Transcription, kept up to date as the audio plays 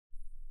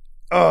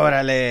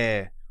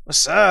Orale!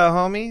 What's up,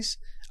 homies?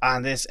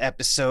 On this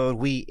episode,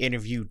 we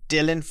interview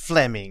Dylan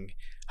Fleming,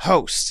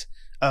 host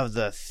of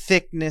the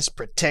Thickness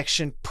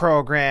Protection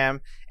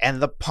Program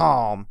and the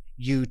Palm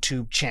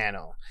YouTube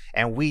channel.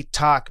 And we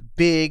talk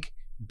big,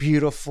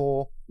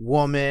 beautiful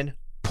woman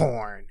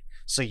porn.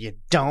 So you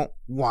don't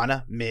want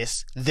to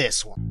miss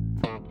this one.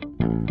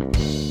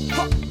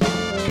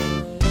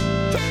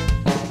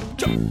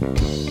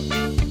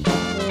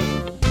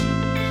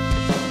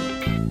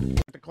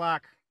 The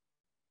clock.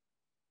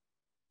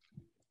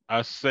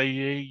 I say,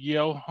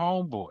 yo,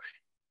 homeboy.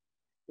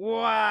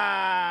 What?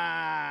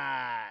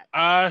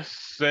 I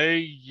say,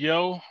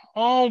 yo,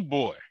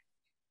 homeboy.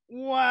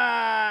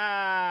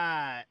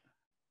 What?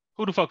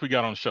 Who the fuck we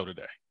got on the show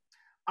today?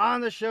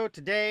 On the show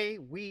today,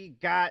 we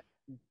got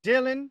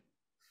Dylan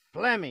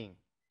Fleming,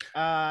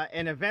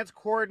 an events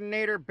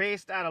coordinator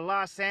based out of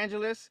Los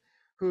Angeles,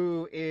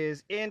 who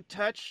is in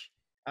touch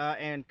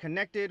and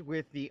connected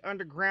with the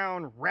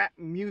underground rap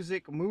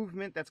music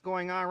movement that's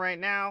going on right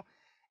now,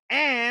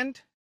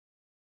 and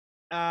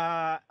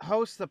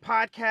hosts the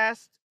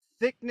podcast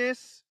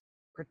Thickness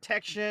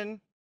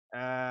Protection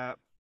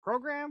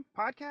Program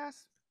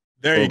podcast.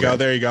 There you go.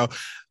 There you go.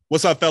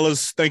 What's up,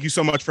 fellas? Thank you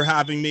so much for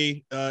having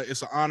me.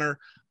 It's an honor.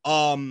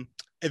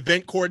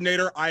 Event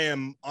coordinator. I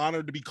am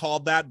honored to be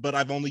called that, but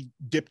I've only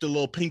dipped a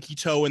little pinky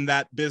toe in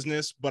that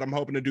business, but I'm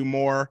hoping to do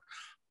more.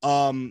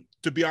 To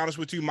be honest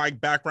with you, my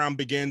background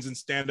begins in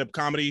stand-up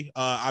comedy.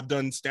 I've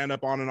done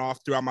stand-up on and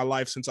off throughout my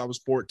life since I was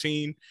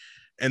 14.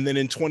 And then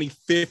in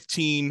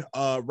 2015,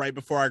 right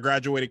before I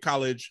graduated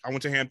college, I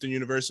went to Hampton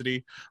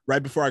University.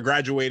 Right before I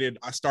graduated,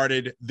 I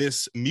started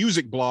this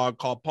music blog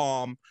called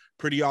Palm,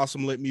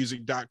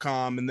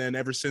 prettyawesomelitmusic.com. And then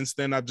ever since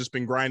then, I've just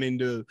been grinding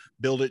to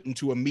build it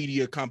into a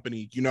media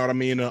company. You know what I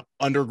mean? An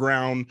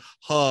underground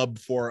hub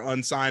for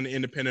unsigned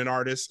independent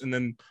artists. And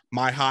then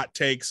my hot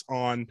takes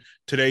on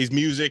today's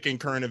music and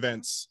current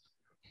events.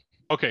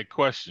 Okay,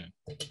 question.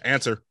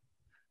 Answer.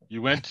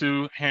 You went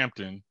to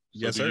Hampton. So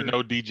Yes, do sir. you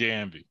know DJ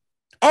Envy?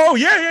 Oh,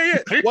 yeah.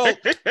 Well,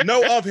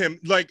 know of him.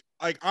 Like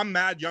I'm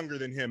mad younger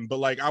than him, but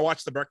like I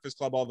watch The Breakfast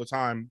Club all the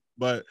time,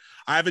 but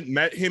I haven't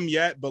met him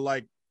yet, but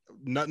like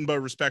nothing but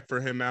respect for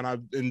him, man. I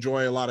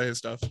enjoy a lot of his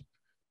stuff.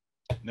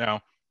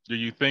 Now, do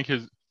you think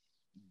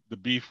the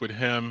beef with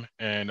him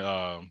and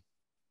the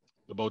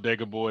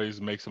Bodega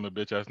Boys makes him a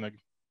bitch ass nigga?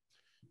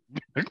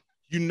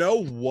 You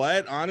know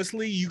what?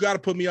 Honestly, you got to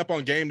put me up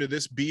on game to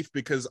this beef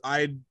because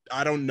I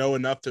don't know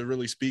enough to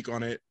really speak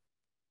on it.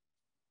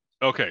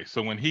 Okay,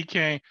 so when he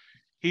came,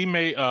 he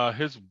made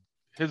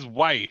his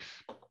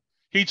wife,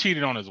 he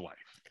cheated on his wife.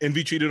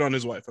 Envy cheated on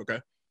his wife, okay?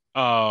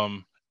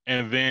 And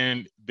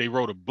then they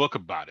wrote a book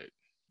about it.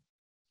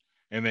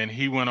 And then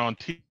he went on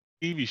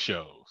TV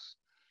shows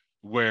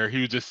where he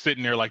was just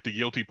sitting there like the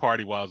guilty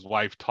party while his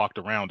wife talked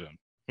around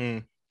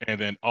him. And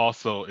then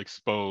also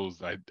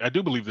exposed, I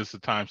do believe this is the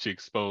time she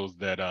exposed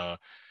that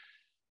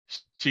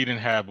she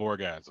didn't have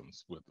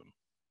orgasms with him.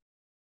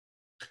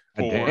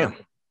 For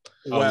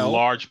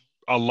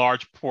a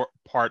large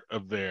part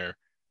of their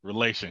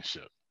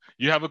relationship.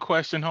 You have a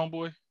question,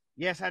 homeboy?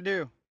 Yes, I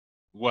do.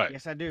 What?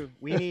 Yes, I do.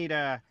 We need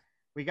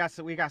we got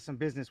some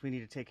business we need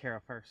to take care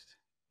of first.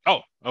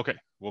 Oh, okay.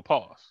 We'll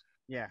pause.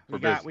 Yeah, we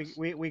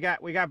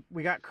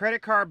got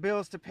credit card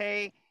bills to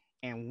pay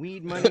and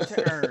weed money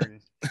to earn.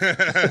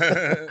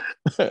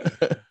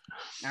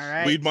 All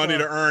right. Weed money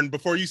to earn.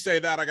 Before you say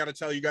that, I got to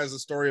tell you guys a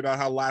story about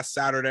how last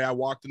Saturday I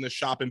walked in the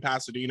shop in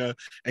Pasadena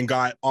and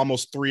got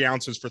almost 3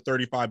 ounces for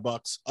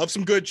 $35 of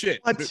some good shit.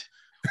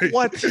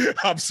 What?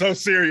 I'm so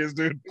serious,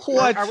 dude.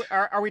 What?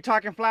 Are we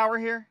talking flour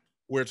here?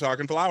 We're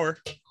talking flour.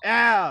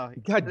 Oh,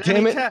 God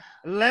damn it.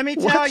 Let me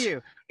tell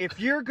you, if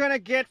you're going to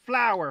get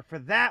flour for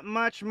that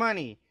much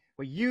money,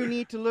 what you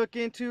need to look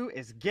into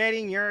is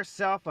getting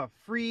yourself a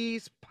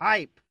freeze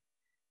pipe.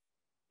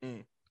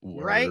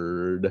 Right?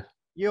 Word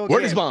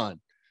is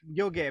bond.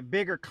 You'll get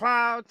bigger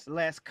clouds,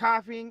 less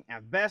coughing,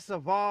 and best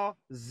of all,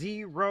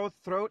 zero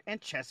throat and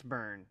chest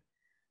burn.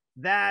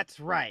 That's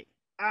right.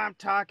 I'm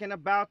talking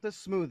about the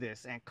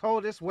smoothest and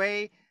coldest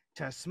way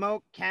to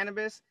smoke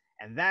cannabis,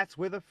 and that's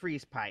with a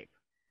freeze pipe.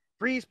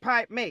 Freeze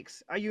Pipe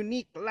makes a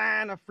unique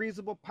line of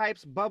freezable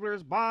pipes,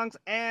 bubblers, bongs,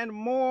 and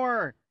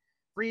more.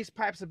 Freeze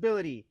Pipe's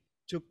ability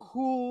to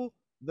cool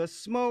the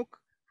smoke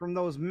from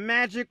those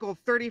magical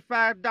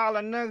 $35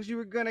 nugs you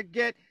were going to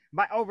get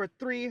by over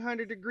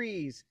 300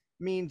 degrees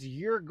means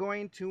you're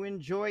going to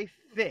enjoy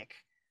thick,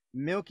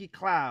 milky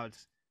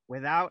clouds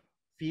without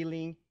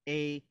feeling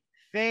a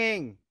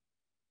thing.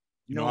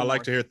 No, I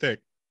like to hear thick.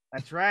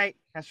 That's right.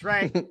 That's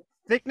right.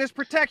 Thickness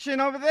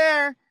protection over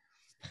there.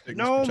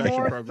 No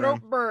more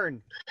throat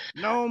burn.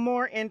 No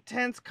more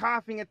intense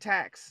coughing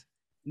attacks.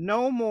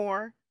 No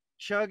more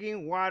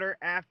chugging water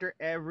after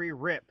every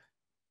rip.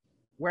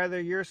 Whether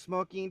you're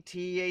smoking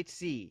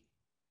THC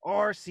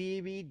or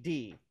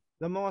CBD,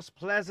 the most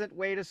pleasant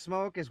way to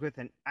smoke is with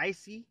an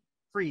icy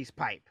freeze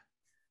pipe.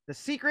 The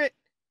secret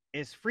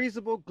is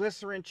freezable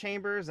glycerin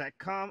chambers that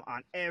come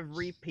on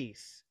every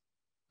piece.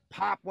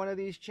 Pop one of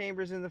these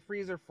chambers in the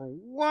freezer for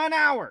 1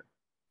 hour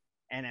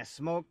And as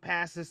smoke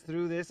passes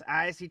through this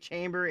icy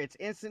chamber, it's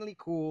instantly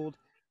cooled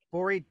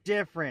for a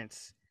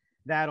difference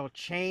that'll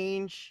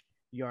change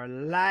your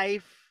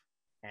life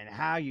and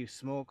how you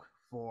smoke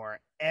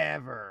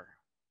forever.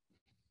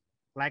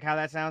 Like how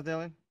that sounds,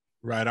 Dylan?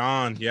 Right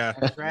on. Yeah.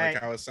 That's right.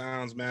 Like how it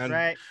sounds, man. That's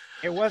right.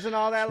 It wasn't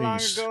all that long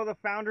Jeez. ago the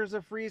founders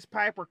of Freeze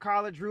Pipe were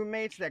college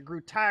roommates that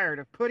grew tired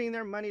of putting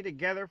their money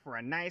together for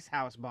a nice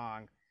house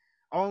bong,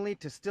 only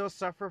to still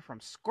suffer from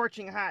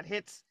scorching hot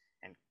hits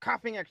and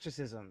coughing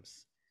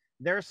exorcisms.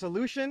 Their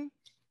solution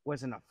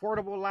was an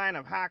affordable line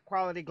of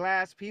high-quality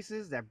glass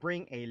pieces that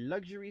bring a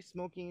luxury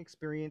smoking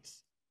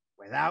experience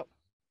without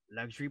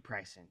luxury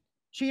pricing.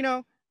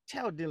 Chino,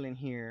 tell Dylan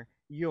here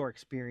your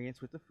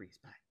experience with the Freeze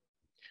Pipe.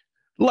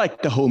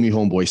 Like the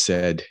homeboy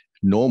said,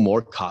 no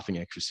more coughing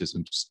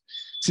exorcisms.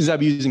 Since I've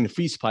been using the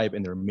Freeze Pipe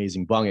and their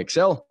amazing Bong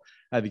XL,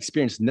 I've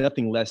experienced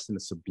nothing less than a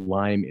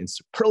sublime and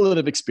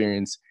superlative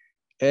experience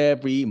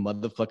every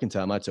motherfucking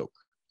time I toke.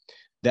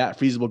 That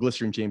freezable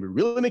glycerin chamber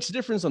really makes a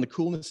difference on the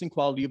coolness and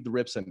quality of the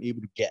rips I'm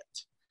able to get.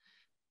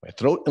 My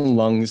throat and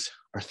lungs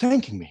are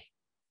thanking me.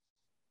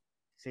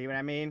 See what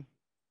I mean?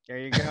 There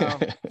you go.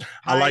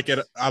 I like it.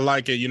 I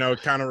like it. You know,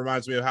 it kind of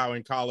reminds me of how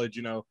in college,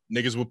 you know,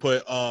 niggas would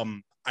put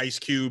ice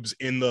cubes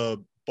in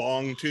the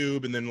bong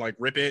tube and then like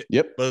rip it.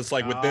 Yep. But it's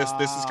like with this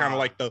is kind of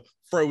like the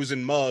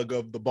frozen mug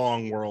of the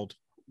bong world.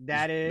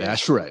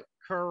 That's right.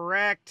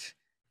 Correct.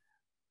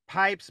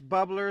 Pipes,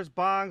 bubblers,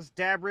 bongs,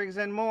 dab rigs,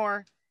 and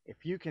more.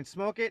 If you can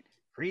smoke it,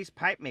 Freeze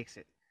Pipe makes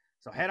it.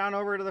 So head on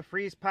over to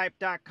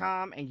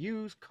thefreezepipe.com and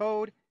use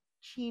code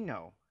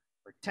CHINO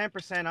for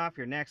 10% off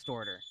your next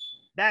order.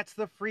 That's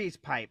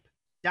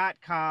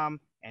thefreezepipe.com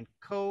and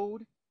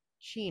code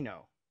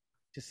CHINO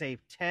to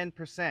save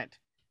 10%.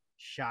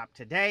 Shop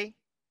today.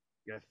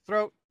 Your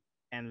throat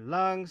and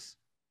lungs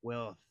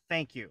will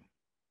thank you.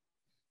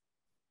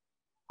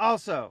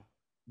 Also,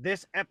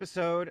 this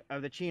episode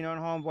of the Chino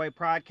and Homeboy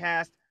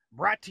podcast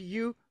brought to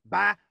you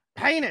by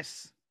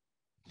Penis.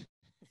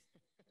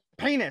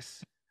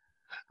 Penis,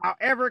 our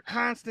ever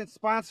constant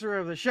sponsor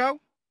of the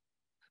show.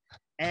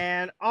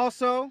 And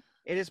also,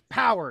 it is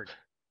powered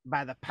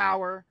by the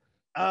power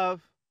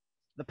of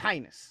the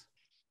penis.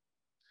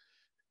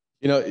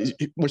 You know,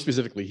 more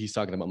specifically, he's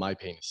talking about my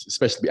penis,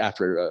 especially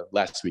after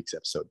last week's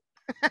episode.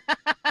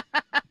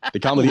 They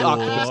call me the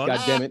octopus,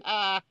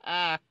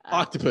 goddammit.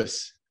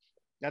 Octopus.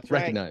 That's right.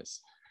 Recognize.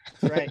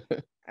 That's right.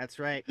 That's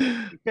right.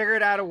 We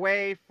figured out a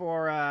way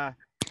for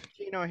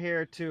Chino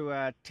here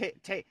to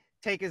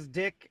take his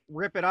dick,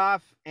 rip it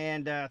off,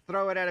 and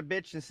throw it at a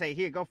bitch and say,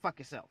 "Here, go fuck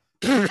yourself."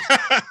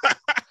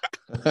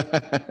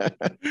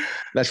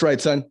 That's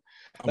right, son.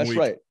 That's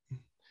right.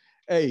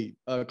 Hey,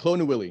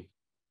 Clone Willie,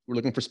 we're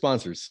looking for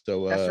sponsors.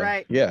 So that's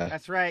right. Yeah,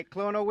 that's right.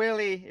 Clone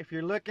Willie, if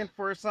you're looking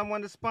for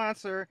someone to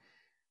sponsor,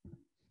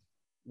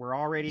 we're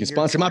already you here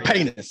sponsor my you.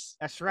 penis.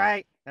 That's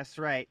right. That's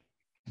right.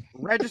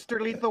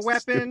 Registered lethal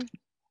weapon,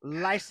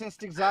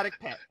 licensed exotic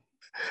pet.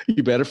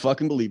 You better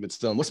fucking believe it,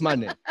 son. What's my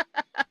name?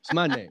 What's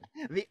my name?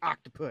 The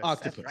octopus.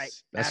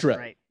 Octopus. That's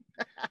right.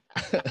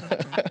 That's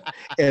right.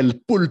 El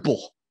pulpo.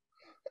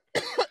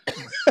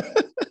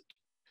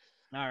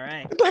 All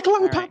right. Black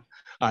lung All right.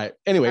 All right.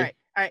 Anyway.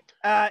 All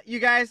right. You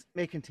guys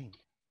may continue.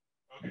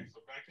 Okay, so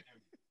back to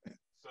him.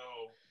 So,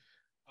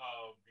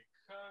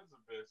 because of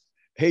this.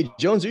 Hey,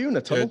 Jones, are you in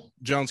the tunnel?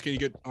 Jones, can you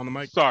get on the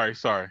mic? Sorry.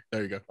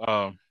 There you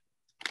go.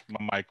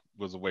 My mic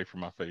was away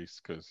from my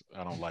face because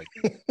I don't like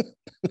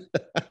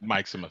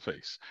mics in my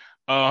face.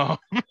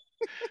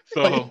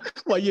 So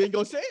why you ain't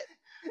gonna say it?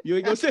 You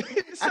ain't gonna say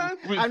it, son?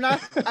 I'm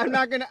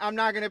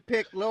not gonna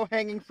pick low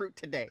hanging fruit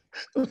today.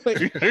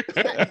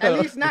 at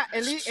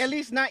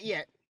least not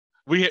yet.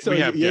 We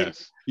have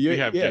guests. We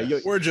have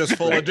guests. We're just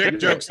full of dick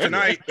jokes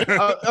tonight.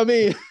 I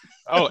mean,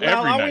 every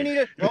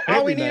night.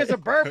 All we need is a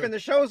burp and the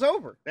show's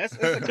over. That's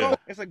a goal.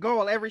 It's a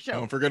goal every show.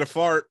 Don't forget a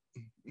fart.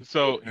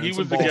 So he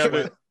was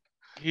together.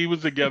 He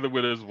was together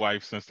with his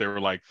wife since they were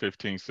like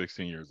 15,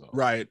 16 years old.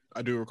 Right.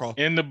 I do recall.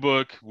 In the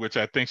book, which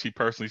I think she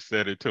personally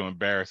said it to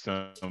embarrass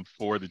him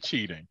for the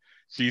cheating,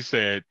 she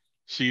said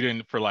she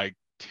didn't, for like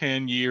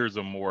 10 years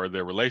or more of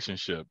their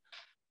relationship,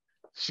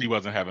 she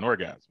wasn't having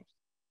orgasms.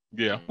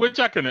 Yeah. Which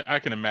I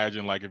can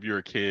imagine, like if you're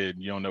a kid,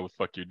 you don't know what the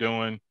fuck you're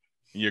doing.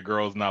 Your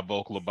girl's not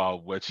vocal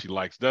about what she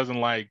likes, doesn't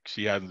like.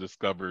 She hasn't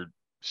discovered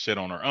shit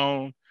on her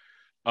own.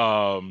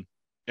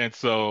 And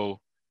so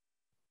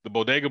the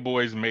Bodega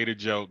Boys made a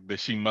joke that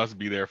she must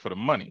be there for the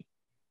money,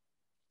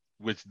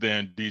 which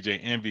then DJ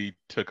Envy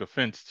took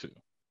offense to.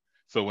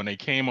 So when they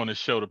came on the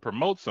show to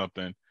promote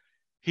something,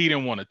 he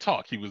didn't want to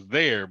talk. He was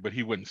there, but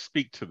he wouldn't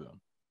speak to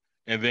them.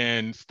 And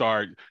then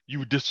you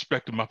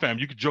disrespected my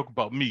family. You could joke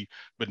about me,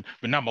 but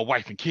not my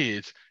wife and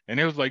kids.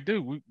 And it was like,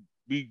 dude,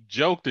 we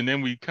joked, and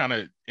then we kind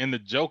of, in the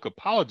joke,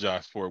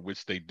 apologized for it,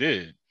 which they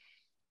did.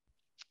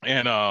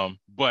 And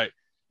but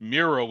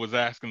Miro was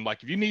asking,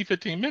 like, if you need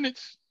 15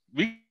 minutes,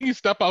 we can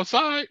step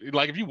outside.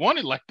 Like, if you want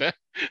it like that,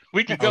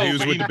 we can go. He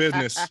was with the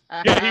business.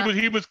 Yeah,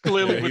 he was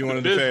clearly with he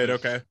wanted the business. to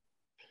fade, okay.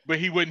 But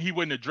he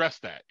wouldn't address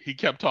that. He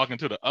kept talking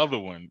to the other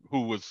one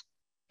who was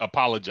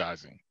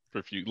apologizing.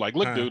 for few. Like,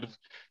 look, dude,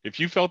 if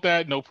you felt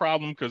that, no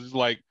problem, because it's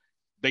like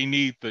they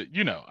need the,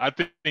 I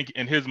think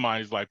in his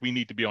mind is like, we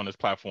need to be on this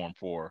platform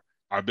for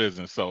our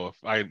business. So if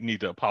I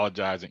need to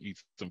apologize and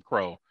eat some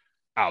crow,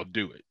 I'll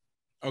do it.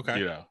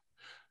 Okay.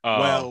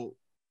 Well,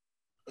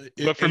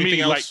 but for anything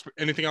me, else? like,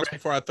 Anything else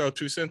before I throw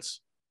 2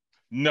 cents?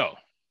 No.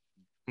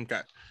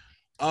 Okay.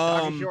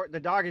 The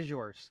dog is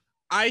yours.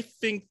 I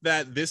think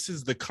that this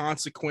is the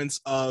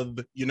consequence of,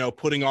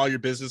 putting all your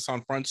business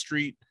on Front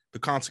Street, the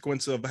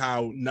consequence of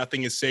how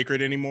nothing is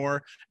sacred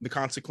anymore, the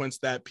consequence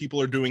that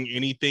people are doing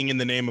anything in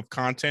the name of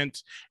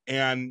content.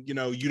 And,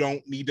 you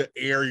don't need to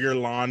air your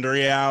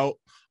laundry out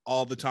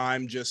all the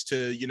time just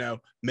to,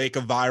 make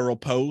a viral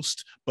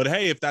post. But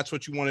hey, if that's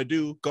what you want to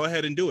do, go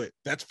ahead and do it.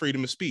 That's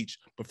freedom of speech.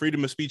 But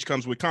freedom of speech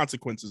comes with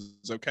consequences,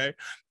 okay?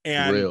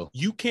 And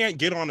you can't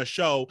get on a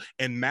show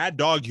and mad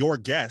dog your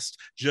guest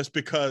just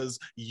because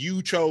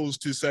you chose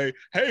to say,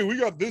 hey, we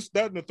got this,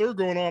 that, and the third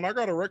going on. I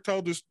got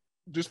erectile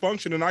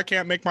dysfunction and I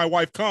can't make my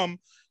wife come.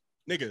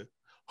 Nigga,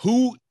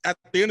 who, at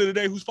the end of the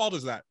day, whose fault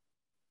is that?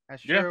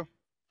 That's true.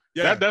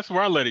 Yeah. That's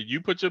where I let it.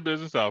 You put your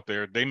business out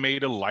there. They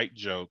made a light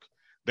joke.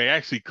 They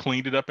actually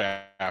cleaned it up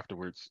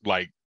afterwards,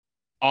 like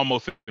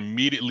almost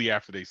immediately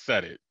after they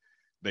said it.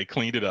 They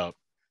cleaned it up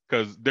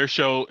because their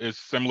show is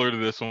similar to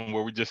this one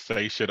where we just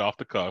say shit off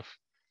the cuff.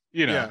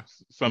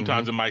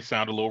 Sometimes it might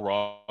sound a little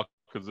raw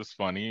because it's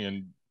funny,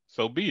 and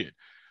so be it.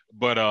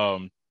 But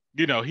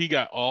he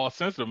got all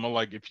sensitive. I'm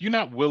like, if you're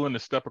not willing to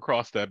step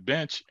across that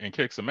bench and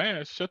kick some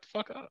ass, shut the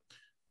fuck up.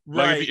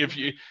 Right.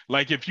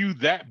 Like if you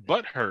that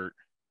butt hurt,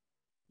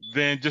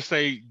 then just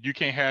say you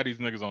can't have these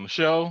niggas on the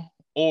show.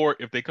 Or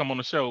if they come on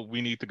the show,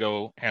 we need to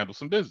go handle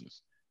some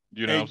business.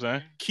 You know what I'm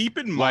saying? Keep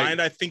in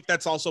mind, I think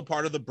that's also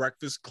part of the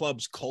Breakfast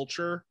Club's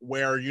culture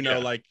where,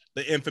 like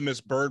the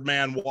infamous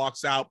Birdman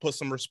walks out, put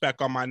some respect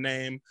on my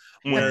name,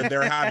 where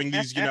they're having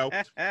these, these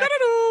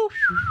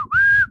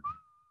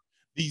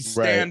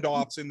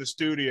standoffs in the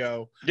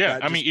studio. Yeah,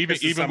 I mean,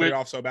 even with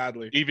off so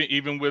badly.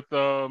 Even with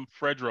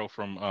Fredro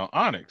from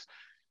Onyx,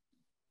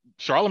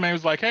 Charlamagne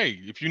was like, hey,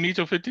 if you need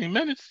your 15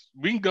 minutes,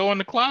 we can go in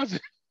the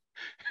closet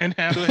and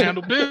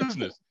handle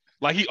business.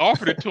 Like, he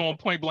offered it to him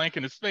point blank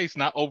in his face,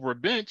 not over a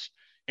bench,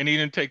 and he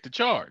didn't take the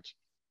charge.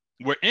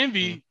 Where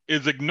Envy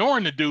is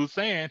ignoring the dude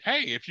saying,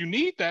 hey, if you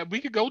need that, we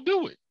could go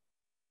do it.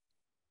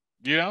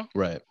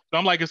 Right. So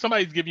I'm like, if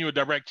somebody's giving you a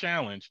direct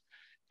challenge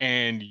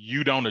and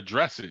you don't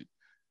address it,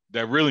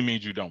 that really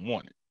means you don't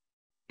want it.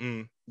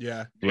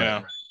 Yeah.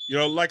 Yeah.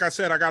 Like I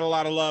said, I got a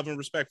lot of love and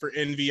respect for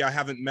Envy. I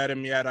haven't met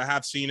him yet. I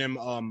have seen him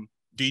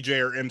DJ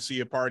or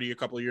MC a party a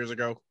couple of years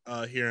ago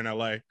here in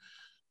LA.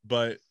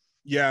 But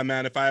yeah,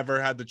 man, if I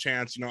ever had the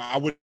chance, I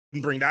wouldn't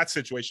bring that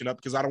situation up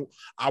because I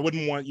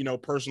wouldn't want,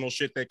 personal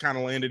shit that kind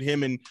of landed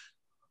him in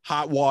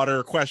hot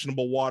water,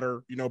 questionable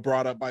water,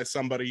 brought up by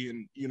somebody,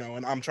 and,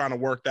 and I'm trying to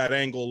work that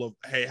angle of,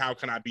 hey, how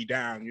can I be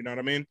down? You know what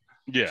I mean?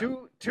 Yeah.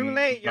 Too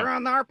late. You're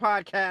on our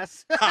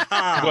podcast.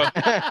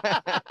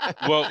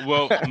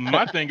 well,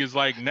 my thing is,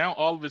 like, now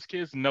all of his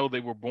kids know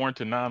they were born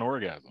to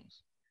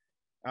non-orgasms.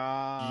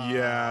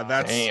 Yeah,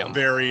 that's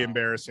very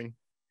embarrassing.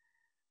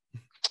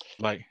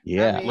 Like,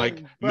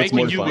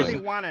 making you really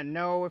want to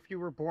know if you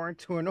were born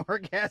to an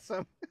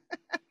orgasm.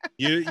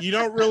 you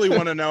don't really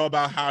want to know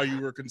about how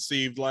you were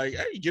conceived. Like,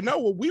 hey,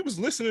 we was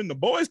listening to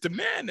Boys to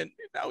Men, and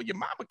your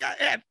mama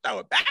had to throw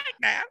it back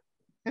now.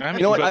 I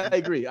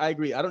agree. I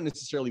don't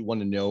necessarily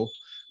want to know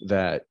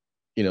that,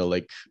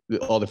 like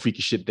all the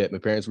freaky shit that my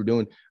parents were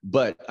doing,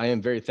 but I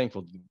am very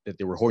thankful that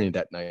they were horny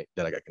that night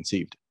that I got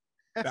conceived.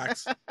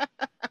 Facts.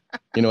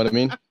 You know what I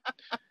mean?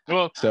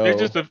 Well, so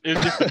it's just the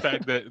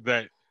fact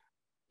that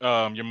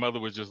your mother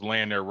was just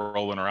laying there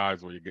rolling her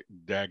eyes where your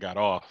dad got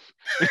off.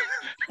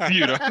 I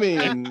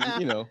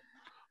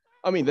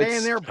mean,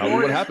 that's probably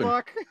what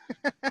happened.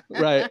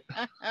 Right.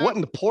 What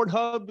in the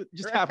Pornhub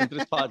just happened to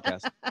this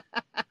podcast?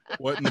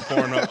 What in the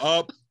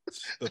Pornhub?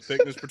 The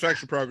thickness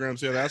protection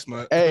programs. Yeah, that's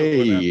my.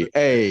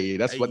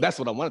 That's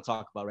what I want to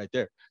talk about right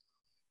there.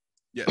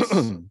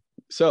 Yes.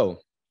 So,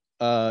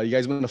 you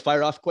guys want to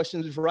fire off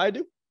questions before I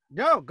do?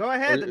 No, go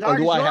ahead. Or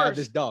do I have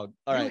this dog?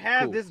 All right. You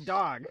have this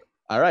dog.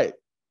 All right.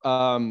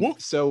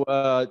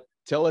 So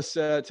tell us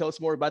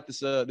more about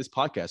this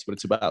podcast, what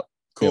it's about.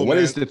 Cool. What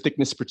is the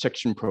Thickness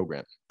Protection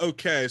Program?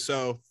 Okay,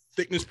 so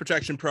Thickness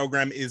Protection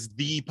Program is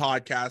the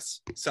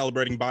podcast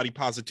celebrating body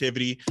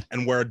positivity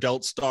and where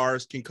adult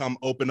stars can come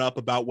open up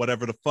about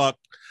whatever the fuck.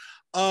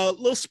 A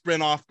little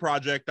spin-off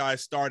project I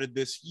started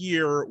this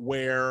year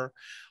where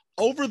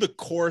over the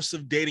course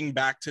of dating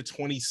back to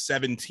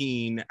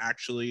 2017,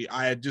 actually,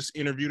 I had just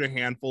interviewed a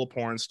handful of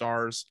porn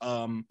stars.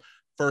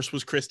 First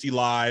was Christy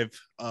Live.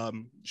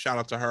 Shout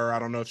out to her. I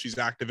don't know if she's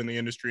active in the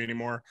industry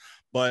anymore,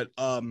 but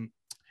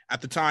at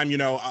the time,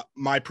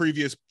 my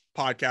previous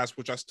podcast,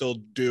 which I still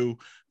do,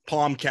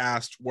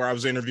 Palmcast, where I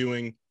was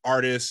interviewing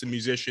artists and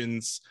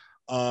musicians.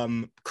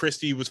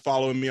 Christy was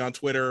following me on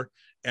Twitter,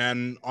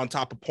 and on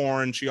top of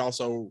porn, she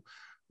also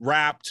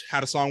rapped,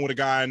 had a song with a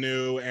guy I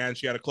knew, and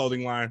she had a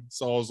clothing line.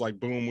 So I was like,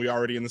 boom, we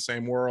already in the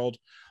same world.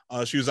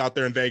 She was out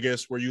there in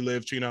Vegas where you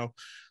live, Chino.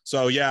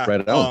 So yeah.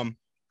 Right on.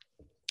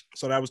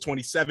 So that was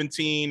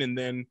 2017. And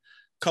then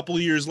a couple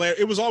of years later,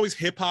 it was always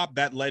hip hop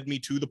that led me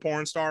to the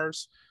porn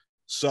stars.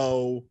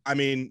 So, I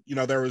mean, you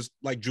know, there was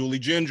like Julie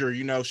Ginger,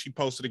 you know, she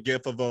posted a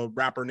gif of a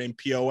rapper named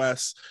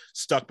POS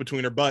stuck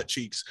between her butt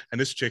cheeks. And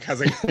this chick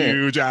has a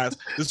huge ass.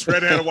 This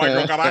redheaded white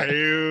girl got a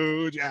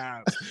huge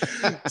ass.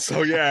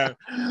 So, yeah,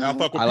 I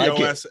fuck with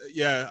POS.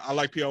 Yeah, I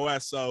like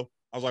POS. So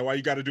I was like, why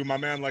you got to do my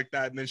man like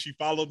that? And then she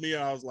followed me.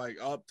 And I was like,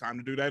 oh, time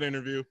to do that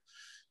interview.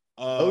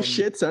 Oh,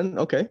 shit, son.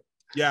 Okay.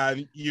 Yeah,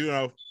 you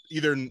know,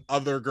 either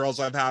other girls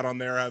I've had on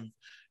there have,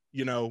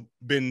 you know,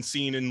 been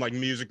seen in like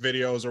music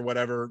videos or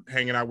whatever,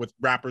 hanging out with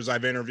rappers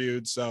I've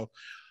interviewed. So,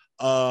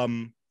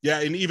 yeah,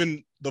 and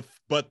even the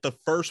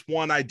first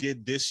one I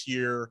did this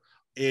year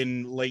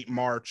in late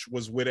March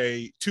was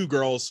with two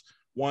girls.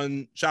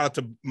 One, shout out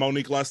to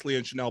Monique Leslie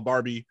and Chanel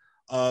Barbie.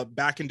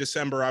 Back in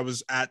December, I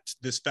was at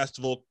this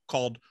festival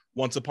called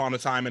Once Upon a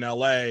Time in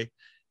LA.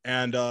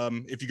 And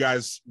if you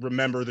guys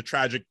remember, the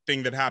tragic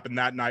thing that happened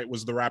that night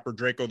was the rapper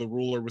Draco the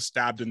Ruler was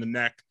stabbed in the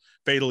neck,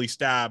 fatally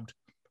stabbed.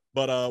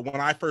 But when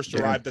I first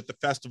arrived at the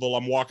festival,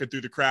 I'm walking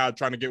through the crowd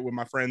trying to get with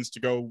my friends to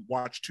go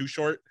watch Too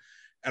Short.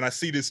 And I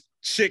see this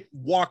chick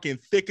walking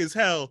thick as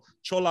hell.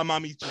 Chola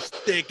Mami, just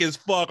thick as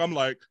fuck. I'm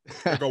like,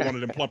 there go one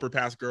of them plumper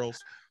pass girls.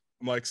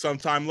 I'm like,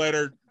 sometime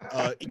later,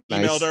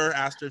 emailed her,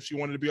 asked her if she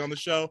wanted to be on the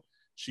show.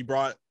 She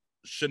brought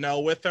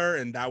Chanel with her,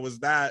 and that was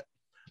that.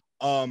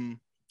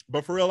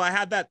 But for real, I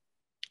had that.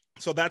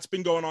 So that's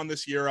been going on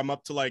this year. I'm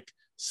up to like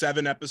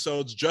 7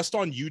 episodes just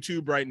on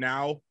YouTube right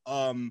now.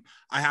 I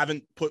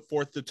haven't put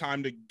forth the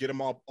time to get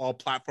them all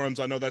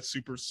platforms. I know that's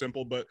super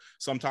simple, but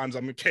sometimes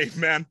I'm a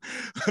caveman.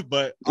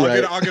 But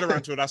I'll get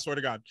around to it. I swear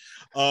to God.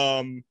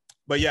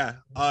 But yeah,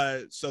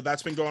 so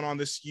that's been going on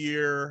this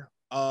year.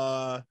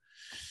 Yeah.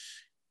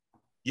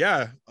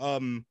 I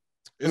mean,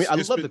 I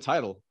love the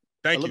title.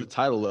 I love the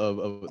title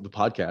of the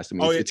podcast. I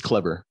mean, it's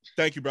clever.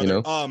 Thank you, brother.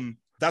 You know?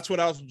 That's what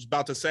I was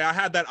about to say. I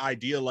had that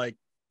idea like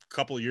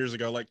couple of years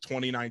ago, like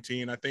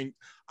 2019. I think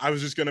I was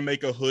just gonna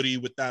make a hoodie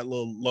with that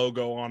little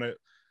logo on it,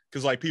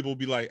 because like people would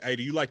be like, hey,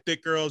 do you like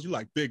thick girls? You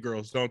like big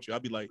girls, don't you?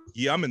 I'd be like,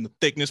 yeah, I'm in the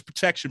thickness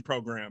protection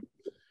program.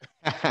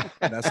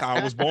 That's how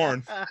I was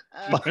born.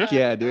 Fuck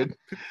yeah, dude.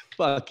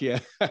 Fuck yeah.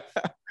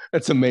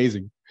 That's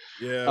amazing.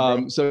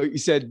 Yeah. So you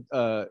said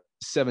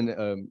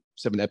 7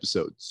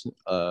 episodes.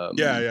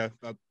 Yeah.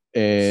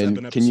 And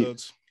 7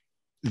 episodes.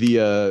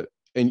 And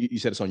you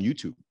said it's on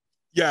YouTube.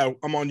 Yeah,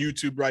 I'm on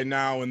YouTube right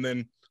now, and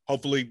then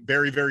hopefully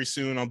very, very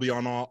soon I'll be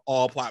on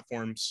all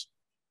platforms.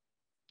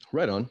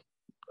 Right on.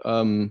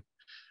 I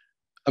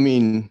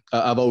mean,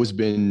 I've always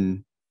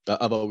maintained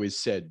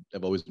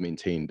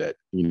that,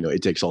 you know,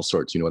 it takes all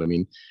sorts, you know what I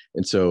mean?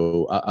 And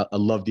so I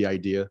love the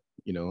idea,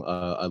 you know,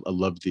 I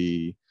love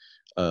the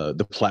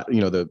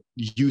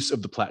use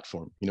of the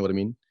platform, you know what I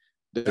mean?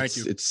 Thank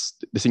you.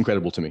 It's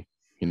incredible to me,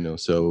 you know?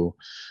 So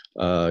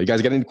you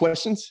guys got any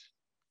questions?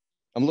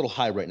 I'm a little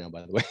high right now,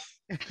 by the way.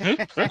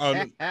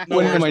 No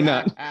when am I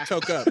not?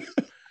 Choke up.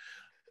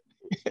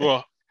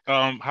 Well,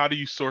 how do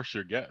you source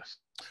your guests?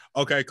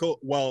 Okay, cool.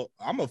 Well,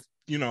 I'm a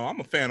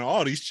fan of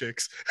all these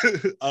chicks.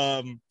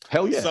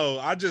 Hell yeah. So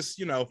I just,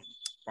 you know,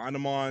 find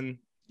them on,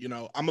 you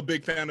know, I'm a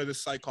big fan of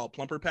this site called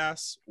Plumper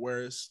Pass,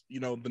 where it's, you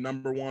know, the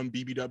 #1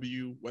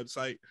 BBW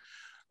website.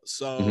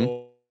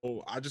 So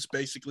I just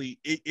basically,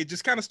 it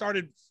just kind of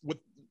started with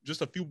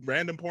just a few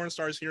random porn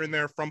stars here and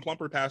there from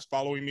Plumper Pass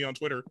following me on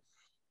Twitter.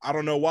 I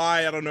don't know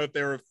why. I don't know if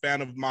they're a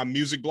fan of my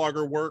music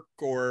blogger work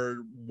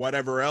or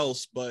whatever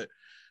else, but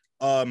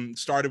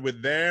started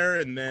with there.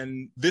 And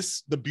then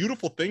the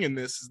beautiful thing in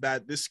this is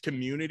that this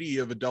community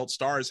of adult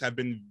stars have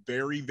been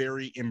very,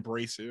 very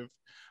embracive.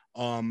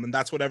 And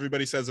that's what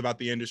everybody says about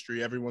the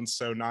industry. Everyone's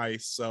so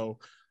nice. So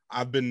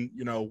I've been,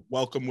 you know,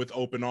 welcomed with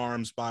open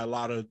arms by a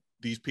lot of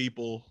these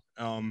people.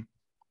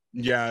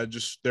 Yeah,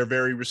 just they're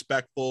very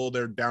respectful.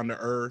 They're down to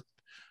earth.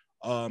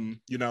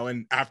 You know,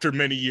 and after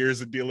many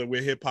years of dealing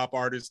with hip hop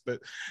artists,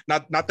 that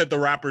not that the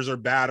rappers are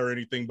bad or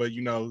anything, but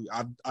you know,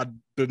 I've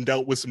been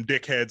dealt with some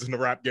dickheads in the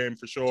rap game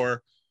for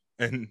sure,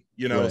 and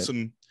you know,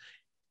 some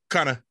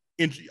kind of.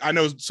 I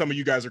know some of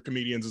you guys are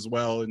comedians as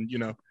well, and you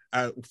know,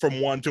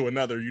 from one to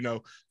another, you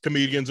know,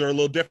 comedians are a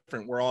little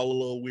different. We're all a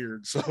little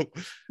weird, so it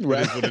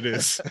is what it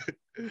is,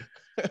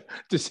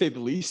 to say the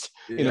least,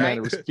 in a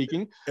manner of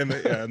speaking, in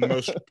the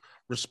most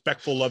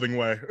respectful, loving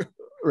way.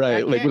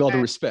 Right, like with all the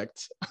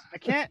respect.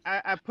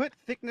 I put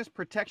Thickness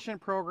Protection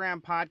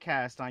Program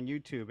podcast on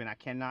YouTube and I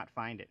cannot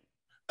find it.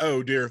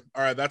 Oh dear.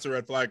 All right, that's a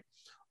red flag.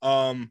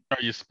 Are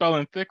you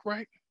spelling thick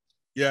right?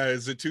 Yeah,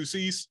 is it 2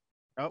 C's?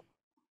 Oh.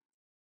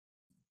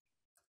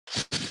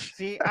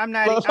 See, I'm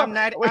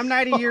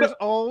 90 years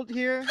old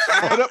here.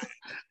 Hold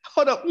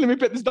up. Let me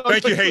put this down.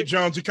 Thank you, Hate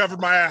Jones. You covered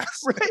my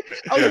ass. Right.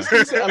 I was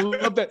gonna say, I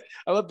love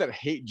that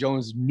Hate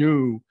Jones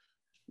knew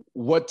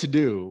what to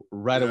do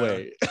right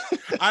away.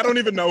 I don't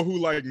even know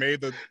who made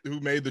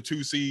the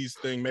 2 C's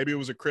thing. Maybe it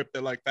was a Crip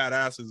that like fat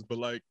asses, but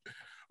like,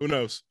 who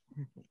knows?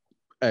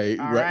 Hey,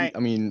 right. I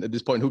mean, at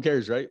this point, who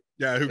cares, right?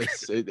 Yeah,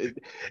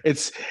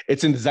 it's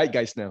in the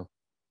zeitgeist now.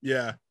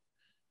 Yeah.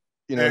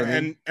 You know what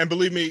I mean? And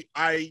believe me,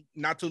 I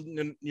not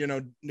to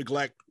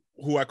neglect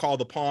who I call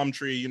the palm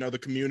tree, the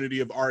community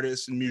of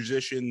artists and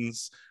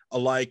musicians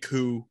alike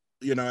who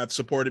have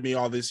supported me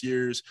all these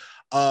years.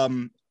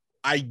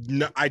 I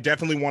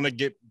definitely want to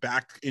get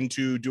back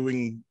into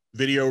doing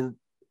video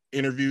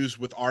interviews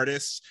with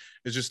artists.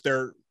 It's just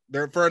there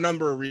for a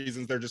number of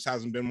reasons. There just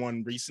hasn't been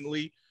one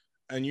recently,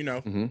 and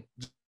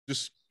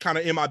just kind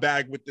of in my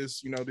bag with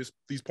this,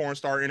 these porn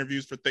star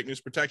interviews for thickness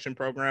protection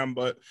program.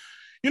 But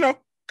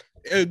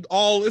it's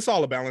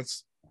all a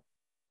balance.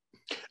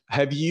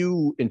 Have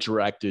you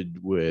interacted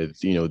with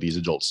these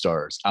adult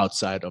stars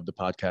outside of the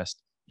podcast?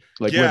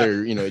 Like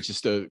whether it's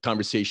just a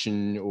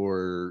conversation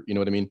or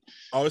what I mean?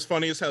 Oh, it's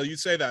funny as hell you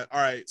say that. All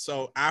right,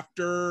 so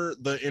after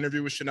the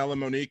interview with Chanel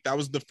and Monique, that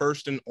was the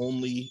first and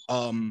only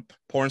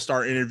porn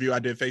star interview I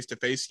did face to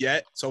face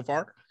yet so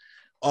far.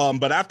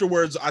 But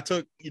afterwards, I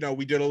took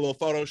we did a little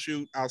photo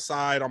shoot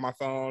outside on my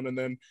phone, and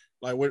then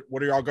like, what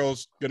are y'all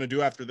girls gonna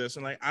do after this?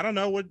 And like, I don't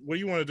know, what do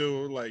you want to do?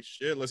 We're like,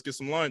 shit, let's get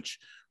some lunch.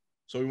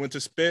 So we went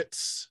to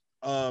Spitz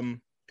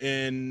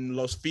in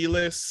Los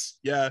Feliz.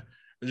 Yeah.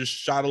 I just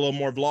shot a little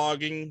more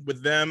vlogging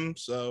with them.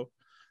 So,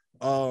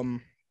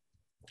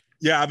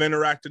 yeah, I've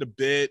interacted a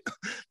bit.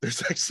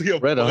 There's actually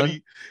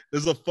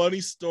there's a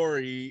funny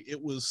story. It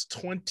was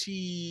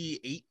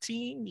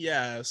 2018.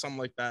 Yeah, something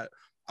like that.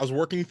 I was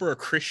working for a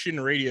Christian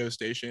radio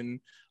station.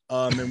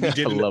 And we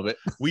did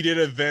we did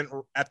an event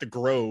at the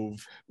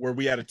Grove where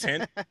we had a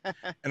tent.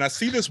 And I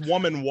see this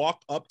woman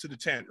walk up to the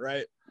tent,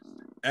 right?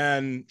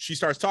 And she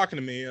starts talking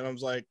to me, and I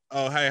was like,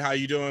 "Oh, hey, how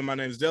you doing? My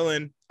name's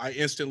Dylan." I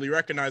instantly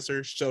recognize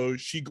her. So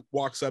she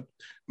walks up,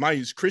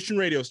 my Christian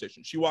radio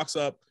station. She walks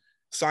up,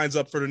 signs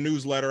up for the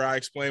newsletter. I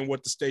explain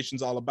what the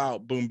station's all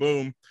about. Boom,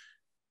 boom.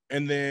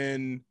 And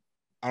then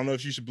I don't know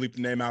if you should bleep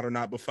the name out or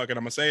not, but fuck it,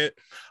 I'm gonna say it.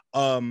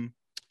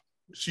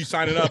 She's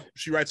signing up.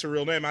 She writes her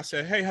real name. I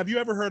said, "Hey, have you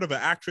ever heard of an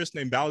actress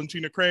named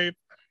Valentina Crave?"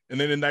 And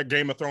then in that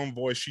Game of Thrones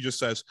voice, she just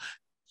says,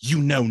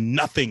 "You know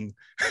nothing."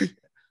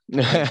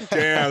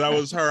 Damn, that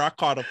was her. I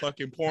caught a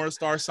fucking porn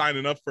star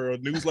signing up for a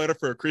newsletter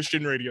for a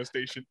Christian radio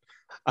station.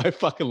 I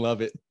fucking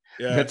love it.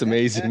 Yeah, that's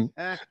amazing.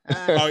 Yeah,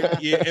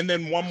 and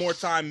then one more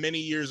time, many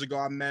years ago,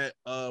 I met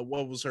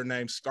what was her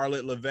name,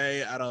 Scarlett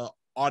LeVay, at a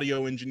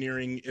audio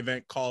engineering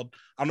event called,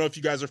 I don't know if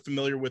you guys are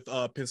familiar with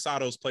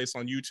Pensado's Place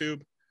on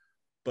YouTube,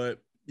 but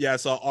yeah,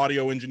 it's an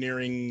audio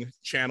engineering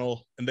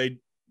channel, and they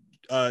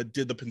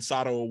did the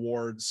Pensado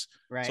Awards.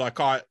 Right. So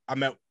I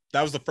met.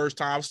 That was the first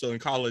time I was still in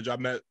college.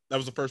 That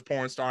was the first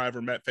porn star I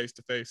ever met face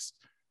to face.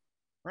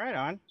 Right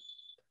on.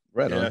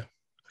 Right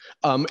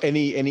on.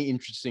 Any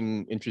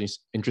interesting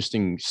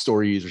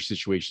stories or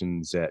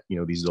situations that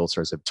these adult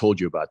stars have told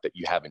you about that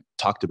you haven't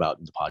talked about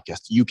in the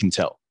podcast? You can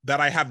tell that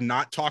I have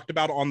not talked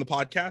about on the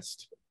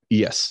podcast.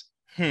 Yes.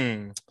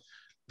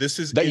 This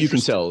is that you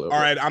can tell.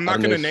 All right, I'm not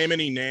going to name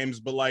any names,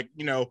 but like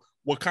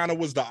what kind of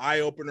was the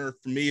eye opener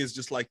for me is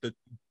just like the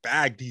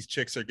bag these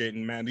chicks are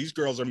getting, man. These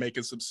girls are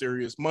making some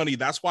serious money.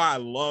 That's why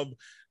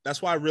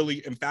I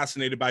really am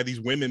fascinated by these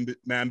women,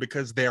 man,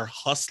 because they're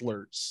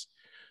hustlers.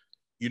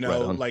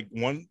 Like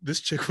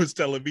this chick was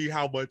telling me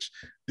how much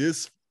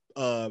this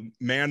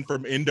man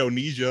from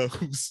Indonesia,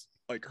 who's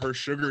like her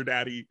sugar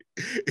daddy,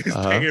 is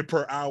paying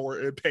per hour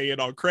and paying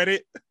on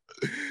credit.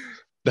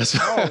 That's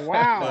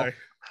wow. Like,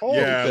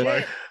 yeah, shit.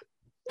 like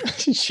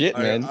shit,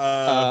 man.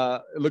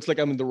 It looks like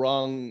I'm in the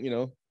wrong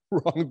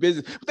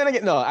business. But then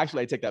again, no,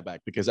 actually, I take that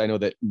back because I know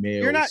that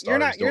male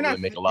stars don't really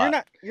make a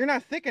lot. You're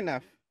not thick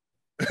enough.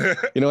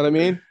 You know what I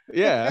mean?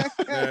 Yeah.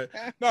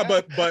 No,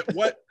 but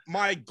what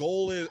my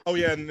goal is,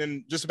 and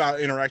then just about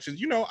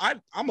interactions,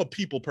 I'm a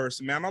people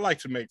person, man. I like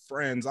to make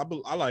friends. I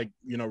like,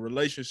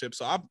 relationships.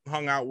 So I've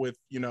hung out with,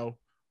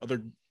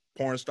 other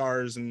porn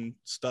stars and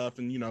stuff,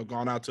 and,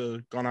 gone out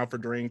for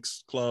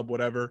drinks, club,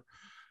 whatever.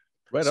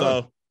 Right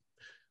on.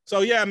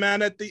 So yeah,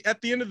 man, at the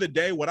end of the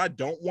day, what I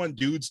don't want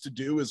dudes to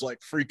do is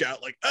like freak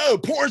out, like, oh,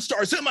 porn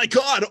stars, oh my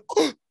God,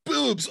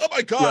 boobs, oh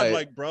my God. Right.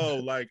 Like, bro,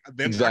 like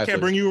then exactly. I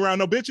can't bring you around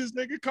no bitches,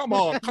 nigga. Come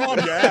on, calm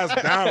your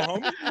ass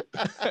down,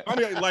 homie. I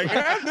mean, like,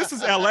 this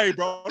is LA,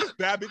 bro. There's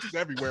bad bitches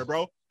everywhere,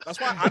 bro. That's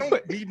why I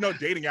don't need no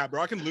dating app,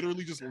 bro. I can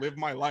literally just live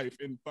my life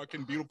and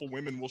fucking beautiful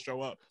women will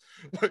show up.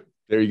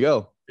 There you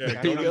go.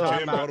 Yeah, go to the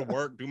gym, go to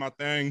work, do my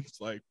thing.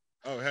 It's like,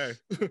 oh, hey.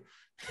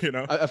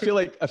 I feel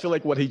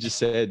like what he just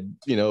said,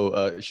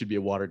 should be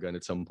a water gun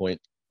at some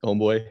point,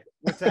 homeboy.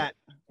 What's that?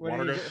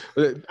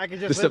 I can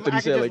just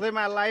live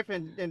my life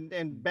and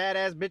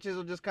badass bitches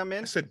will just come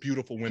in. I said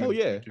beautiful women. Oh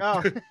yeah.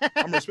 Oh.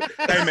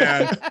 Hey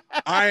man,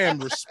 I am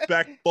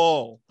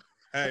respectful.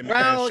 Hey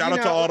man, shout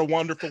out to all the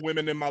wonderful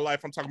women in my life.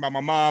 I'm talking about my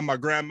mom, my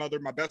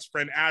grandmother, my best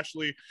friend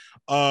Ashley,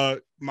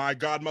 my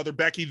godmother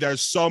Becky.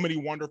 There's so many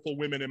wonderful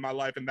women in my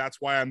life, and that's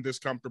why I'm this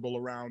comfortable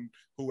around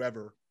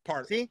whoever.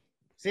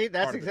 See,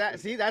 that's exactly.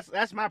 See,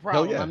 that's my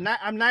problem. Yeah.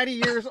 I'm 90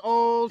 years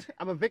old.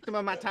 I'm a victim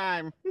of my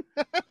time.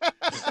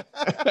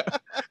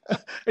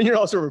 And you're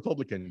also a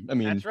Republican. I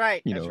mean, that's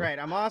right. Right.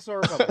 I'm also a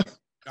Republican.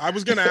 I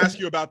was going to ask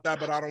you about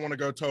that, but I don't want to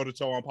go toe to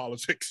toe on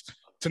politics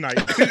tonight.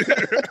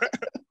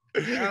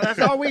 That's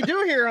all we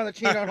do here on the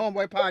Cheat on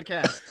Homeboy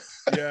podcast.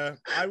 Yeah,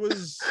 I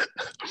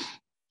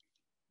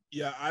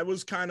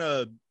was kind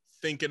of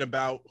thinking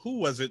about who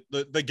was it?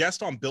 The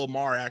guest on Bill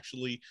Maher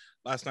actually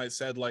last night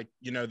said, like,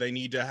 they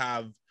need to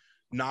have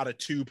not a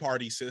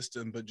two-party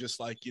system, but just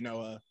like,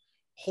 a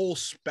whole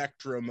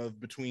spectrum of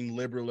between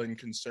liberal and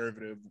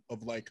conservative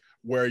of like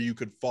where you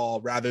could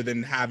fall, rather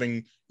than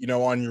having,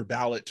 on your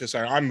ballot to say,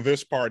 I'm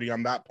this party,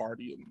 I'm that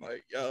party. And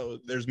like, yo,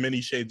 there's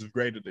many shades of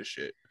gray to this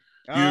shit.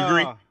 Do you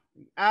agree?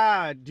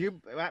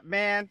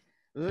 Man,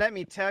 let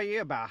me tell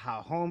you about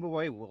how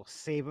Homeboy will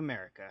save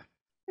America.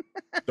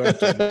 Dun,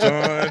 dun,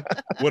 dun.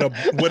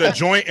 With a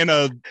joint and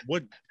a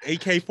what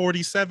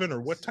AK-47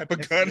 or what type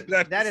of gun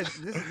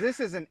this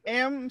is an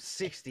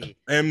M60.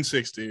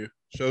 M60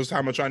 shows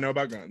how much I know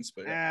about guns.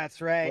 But yeah.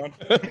 That's right.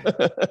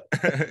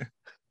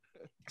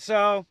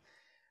 So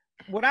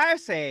what I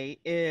say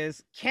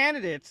is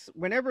candidates,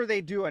 whenever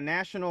they do a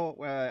national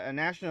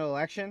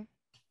election,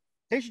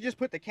 they should just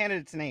put the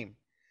candidate's name.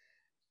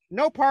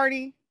 No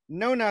party,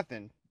 no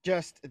nothing.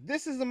 Just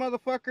this is the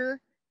motherfucker.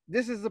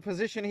 This is the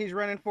position he's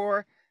running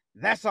for.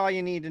 That's all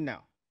you need to know.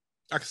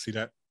 I can see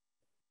that.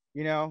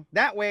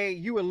 That way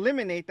you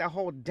eliminate that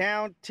whole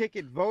down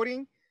ticket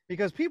voting,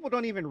 because people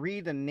don't even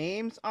read the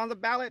names on the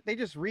ballot. They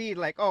just read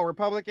like, oh,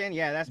 Republican.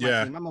 Yeah, that's my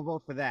team. I'm going to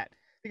vote for that.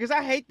 Because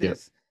I hate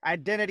this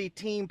identity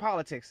team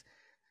politics.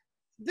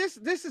 This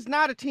is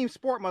not a team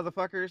sport,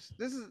 motherfuckers.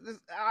 This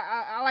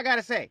all I got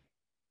to say.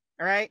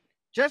 All right.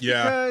 Just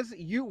because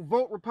you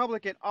vote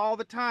Republican all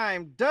the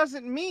time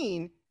doesn't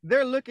mean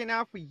they're looking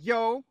out for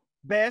your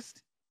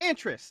best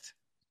interest.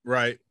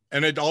 Right.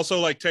 And it also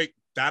like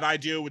that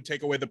idea would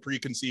take away the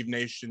preconceived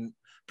notion,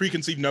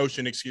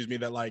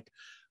 that like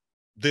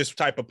this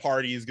type of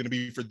party is going to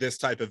be for this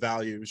type of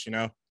values,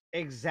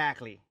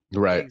 Exactly.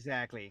 Right.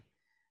 Exactly.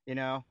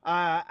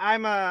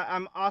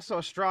 I'm also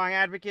a strong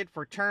advocate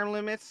for term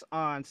limits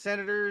on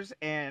senators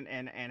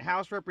and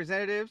House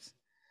representatives.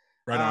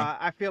 Right on.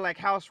 I feel like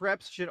House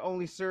reps should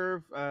only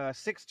serve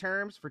 6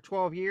 terms for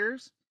 12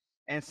 years,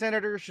 and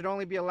senators should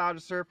only be allowed to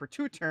serve for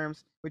 2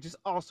 terms, which is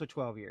also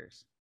 12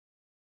 years.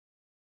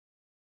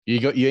 You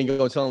ain't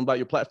gonna tell them about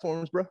your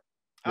platforms, bro?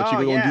 What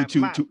you gonna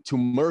do to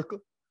America?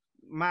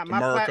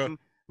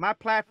 My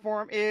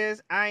platform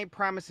is I ain't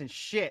promising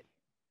shit.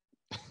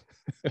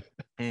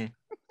 You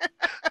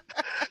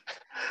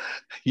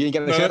ain't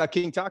gonna shout out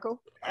King Taco?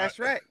 That's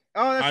right.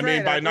 Oh, that's right. I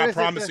mean, by not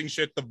promising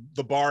shit,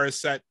 the bar is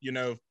set,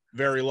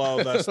 very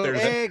low. Thus,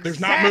 there's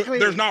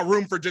not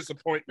room for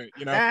disappointment.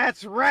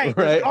 That's right.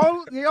 Right.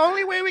 The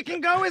only way we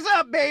can go is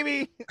up,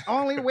 baby.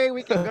 Only way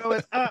we can go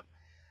is up.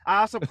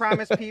 I also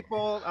promised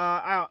people.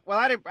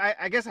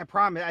 I guess I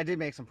promised. I did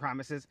make some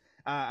promises.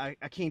 A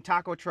King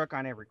Taco truck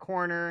on every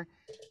corner.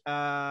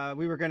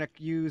 We were gonna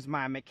use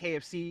my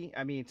KFC.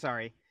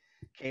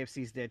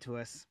 KFC's dead to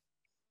us.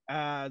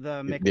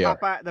 The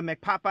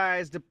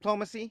McPopeyes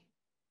diplomacy,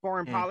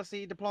 foreign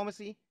policy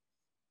diplomacy.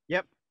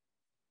 Yep.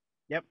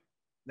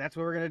 That's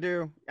what we're gonna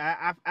do.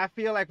 I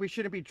feel like we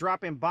shouldn't be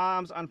dropping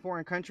bombs on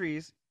foreign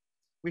countries.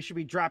 We should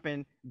be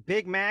dropping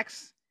Big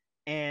Macs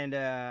and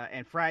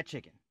fried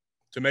chicken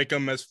to make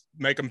them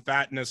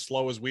fat and as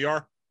slow as we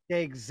are.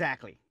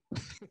 Exactly.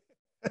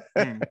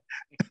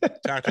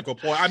 Tactical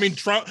ploy. I mean,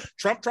 Trump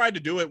tried to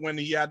do it when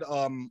he had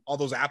all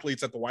those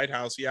athletes at the White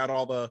House. He had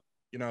all the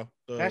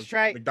that's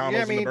right.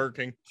 McDonald's and the Burger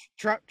King.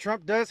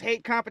 Trump does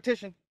hate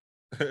competition.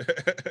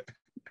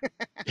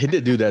 He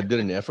did do that,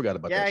 didn't he? I forgot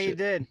about that. Yeah, he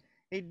did.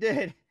 He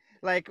did.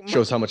 Like,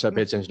 shows how much I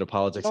pay attention to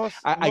politics.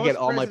 I get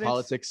all my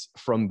politics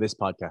from this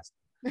podcast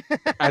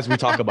as we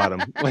talk about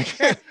them. Like,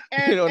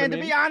 and to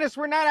be honest,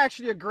 we're not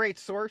actually a great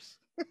source.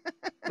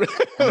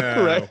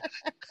 Right.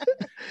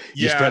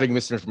 You're spreading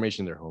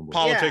misinformation there, homeboy.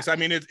 Politics. Yeah. I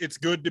mean, it's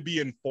good to be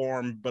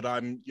informed, but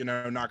I'm,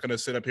 not going to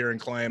sit up here and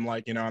claim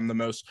like, I'm the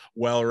most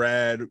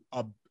well-read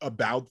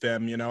about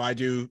them. I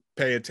do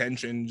pay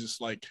attention,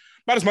 just like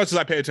about as much as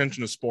I pay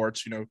attention to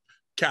sports,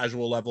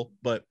 casual level,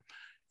 but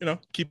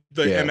keep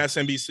the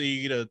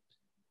MSNBC to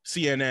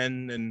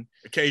CNN and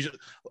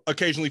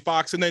occasionally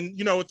Fox. And then,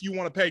 if you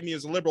want to peg me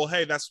as a liberal,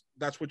 hey, that's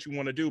what you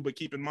want to do. But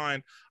keep in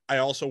mind, I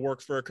also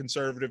worked for a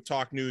conservative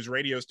talk news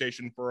radio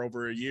station for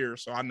over a year.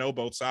 So I know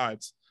both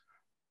sides.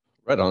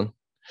 Right on.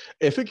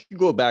 If we could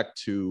go back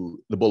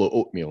to the bowl of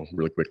oatmeal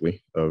really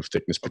quickly of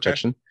thickness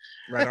protection.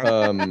 Okay. Right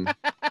on.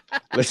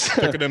 Let's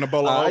stick it in a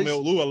bowl of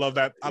oatmeal. Ooh, I love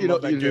that. I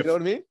love that gift. You know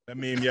what I mean? I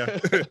mean, yeah.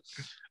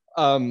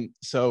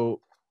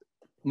 So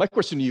my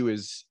question to you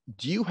is,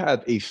 do you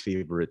have a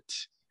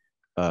favorite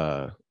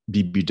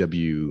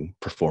BBW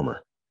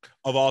performer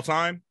of all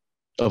time?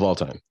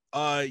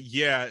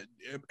 Yeah.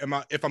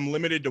 If I'm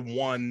limited to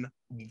one,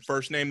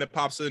 first name that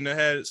pops in the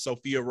head,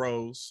 Sophia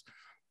Rose.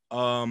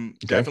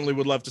 Definitely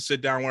would love to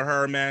sit down with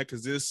her, man,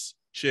 because this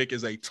chick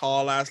is a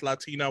tall ass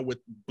Latina with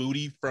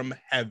booty from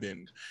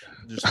heaven.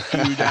 Just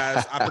huge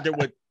ass. I forget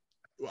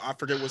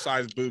what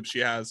size boobs she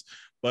has,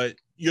 but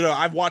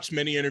I've watched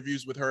many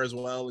interviews with her as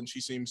well, and she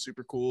seems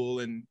super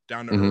cool and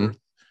down to earth,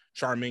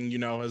 charming,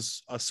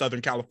 as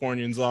Southern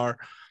Californians are.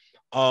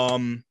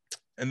 And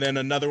then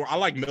another one, I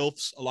like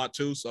MILFs a lot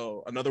too,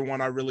 so another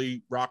one I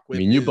really rock with.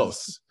 I mean, you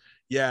both.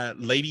 Yeah,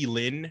 Lady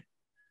Lynn.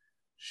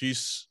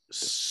 She's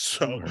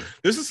so.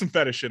 This is some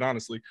fetish shit,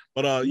 honestly.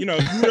 But you know,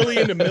 if you're really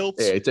into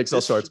milfs, Hey, it takes all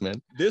sorts, man.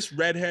 This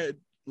redhead,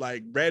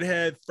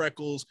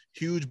 freckles,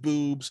 huge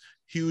boobs,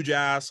 huge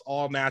ass,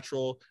 all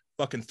natural,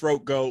 fucking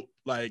throat goat.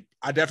 Like,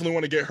 I definitely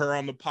want to get her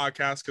on the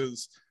podcast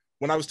because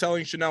when I was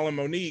telling Chanel and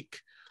Monique,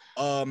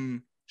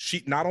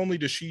 she not only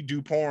does she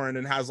do porn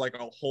and has like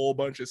a whole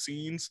bunch of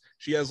scenes,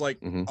 she has like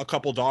a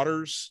couple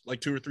daughters,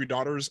 like 2 or 3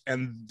 daughters,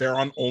 and they're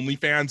on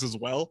OnlyFans as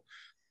well.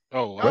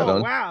 Oh, Right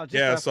on. Wow!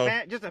 Just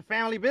a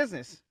family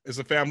business. It's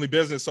a family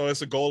business, so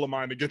it's a goal of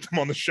mine to get them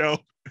on the show.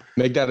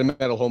 Make that a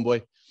medal,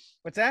 homeboy.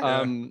 What's that?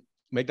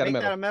 Make that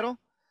a medal.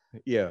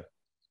 Yeah.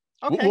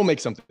 Okay. We'll make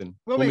something.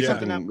 We'll make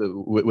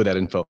something with that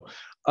info.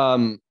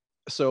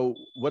 So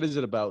what is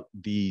it about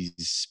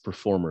these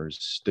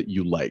performers that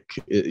you like?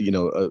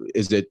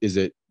 Is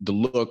it the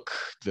look,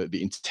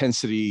 the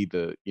intensity,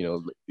 the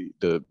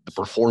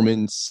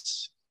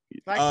performance?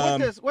 Like what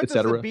does what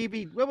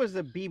was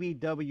the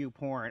BBW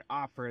porn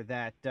offer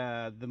that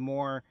the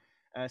more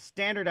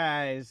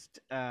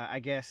standardized I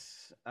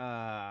guess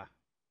how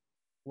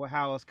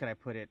else could I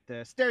put it?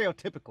 The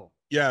stereotypical.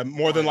 Yeah,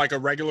 more than like a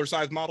regular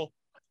size model,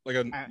 like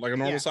a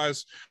normal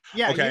size.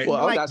 Yeah. Okay.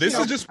 This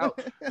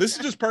is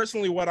just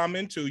personally what I'm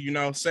into. You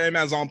know, same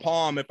as on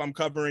Palm. If I'm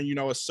covering,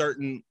 a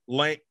certain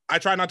lane, I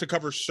try not to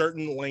cover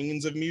certain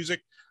lanes of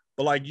music,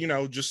 but like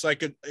just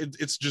like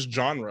it's just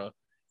genre.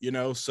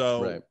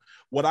 So. Right.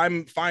 What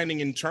I'm finding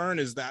in turn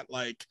is that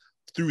like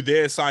through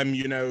this, I'm,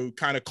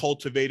 kind of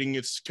cultivating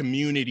its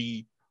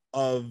community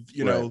of,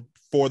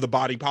 for the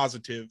body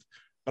positive,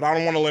 but I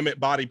don't want to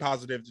limit body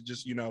positive to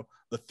just,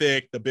 the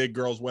thick, the big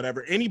girls,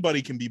 whatever.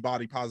 Anybody can be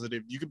body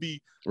positive. You could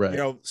be,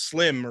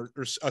 slim or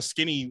a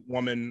skinny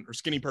woman or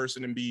skinny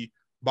person and be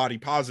body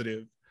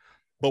positive.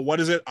 But what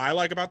is it I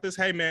like about this?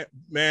 Hey,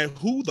 man,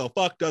 who the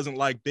fuck doesn't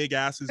like big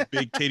asses,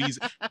 big titties?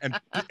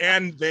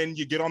 and then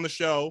you get on the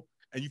show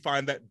and you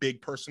find that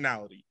big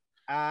personality.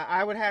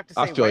 I would have to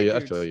say, I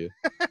feel you.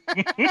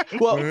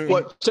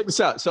 well, check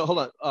this out. So hold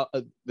on.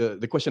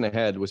 The question I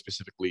had was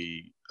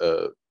specifically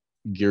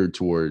geared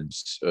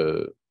towards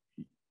your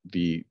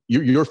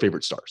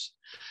favorite stars.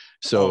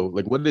 So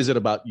like, what is it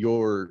about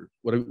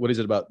what is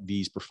it about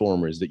these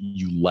performers that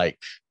you like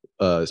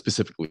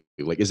specifically?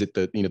 Like, is it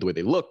the way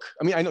they look?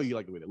 I mean, I know you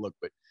like the way they look,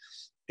 but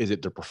is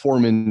it their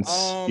performance?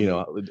 How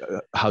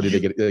did they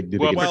get?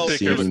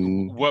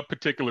 What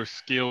particular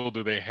skill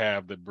do they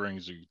have that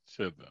brings you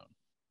to them?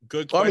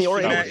 Good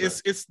question.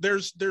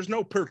 There's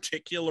no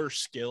particular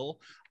skill.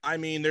 I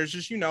mean, there's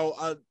just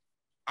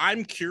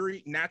I'm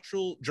curious.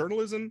 Natural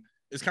journalism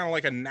is kind of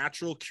like a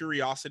natural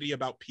curiosity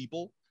about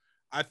people,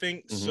 I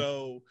think.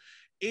 So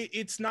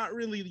it's not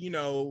really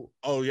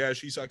oh yeah,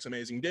 she sucks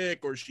amazing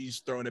dick, or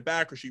she's throwing it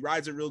back, or she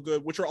rides it real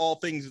good, which are all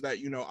things that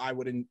I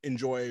would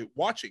enjoy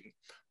watching.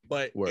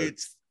 But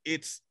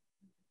it's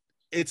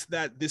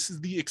that this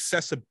is the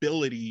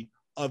accessibility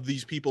of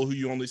these people who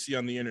you only see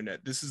on the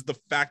internet. This is the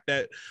fact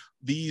that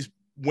these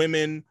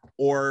women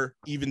or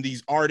even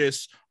these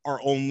artists are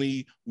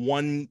only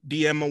one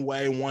DM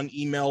away, one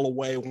email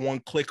away, one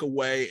click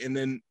away, and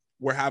then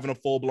we're having a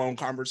full-blown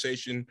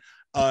conversation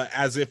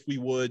as if we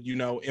would,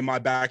 in my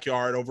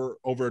backyard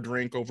over a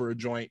drink, over a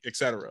joint,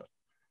 etc.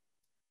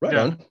 Right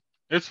on.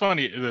 It's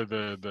funny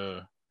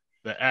the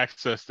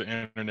access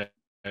the internet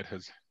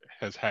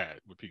has had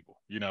with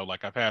people.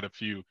 Like I've had a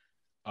few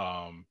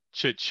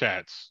chit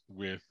chats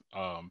with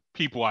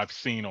people I've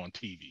seen on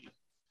TV.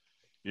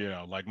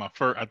 Like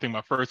I think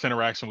my first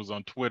interaction was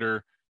on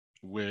Twitter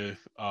with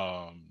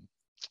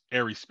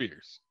Ari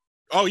Spears.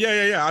 Oh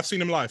yeah. I've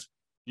seen him live.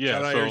 Yeah,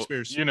 so Ari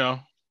Spears.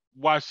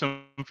 Watched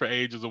him for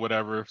ages or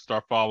whatever.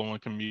 Start following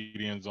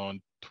comedians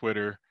on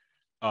Twitter,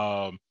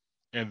 and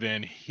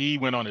then he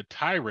went on a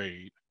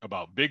tirade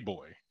about Big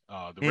Boy,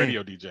 the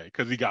radio DJ,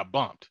 because he got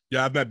bumped.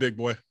 Yeah, I've met Big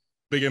Boy.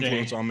 Big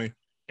influence on me.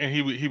 And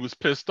he was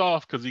pissed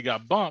off because he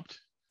got bumped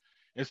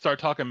and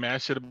started talking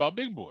mad shit about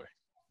Big Boy.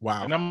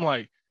 Wow. And I'm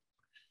like,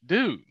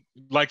 dude,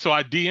 so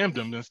I DM'd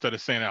him instead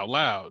of saying it out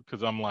loud,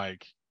 because I'm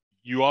like,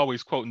 you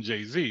always quoting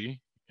Jay-Z,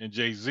 and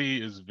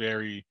Jay-Z is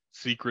very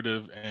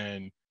secretive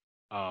and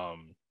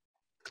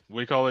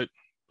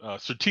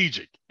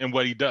strategic in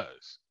what he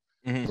does.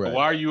 Mm-hmm. So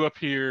why are you up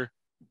here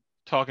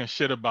talking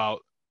shit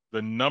about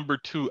the number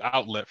 2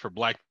 outlet for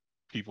Black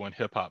people in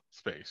hip hop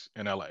space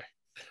in LA?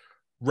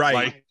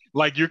 Right.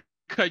 Like you're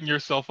cutting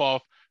yourself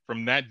off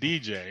from that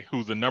DJ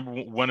who's the number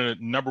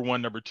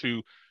 1, number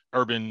 2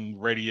 urban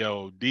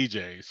radio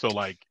DJ. So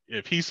like,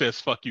 if he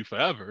says "fuck you"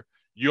 forever,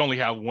 you only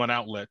have one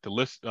outlet to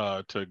list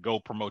to go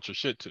promote your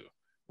shit to,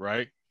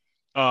 right?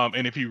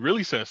 And if he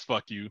really says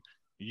 "fuck you,"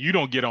 you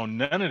don't get on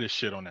none of this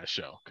shit on that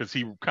show, because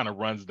he kind of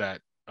runs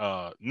that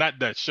not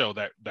that show,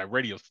 that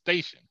radio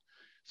station.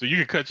 So you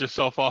can cut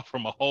yourself off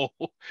from a whole.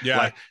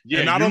 Yeah.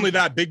 And not only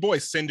that, Big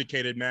Boy's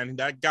syndicated, man.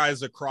 That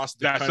guy's across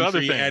the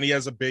country, and he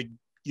has a big,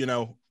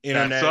 internet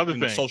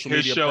and social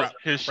media.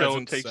 His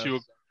show takes you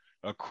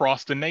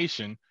across the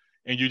nation,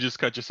 and you just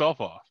cut yourself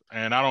off.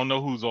 And I don't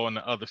know who's on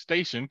the other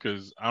station,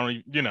 because I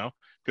don't,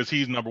 because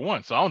he's number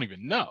 1, so I don't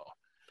even know.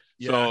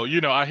 So,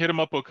 I hit him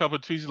up a couple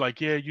of tweets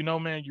like, yeah,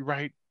 man, you're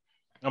right.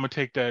 I'm gonna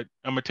take that.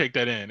 I'm gonna take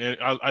that in. And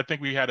I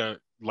think we had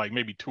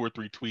maybe 2 or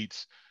 3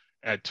 tweets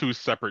at 2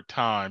 separate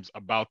times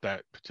about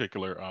that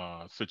particular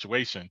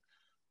situation.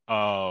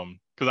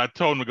 Because I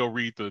told him to go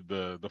read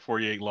the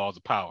 48 Laws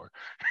of Power,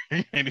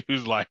 and he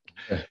was like,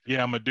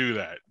 "Yeah, I'm gonna do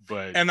that."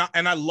 But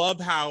I love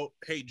how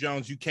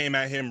Jones, you came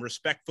at him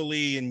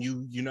respectfully, and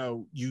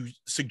you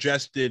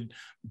suggested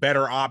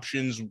better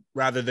options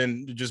rather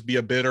than just be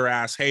a bitter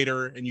ass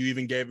hater, and you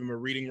even gave him a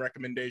reading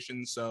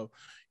recommendation. So,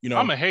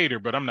 I'm a hater,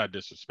 but I'm not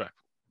disrespectful.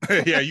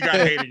 Yeah, you got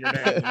hate in your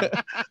name.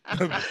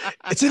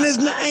 It's in his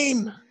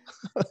name.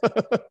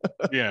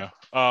 Yeah.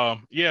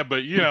 Yeah,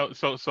 but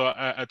so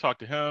I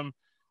talked to him,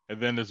 and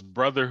then this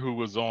brother who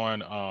was on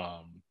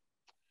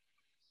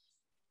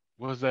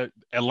what was that?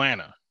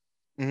 Atlanta.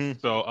 Mm-hmm.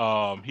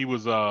 So he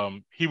was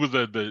the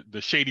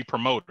shady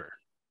promoter.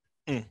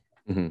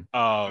 Mm-hmm.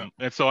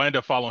 And so I ended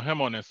up following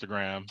him on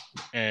Instagram,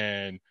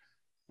 and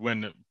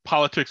when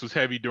politics was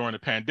heavy during the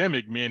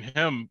pandemic, me and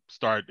him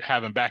started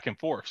having back and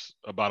forths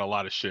about a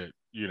lot of shit.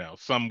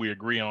 Some we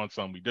agree on,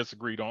 some we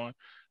disagreed on,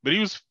 but he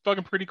was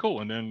fucking pretty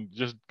cool, and then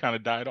just kind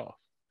of died off.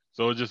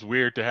 So it's just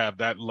weird to have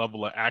that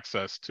level of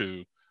access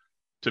to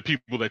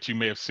people that you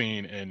may have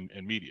seen in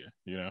media.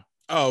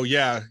 Oh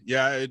yeah,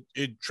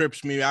 it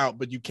trips me out,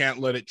 but you can't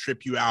let it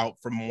trip you out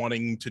from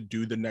wanting to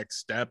do the next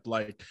step.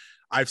 Like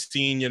I've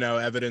seen,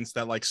 evidence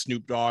that like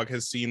Snoop Dogg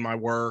has seen my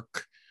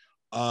work.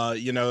 I've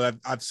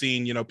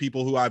seen,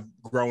 people who I've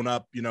grown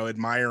up,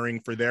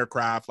 admiring for their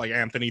craft, like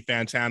Anthony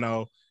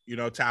Fantano,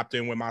 tapped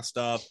in with my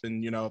stuff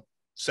and,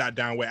 sat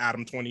down with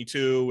Adam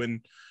 22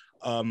 and,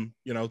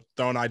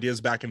 throwing ideas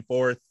back and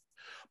forth.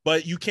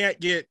 But you can't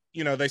get,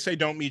 they say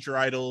don't meet your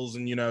idols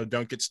and,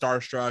 don't get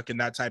starstruck and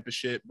that type of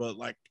shit. But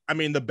like, I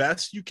mean, the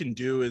best you can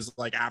do is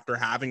like after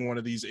having one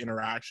of these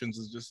interactions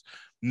is just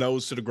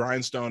nose to the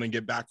grindstone and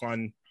get back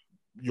on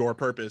your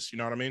purpose. You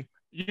know what I mean?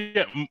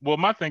 Yeah. Well,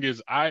 my thing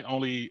is I've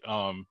always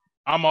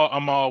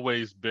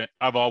been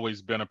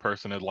a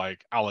person that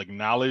like, I'll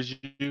acknowledge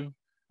you.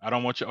 I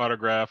don't want your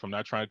autograph. I'm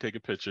not trying to take a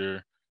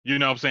picture. You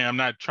know what I'm saying? I'm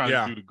not trying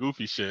to do the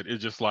goofy shit.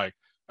 It's just like,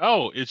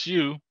 oh, it's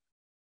you.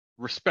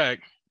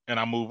 Respect. And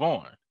I move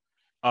on.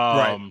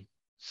 Right.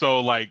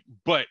 So like,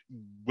 but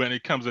when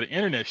it comes to the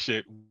internet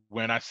shit,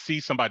 when I see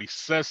somebody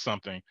says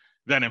something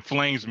that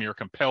inflames me or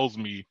compels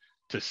me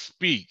to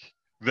speak,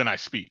 then I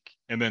speak.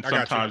 And then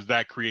sometimes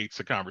that creates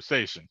a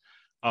conversation.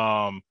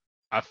 I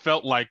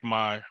felt like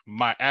my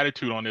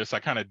attitude on this, I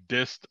kind of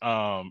dissed,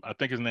 I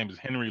think his name is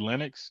Henry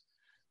Lennox,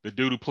 the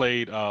dude who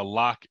played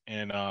Locke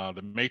in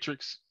The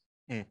Matrix.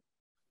 Mm.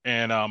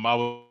 And I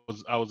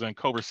was in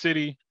Culver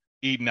City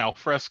eating al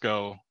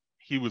fresco.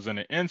 He was in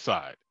the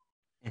inside.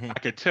 Mm-hmm. I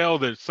could tell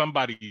that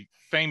somebody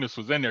famous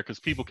was in there because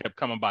people kept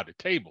coming by the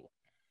table.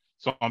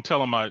 So I'm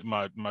telling my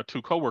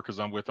 2 coworkers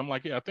I'm with, I'm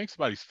like, yeah, I think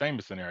somebody's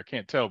famous in there. I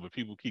can't tell, but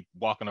people keep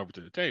walking over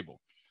to the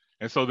table.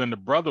 And so then the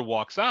brother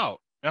walks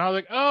out, and I was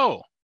like,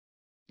 oh.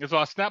 And so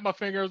I snapped my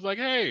finger. I was like,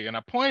 hey, and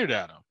I pointed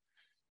at him,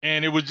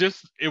 and it was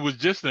just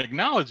an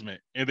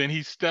acknowledgement. And then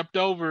he stepped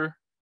over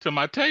to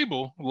my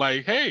table,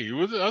 like, hey, I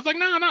was like,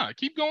 nah,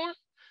 keep going,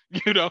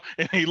 And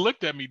he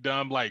looked at me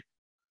dumb, like,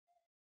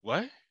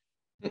 what?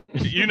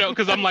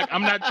 Because I'm like,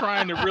 I'm not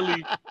trying to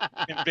really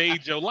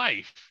invade your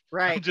life.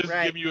 Right. I'm just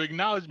giving you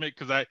acknowledgement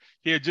because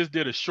he had just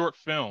did a short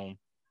film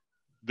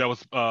that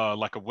was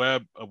like a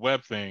web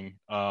thing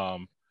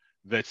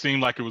that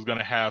seemed like it was going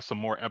to have some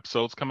more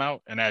episodes come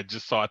out, and I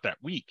just saw it that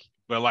week.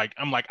 But like,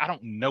 I'm like, I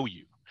don't know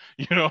you.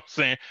 You know what I'm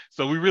saying?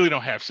 So we really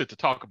don't have shit to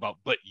talk about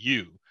but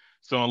you.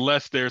 So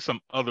unless there's some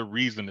other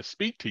reason to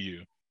speak to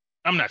you,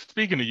 I'm not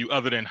speaking to you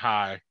other than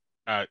hi,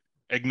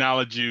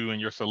 acknowledge you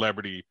and your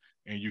celebrity,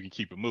 and you can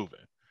keep it moving.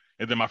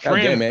 And then my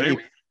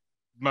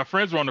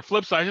friends were on the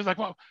flip side. She's like,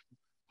 well,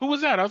 who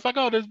was that? I was like,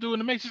 oh, this dude in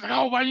the mix. She's like,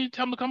 oh, why didn't you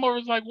tell him to come over?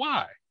 It's like,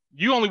 why?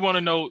 You only want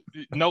to know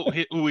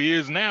who he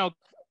is now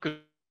because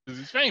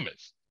he's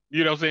famous.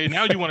 You know what I'm saying?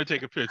 Now you want to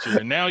take a picture,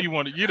 and now you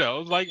want to,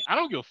 it's like, I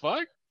don't give a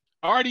fuck.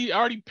 I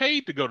already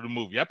paid to go to the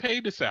movie. I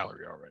paid the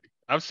salary already.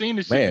 I've seen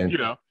this shit,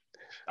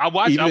 I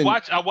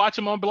watch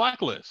him on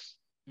Blacklist.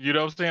 You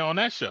know what I'm saying? On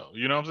that show.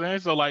 You know what I'm saying?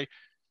 So like,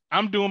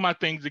 I'm doing my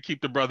things to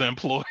keep the brother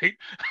employed.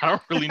 I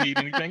don't really need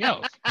anything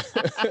else.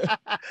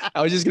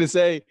 I was just gonna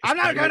say, I'm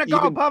not gonna go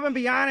above and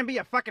beyond and be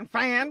a fucking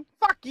fan.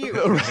 Fuck you.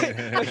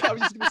 Right? Like, I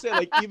was just gonna say,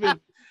 like,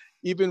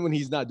 even when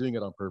he's not doing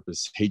it on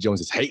purpose, Hey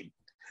Jones is hating.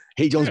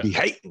 Hey Jones be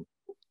hating.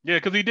 Yeah,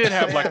 because he did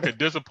have like a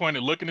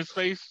disappointed look in his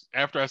face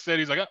after I said.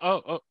 He's like,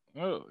 oh.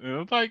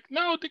 It's like,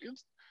 no,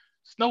 it's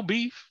no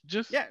beef.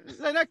 Just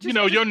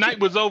your night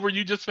was over.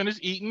 You just finished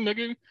eating,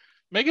 nigga.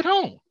 Make it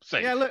home.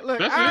 Safe. Yeah, look,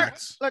 I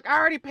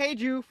already paid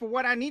you for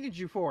what I needed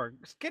you for.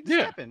 Get to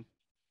stepping.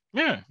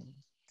 Yeah.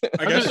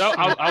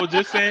 I was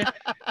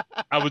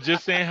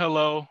just saying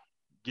hello,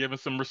 giving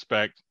some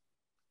respect,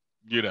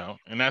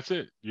 and that's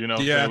it. So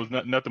it was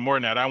nothing more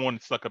than that. I wanted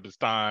to suck up his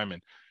time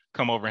and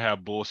come over and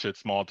have bullshit,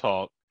 small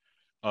talk,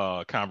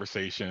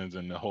 conversations,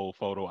 and the whole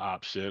photo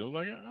op shit. I was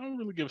like, I don't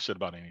really give a shit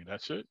about any of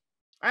that shit.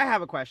 I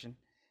have a question.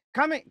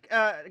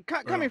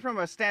 Coming from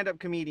a stand-up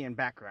comedian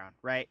background,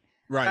 right?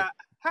 Right.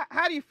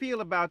 How do you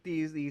feel about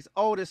these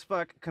old as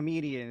fuck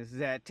comedians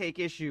that take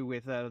issue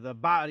with the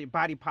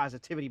body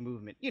positivity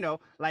movement? You know,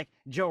 like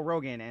Joe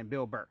Rogan and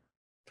Bill Burr.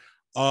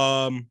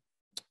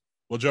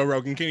 Well, Joe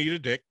Rogan can eat a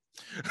dick.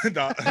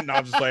 No,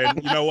 I'm just playing.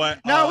 You know what?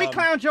 No, we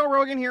clown Joe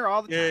Rogan here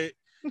all the time.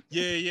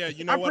 Yeah.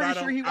 You know I'm what? pretty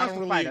sure he wants I to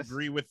don't fight really us.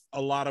 agree with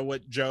a lot of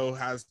what Joe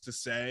has to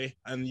say.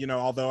 And, you know,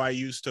 although I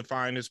used to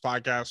find his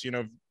podcast, you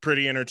know,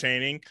 pretty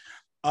entertaining,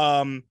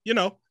 you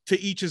know, to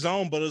each his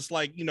own. But it's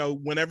like, you know,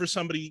 whenever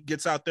somebody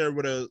gets out there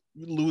with a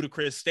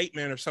ludicrous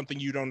statement or something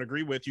you don't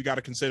agree with, you got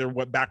to consider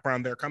what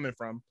background they're coming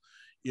from,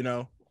 you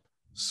know?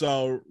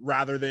 So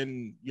rather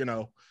than, you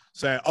know,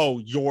 say,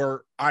 oh,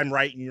 I'm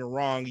right and you're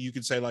wrong, you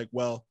could say like,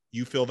 well,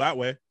 you feel that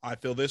way, I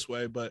feel this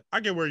way, but I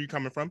get where you're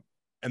coming from.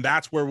 And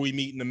that's where we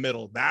meet in the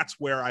middle. That's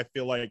where I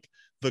feel like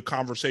the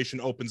conversation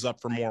opens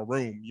up for more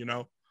room, you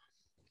know?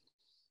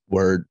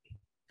 Word.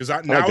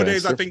 Because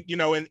nowadays, I think, you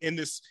know, in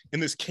this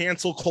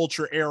cancel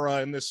culture era,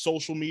 in this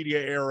social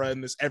media era,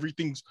 in this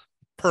everything's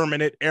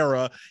permanent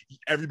era,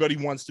 everybody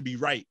wants to be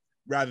right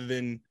rather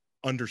than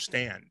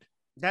understand.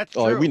 That's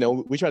true. Oh, we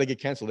know. We try to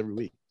get canceled every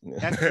week.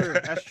 That's true.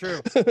 That's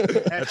true.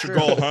 That's your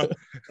goal, huh?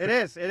 It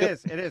is.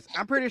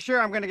 I'm pretty sure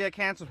I'm gonna get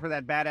canceled for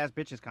that badass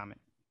bitches comment.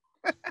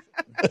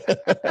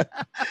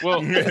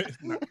 well,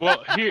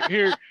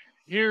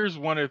 here's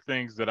one of the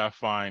things that I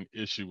find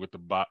issue with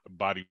the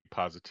body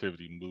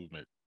positivity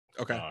movement.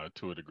 Okay.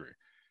 To a degree,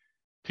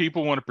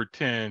 people want to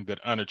pretend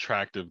that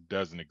unattractive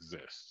doesn't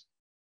exist.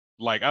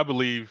 Like, I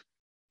believe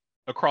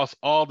across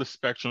all the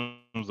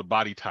spectrums of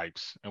body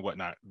types and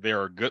whatnot, there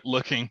are good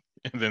looking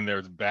and then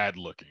there's bad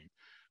looking.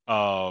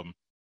 A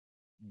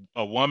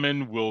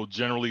woman will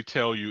generally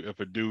tell you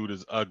if a dude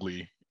is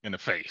ugly in the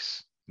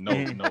face.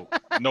 No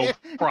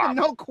problem.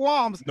 No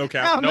qualms. No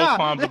cap. No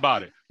qualms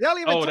about it. They'll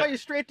even tell you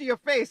straight to your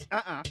face.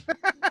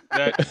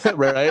 That,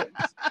 right?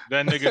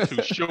 That nigga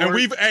too short.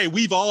 And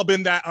we've all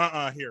been that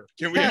here.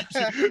 Can we?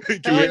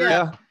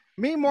 Yeah.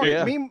 Me more.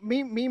 Yeah.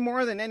 Me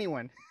more than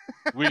anyone.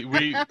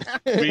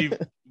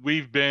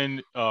 We've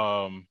been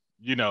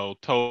you know,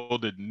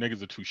 told that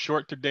niggas are too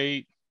short to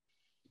date.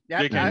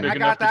 Yeah, Dick ain't big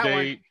enough to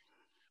date. One.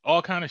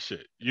 All kind of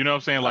shit. You know what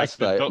I'm saying? Like,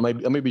 I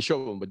may be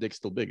short one, but dick's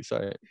still big.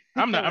 Sorry.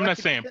 I'm not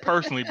saying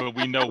personally, but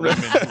we know women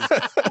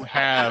who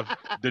have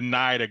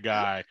denied a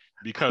guy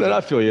because I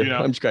feel you. You know?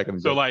 I'm just cracking.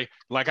 So like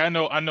I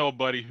know a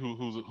buddy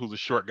who's a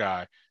short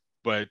guy,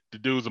 but the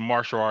dude's a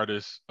martial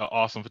artist, an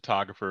awesome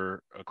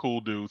photographer, a cool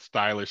dude,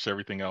 stylish,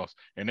 everything else.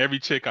 And every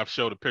chick I've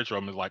showed a picture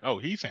of him is like, oh,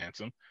 he's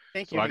handsome.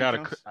 Thank you. I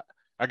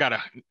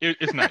gotta.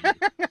 It's not you.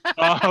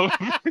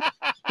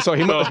 So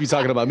he must be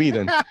talking about me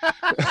then.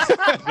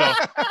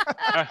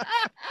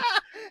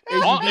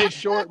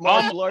 Short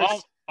martial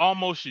arts.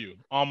 Almost you.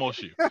 All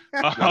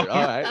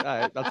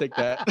right. I'll take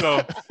that.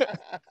 So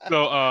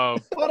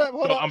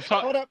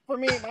hold up for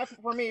me.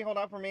 Hold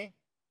up for me.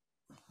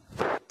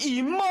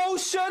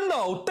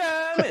 Emotional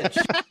damage.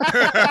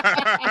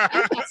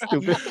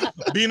 Stupid.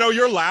 Bino,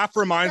 your laugh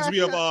reminds me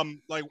of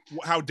like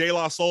how De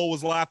La Soul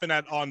was laughing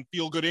at on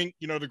Feel Good Inc.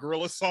 You know, the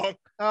Gorilla song.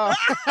 Oh.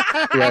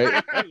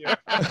 Right.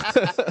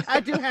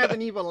 I do have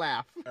an evil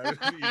laugh.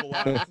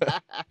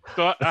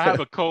 So I have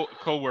a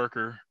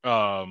co-worker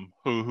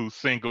who's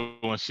single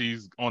and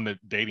she's on the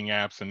dating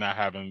apps and not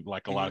having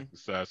like a lot of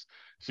success.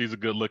 She's a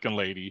good-looking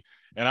lady,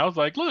 and I was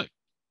like, look,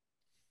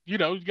 you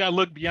know, you gotta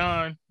look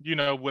beyond, you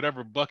know,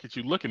 whatever bucket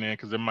you're looking in,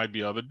 because there might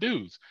be other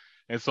dudes.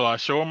 And so I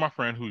show her my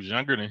friend who's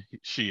younger than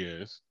she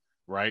is,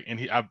 right? And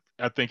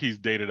I think he's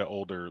dated an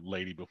older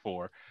lady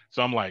before.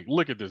 So I'm like,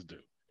 look at this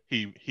dude.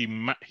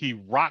 He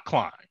rock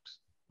climbs,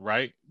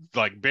 right?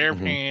 Like bare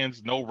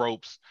hands, no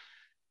ropes,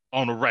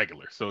 on a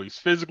regular. So he's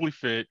physically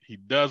fit. He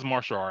does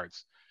martial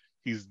arts.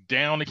 He's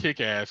down to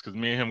kick ass, because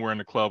me and him were in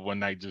the club one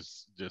night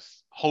just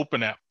hoping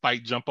that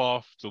fight jump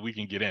off so we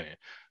can get in it.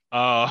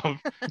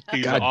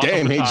 He's God an awesome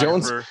damn, hey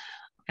Jones.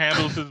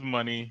 Handles his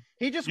money.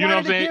 He just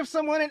wanted to give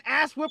someone an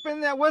ass whipping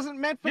that wasn't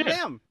meant for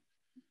them.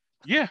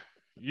 Yeah,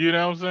 you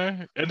know what I'm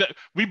saying? And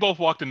we both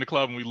walked in the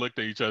club and we looked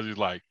at each other. He's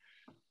like,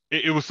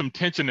 it was some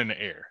tension in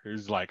the air.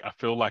 It's like, I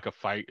feel like a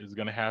fight is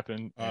gonna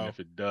happen, and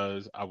if it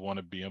does, I want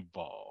to be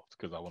involved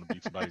because I want to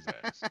beat somebody's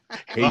ass.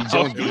 Hey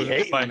Jones, be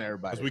hating on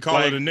everybody. As we call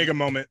it a nigga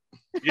moment.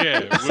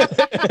 Yeah.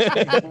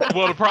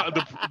 Well,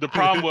 the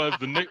problem was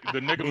the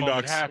nigga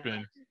moment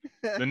happened.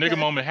 The nigga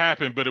moment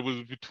happened, but it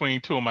was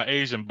between two of my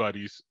Asian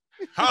buddies.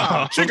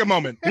 Chicken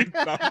moment.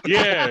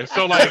 Yeah,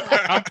 so like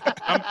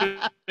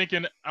I'm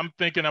thinking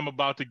I'm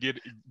about to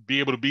be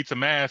able to beat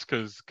some ass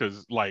because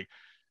like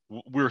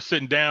we were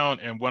sitting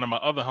down and one of my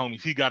other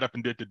homies, he got up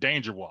and did the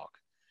danger walk,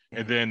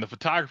 and then the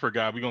photographer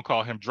guy, we're gonna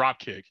call him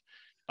Dropkick,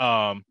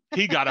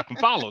 he got up and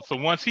followed. So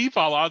once he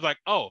followed, I was like,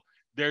 oh,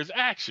 there's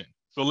action.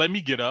 So let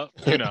me get up,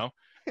 you know,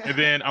 and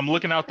then I'm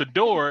looking out the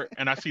door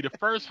and I see the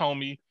first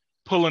homie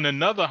pulling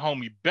another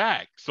homie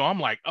back. So I'm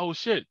like, oh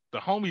shit, the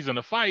homie's in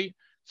a fight.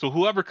 So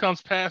whoever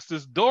comes past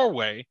this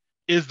doorway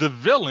is the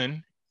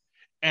villain,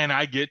 and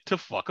I get to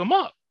fuck him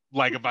up.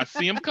 Like if I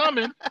see him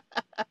coming,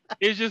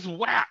 it's just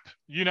whap,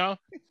 you know?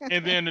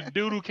 And then the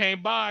dude who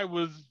came by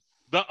was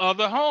the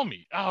other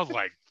homie. I was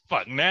like,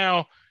 fuck,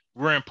 now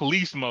we're in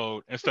police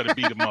mode instead of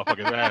beat the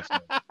motherfucker's ass.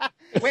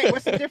 Wait,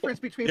 what's the difference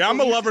between? Yeah, I'm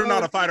a police lover, mode-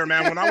 not a fighter,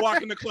 man. When I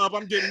walk in the club,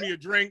 I'm getting me a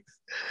drink,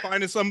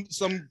 finding some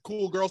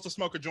cool girls to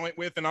smoke a joint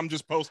with, and I'm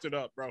just posted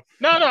up, bro.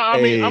 No,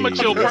 I mean, I'm a Hey,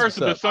 chill that's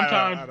person, what's but up.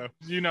 I sometimes, know.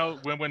 you know,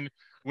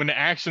 when the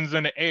action's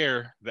in the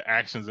air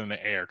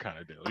kind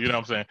of deal. You know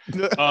what I'm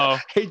saying?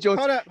 Hey Jones.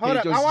 Hold up. Hey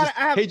Jones. I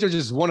have. Hey Jones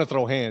just want to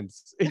throw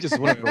hands. He just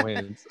want to throw hands.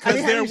 I mean, Because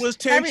have there you- was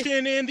have you-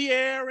 tension in the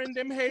air, and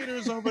them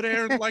haters over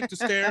there like to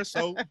stare.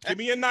 So give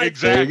me a knife.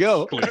 Exactly. There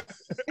you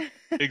go.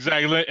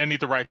 Exactly. I need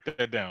to write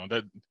that down.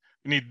 That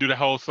you need to do the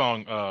whole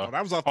song. Oh,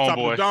 that was off the top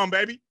of Homeboy. the dome,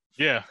 baby.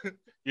 Yeah,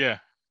 yeah.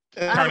 I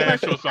Turn have that a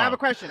into a question. I have a song.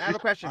 question. I have a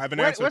question. I have an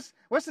answer.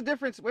 What's the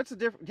difference? What's the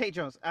difference? Kate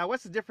Jones.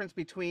 What's the difference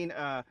between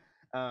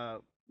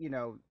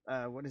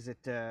what is it?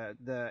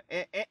 The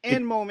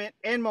end moment,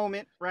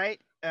 right?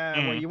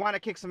 Where you want to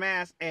kick some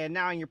ass, and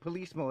now in your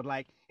police mode,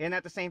 like, isn't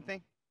that the same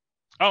thing?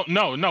 Oh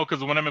no,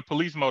 because when I'm in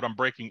police mode, I'm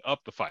breaking up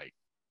the fight,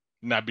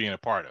 not being a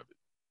part of it.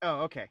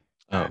 Oh, okay.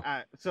 Oh.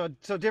 So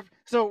different.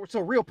 So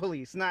real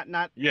police, not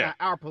Yeah. not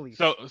our police.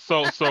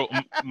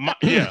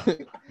 Yeah.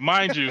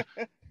 Mind you,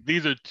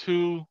 these are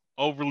two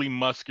overly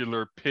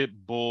muscular pit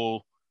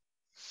bull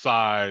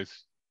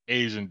size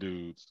Asian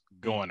dudes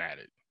going at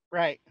it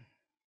right.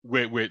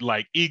 with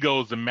like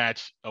egos to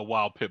match a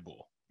wild pit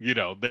bull. You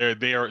know,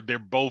 they're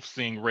both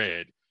seeing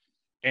red,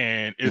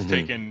 and it's Mhm.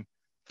 taking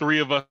three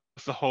of us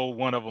to hold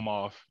one of them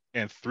off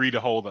and three to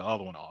hold the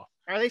other one off.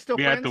 Are they still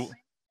We had friends? to.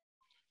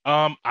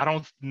 I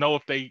don't know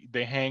if they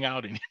hang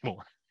out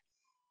anymore.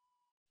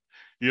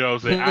 You know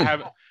what I'm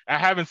saying? I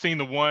haven't seen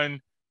the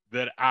one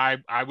that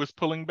I was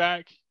pulling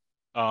back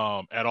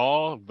at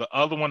all. The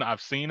other one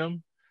I've seen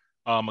him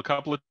a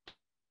couple of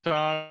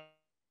times,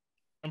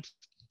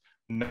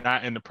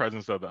 not in the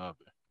presence of the other.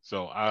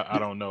 So I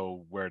don't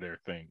know where their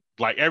thing.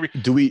 Like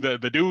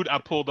the dude I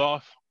pulled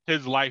off,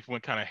 his life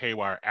went kind of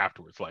haywire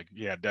afterwards. Like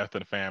death in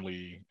the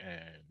family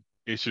and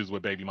issues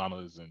with baby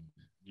mamas and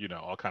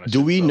all kind of Do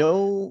shit. we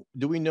So,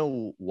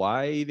 know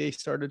why they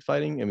started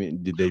fighting? I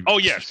mean, did they Oh,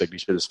 yes. disrespect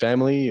each other's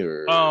family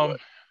or what?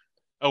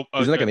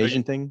 Is it like an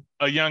Asian thing?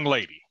 a young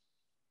lady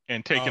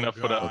and taking Oh, up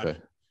for the God. Okay.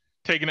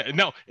 taking it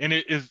no, and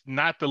it is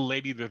not the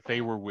lady that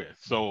they were with.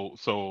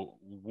 So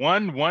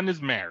one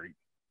is married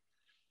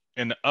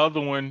and the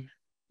other one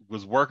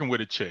was working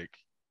with a chick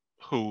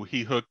who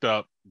he hooked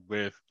up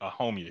with a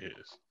homie of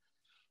his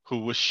who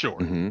was short,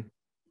 Mhm.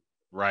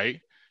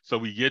 right? So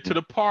we get to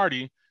the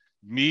party,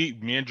 me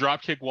and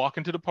Dropkick walk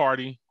into the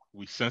party,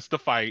 we sense the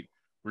fight,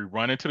 we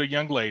run into the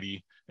young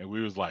lady, and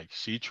we was like,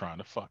 she trying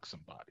to fuck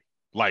somebody.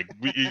 Like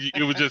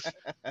it was just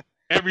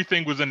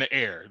everything was in the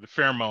air, the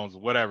pheromones,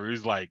 whatever. He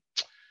was like,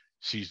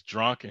 she's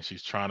drunk and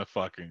she's trying to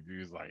fuck him. He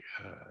was like,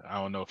 I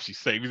don't know if she's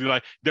safe. He's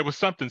like, there was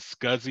something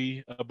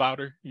scuzzy about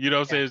her. You know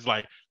what I'm saying? It's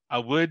like, I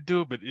would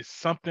do it, but it's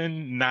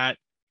something not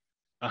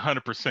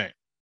 100%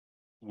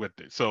 with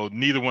it. So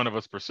neither one of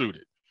us pursued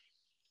it.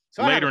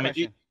 So I have Later a in the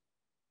question.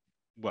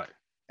 what?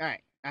 All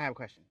right, I have a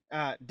question.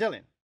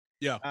 Dylan.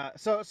 Yeah.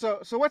 So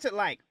what's it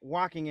like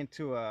walking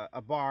into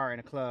a bar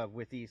and a club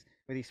with these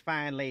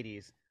fine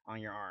ladies on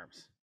your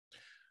arms?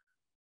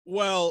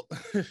 Well,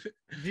 Do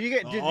you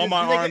get all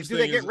my arms do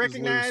they thing get is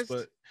recognized?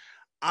 loose,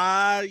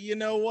 but you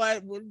know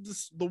what?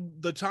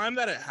 The time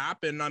that it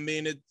happened, I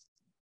mean,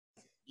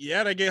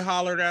 they get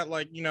hollered at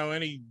like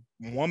any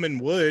woman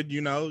would.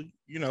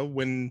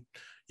 When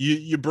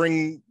you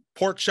bring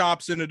pork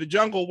chops into the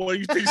jungle, what do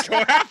you think's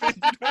gonna happen?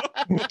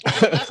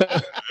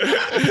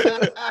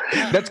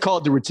 That's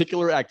called the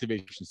reticular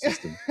activation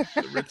system.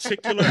 The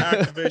reticular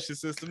activation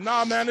system.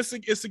 Nah, man,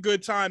 it's a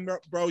good time,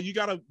 bro. You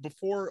gotta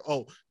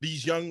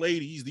these young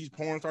ladies, these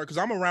porn stars, because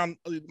I'm around.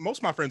 Most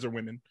of my friends are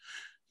women,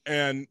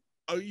 and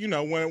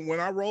when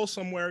I roll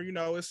somewhere,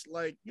 it's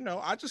like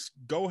I just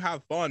go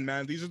have fun,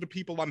 man. These are the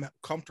people I'm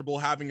comfortable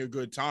having a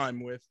good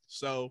time with.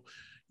 So,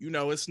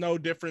 it's no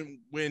different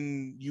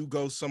when you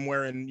go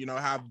somewhere and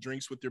have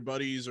drinks with your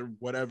buddies or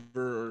whatever.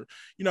 Or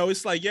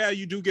it's like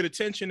you do get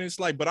attention. It's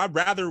like, but I'd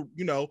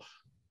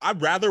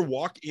rather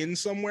walk in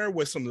somewhere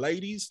with some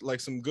ladies, like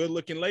some good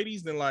looking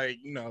ladies, than like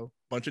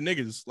bunch of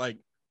niggas. Like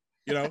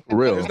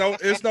Real.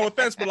 it's no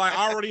offense, but like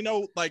I already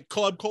know like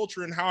club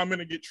culture and how I'm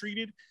gonna get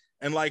treated.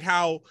 And like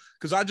how,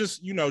 because I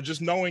just,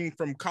 just knowing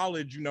from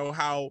college,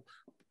 how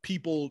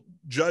people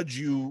judge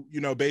you,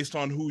 based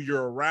on who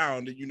you're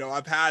around. And,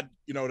 I've had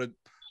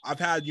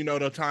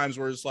the times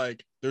where it's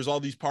like, there's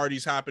all these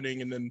parties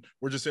happening and then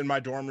we're just in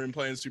my dorm room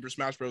playing Super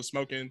Smash Bros.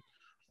 Smoking.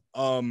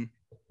 I've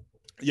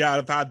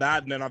had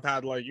that. And then I've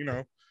had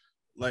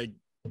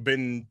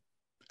been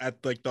at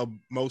like the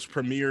most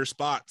premier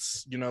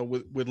spots,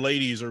 with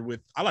ladies or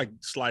I like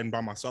sliding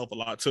by myself a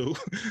lot too.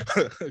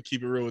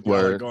 Keep it real with you.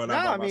 I like going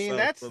out by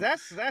myself.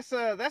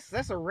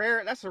 That's a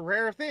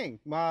rare thing.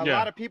 A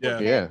lot of people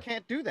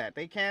can't do that.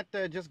 They can't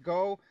just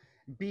go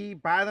be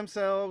by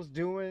themselves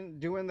doing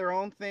their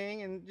own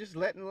thing and just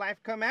letting life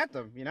come at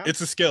them. It's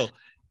a skill.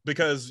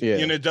 because Yeah.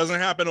 you know it doesn't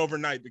happen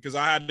overnight, because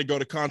I had to go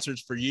to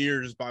concerts for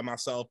years by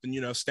myself and,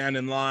 you know, stand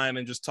in line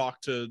and just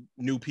talk to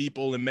new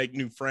people and make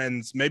new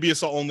friends. Maybe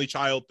it's the only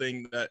child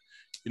thing that,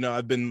 you know,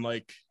 I've been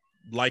like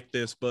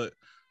this, but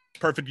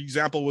perfect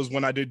example was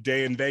when I did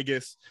Day in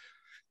Vegas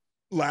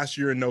last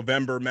year in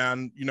November,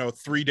 man, you know,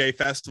 3-day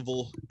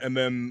festival. And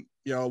then,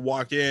 you know,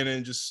 walk in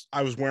and just,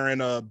 I was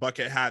wearing a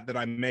bucket hat that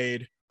I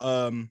made.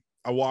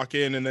 I walk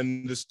in and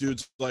then this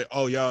dude's like,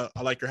 oh yeah,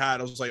 I like your hat.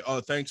 I was like,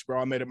 oh, thanks,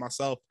 bro. I made it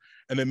myself.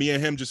 And then me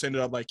and him just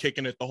ended up like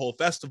kicking it the whole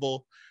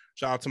festival.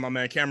 Shout out to my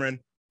man Cameron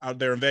out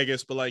there in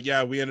Vegas. But like,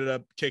 yeah, we ended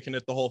up kicking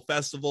it the whole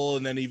festival.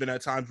 And then even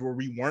at times where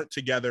we weren't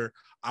together,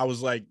 I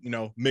was like, you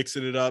know,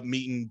 mixing it up,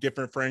 meeting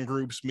different friend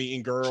groups,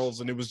 meeting girls,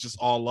 and it was just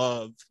all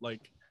love.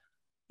 Like,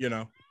 you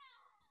know.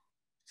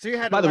 So you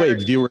had By to the way,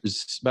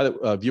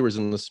 learn- viewers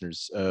and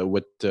listeners,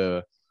 what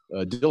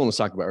Dylan was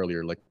talking about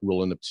earlier, like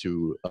rolling up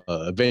to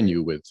a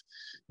venue with,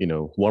 you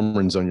know,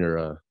 warmers on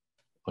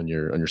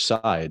your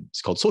side.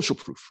 It's called social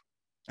proof.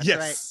 That's Yes.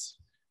 right.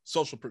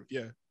 Social proof.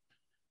 Yeah.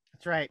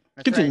 That's right.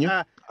 That's Continue.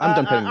 Right. I'm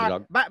done petting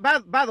the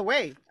dog. By the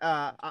way,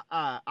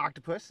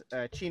 Octopus,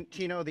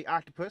 Chino the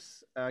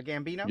Octopus,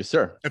 Gambino. Yes,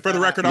 sir. And for the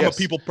record, I'm yes. a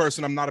people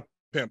person. I'm not a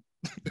pimp.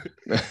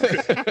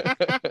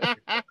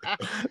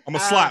 I'm a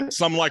slap.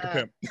 Some like a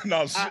pimp.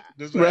 No,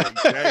 just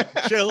right.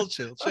 chill.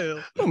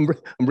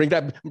 Bring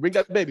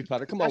that baby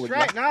powder. Come on That's with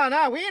right. me.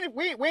 No,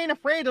 we ain't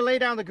afraid to lay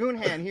down the goon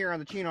hand here on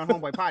the Chino and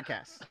Homeboy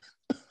podcast.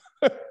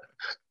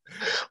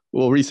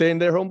 What were you saying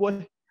there, homeboy?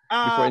 Before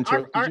I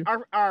interrupted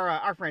you?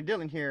 Our friend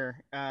Dylan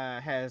here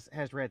has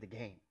read the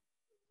game.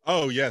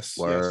 Oh yes,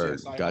 Word.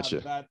 yes. I Gotcha.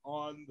 have that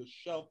on the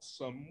shelf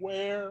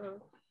somewhere.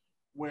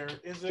 Where is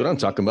it? That's what I'm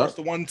talking about.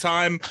 The one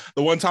time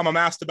I'm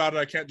asked about it,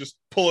 I can't just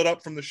pull it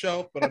up from the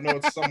shelf, but I know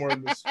it's somewhere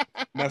in this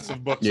mess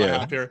of books I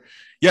have here.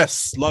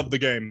 Yes, love the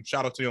game.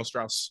 Shout out to Neil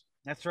Strauss.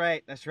 That's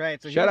right.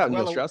 So Shout out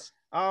Neil Strauss.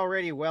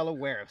 Already well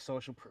aware of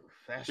social proof.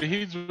 That's right.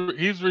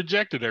 He's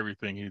rejected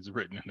everything he's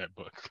written in that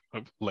book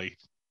of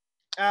late.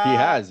 He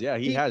has, yeah,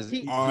 he has.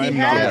 He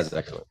has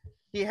actually.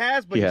 He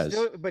has,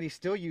 but he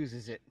still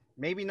uses it.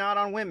 Maybe not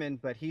on women,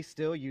 but he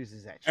still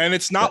uses that shit. And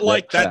it's not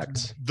like that.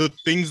 Fact. The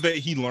things that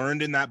he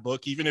learned in that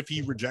book, even if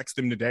he rejects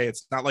them today,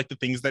 it's not like the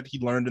things that he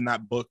learned in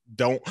that book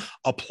don't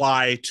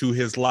apply to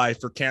his life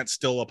or can't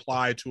still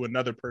apply to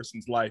another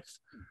person's life.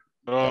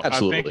 I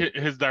think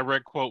his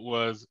direct quote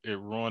was, "It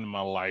ruined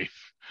my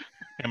life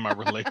and my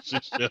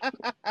relationship."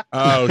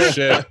 Oh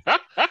shit.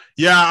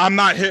 Yeah, I'm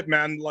not hip,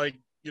 man. Like,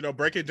 you know,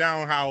 break it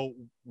down.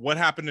 What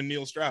happened to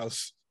Neil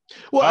Strauss?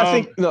 Well, I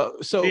think no.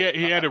 So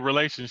he had a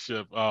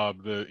relationship.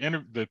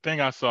 The thing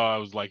I saw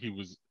was like he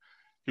was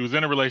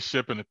in a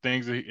relationship, and the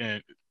things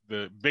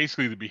that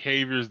basically the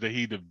behaviors that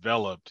he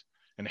developed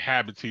and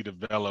habits he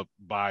developed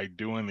by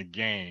doing the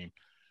game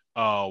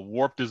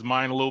warped his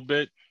mind a little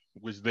bit,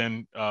 which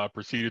then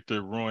proceeded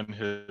to ruin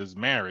his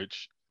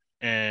marriage,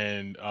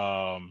 and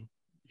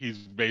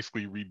he's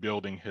basically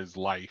rebuilding his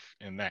life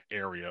in that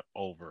area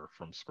over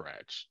from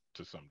scratch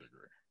to some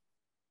degree.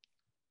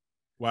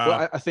 Wow.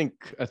 Well, I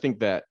think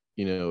that,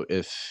 you know,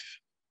 if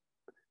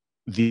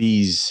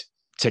these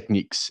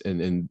techniques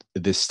and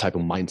this type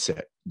of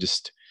mindset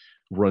just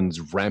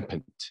runs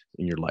rampant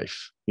in your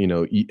life, you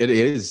know, it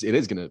is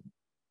going to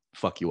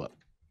fuck you up.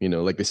 You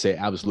know, like they say,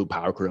 absolute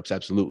power corrupts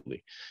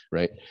absolutely,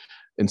 right?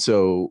 And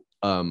so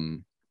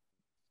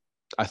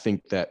I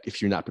think that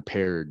if you're not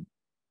prepared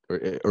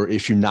or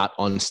if you're not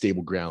on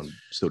stable ground,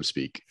 so to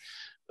speak,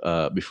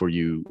 before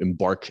you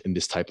embark in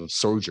this type of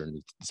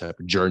sojourn, this type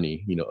of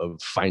journey, you know,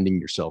 of finding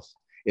yourself,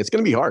 it's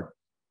going to be hard,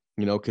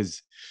 you know,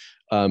 because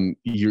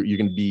you're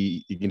going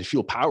to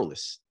feel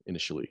powerless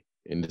initially,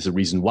 and there's a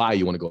reason why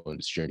you want to go on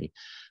this journey,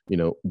 you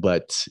know.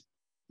 But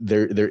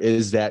there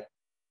is that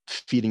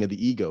feeding of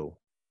the ego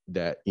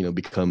that, you know,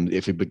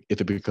 if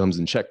it becomes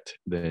unchecked,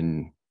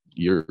 then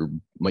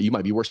you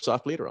might be worse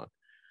off later on.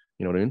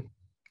 You know what I mean?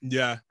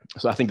 Yeah.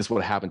 So I think that's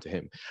what happened to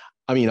him.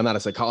 I mean, I'm not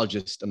a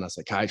psychologist, I'm not a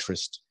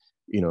psychiatrist,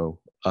 you know,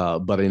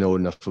 but I know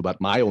enough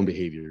about my own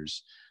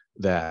behaviors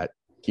that,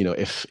 you know,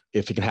 if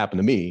it can happen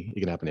to me,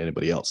 it can happen to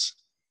anybody else.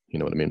 You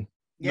know what I mean?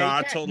 Yeah, no,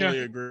 I totally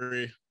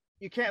agree.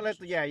 You can't let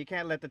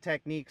the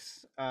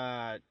techniques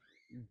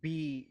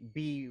be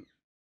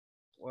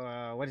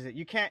what is it?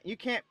 You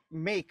can't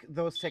make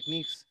those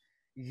techniques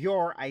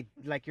your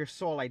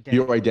sole identity.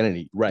 Your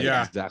identity, right?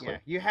 Yeah, exactly.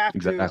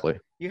 Yeah,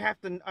 you have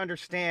to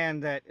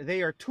understand that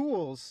they are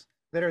tools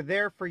that are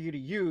there for you to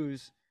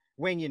use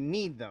when you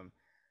need them.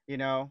 You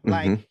know,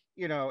 like,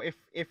 you know,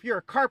 if you're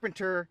a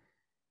carpenter,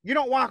 you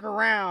don't walk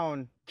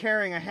around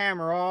carrying a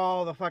hammer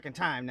all the fucking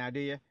time now,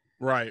 do you?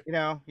 Right. You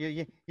know,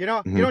 you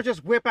don't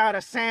just whip out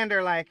a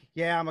sander like,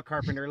 yeah, I'm a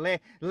carpenter. Lay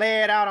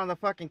it out on the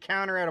fucking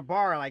counter at a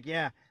bar like,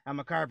 yeah,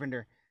 I'm a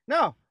carpenter.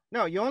 No,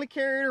 you only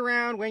carry it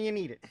around when you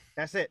need it.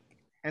 That's it.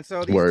 And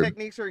so these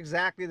techniques are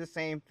exactly the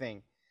same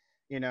thing,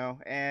 you know,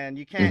 and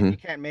you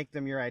can't make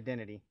them your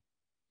identity.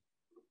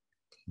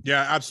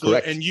 Yeah,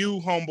 absolutely. Correct. And you,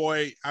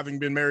 homeboy, having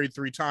been married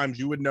 3 times,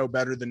 you would know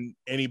better than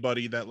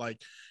anybody that,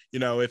 like, you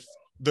know, if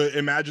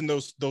imagine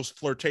those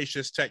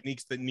flirtatious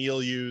techniques that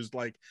Neil used,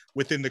 like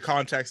within the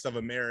context of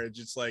a marriage.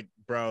 It's like,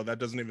 bro, that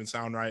doesn't even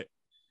sound right.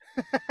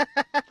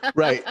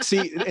 Right.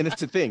 See, and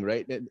it's the thing,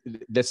 right?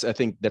 I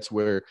think that's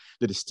where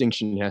the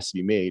distinction has to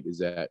be made, is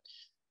that,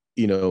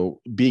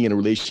 being in a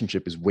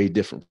relationship is way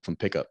different from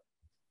pickup.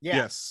 Yeah.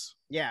 Yes.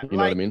 Yeah. You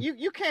know what I mean?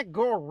 You can't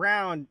go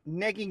around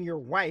negging your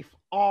wife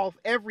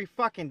every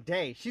fucking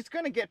day. She's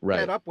gonna get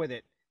fed up with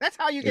it. That's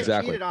how you get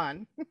cheated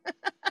on.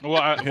 Well,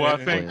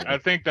 I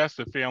think that's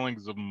the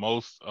failings of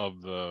most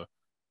of the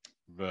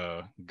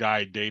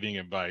guy dating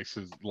advice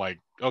is like,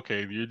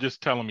 okay, you're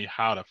just telling me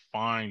how to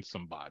find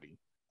somebody,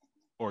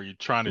 or you're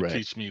trying to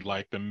teach me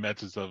like the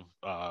methods of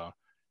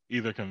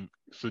either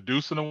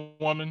seducing a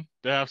woman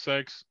to have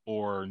sex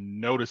or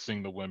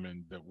noticing the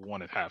women that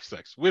want to have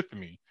sex with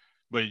me,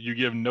 but you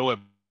give no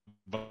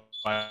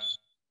advice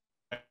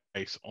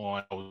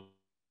on how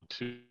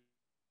to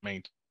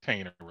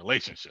maintain a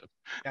relationship.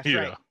 That's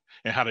right.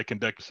 And how to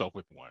conduct yourself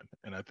with one.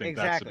 And I think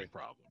that's the big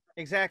problem.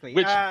 Exactly.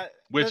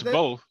 Which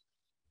both,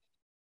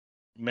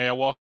 may I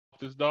walk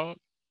this dog?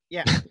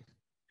 Yeah.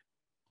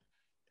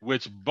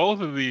 Which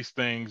both of these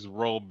things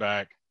roll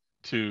back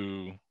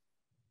to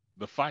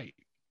the fight.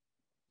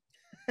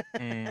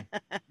 The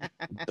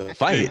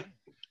fight?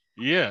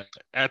 Yeah,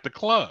 at the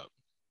club.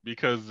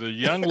 Because the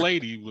young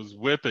lady was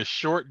with a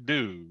short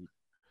dude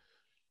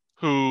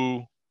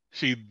who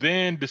she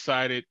then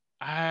decided,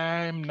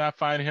 I'm not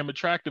finding him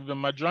attractive in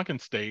my drunken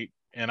state,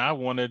 and I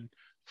wanted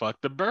fuck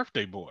the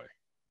birthday boy.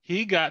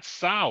 He got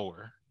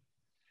sour,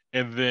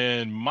 and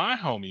then my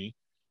homie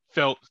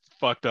felt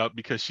fucked up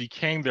because she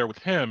came there with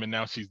him, and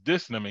now she's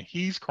dissing him, and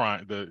he's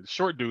crying. The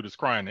short dude is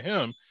crying to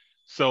him,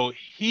 so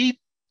he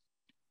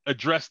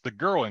addressed the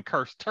girl and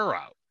cursed her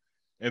out.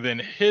 And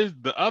then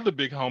the other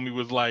big homie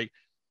was like,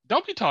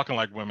 don't be talking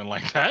like women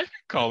like that,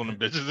 calling them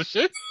bitches and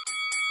shit.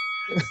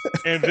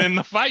 And then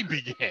the fight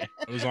began.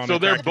 So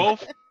they're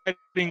both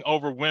fighting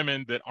over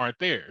women that aren't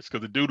theirs,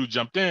 because the dude who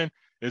jumped in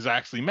is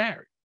actually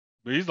married.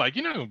 But he's like,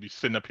 you're not gonna be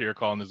sitting up here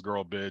calling this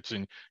girl bitch,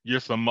 and you're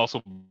some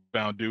muscle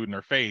bound dude in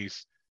her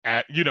face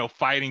at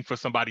fighting for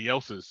somebody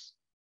else's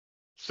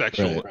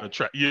sexual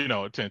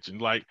attention.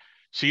 Like,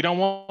 she don't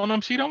want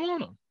him, she don't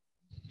want him.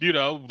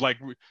 Like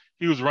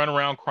he was running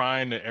around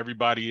crying to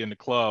everybody in the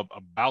club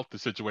about the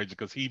situation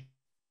because he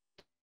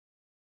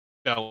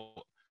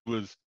felt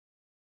was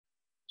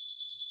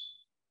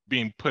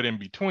being put in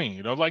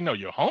between. Like, no,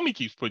 your homie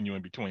keeps putting you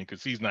in between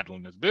because he's not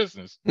doing this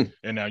business,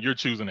 and now you're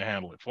choosing to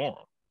handle it for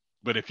him.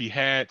 But if he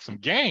had some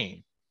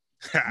game,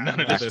 none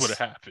of this would have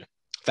happened.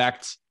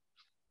 Facts.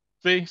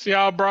 See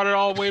how I brought it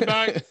all the way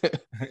back?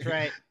 That's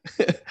right.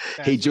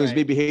 Hey, Jones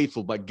may be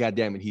hateful, but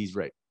goddamn it, he's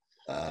right.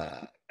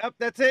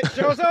 That's it.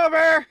 Show's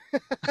over.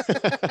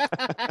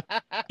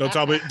 Don't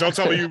tell me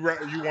you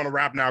want to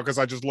rap now because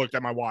I just looked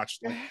at my watch.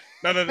 Like,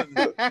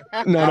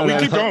 no. We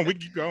keep going. We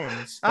keep going.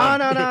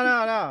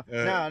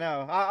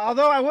 No.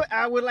 Although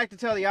I would like to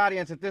tell the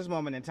audience at this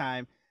moment in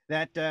time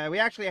that we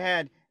actually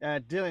had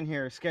Dylan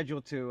here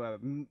scheduled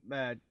to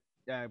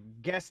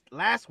guest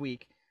last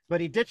week,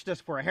 but he ditched us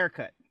for a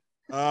haircut.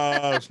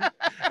 And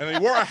he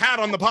wore a hat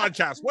on the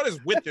podcast. What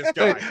is with this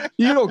guy?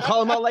 You don't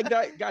call him out like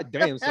that? God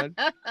damn, son.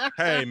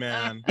 Hey,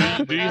 man.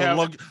 Do you have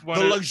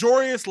the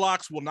luxurious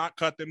locks will not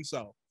cut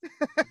themselves.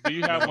 Do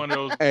you have one of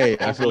those? Hey,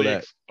 I feel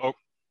that.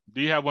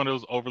 Do you have one of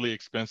those overly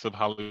expensive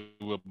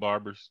Hollywood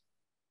barbers?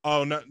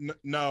 Oh,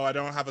 no, I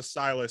don't have a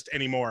stylist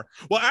anymore.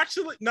 Well,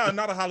 actually, no,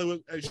 not a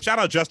Hollywood. Shout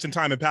out Just in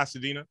Time in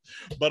Pasadena.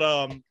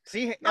 But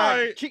see,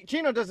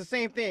 Chino does the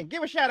same thing.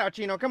 Give a shout out,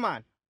 Chino. Come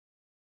on.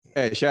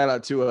 Hey, shout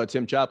out to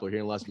Tim Chapler here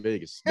in Las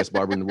Vegas, best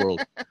barber in the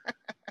world.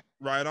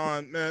 Right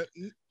on.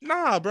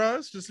 Nah, bro.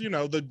 It's just, it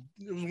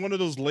was one of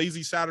those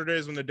lazy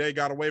Saturdays when the day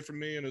got away from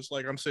me, and it's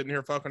like I'm sitting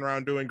here fucking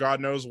around doing God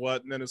knows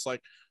what, and then it's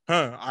like,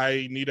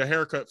 I need a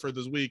haircut for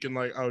this week, and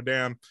like, oh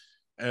damn,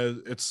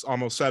 it's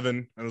almost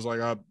 7, and it's like,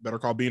 better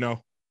call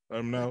Bino. Let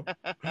him know.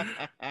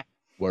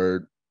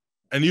 Word.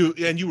 And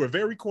you were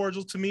very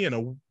cordial to me,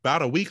 and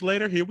about a week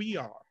later, here we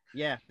are.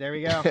 Yeah, there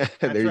we go.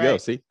 There you go.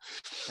 See,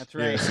 that's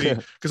right. Yeah, see,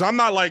 because I'm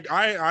not like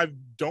I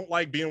don't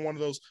like being one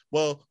of those.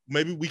 Well,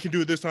 maybe we can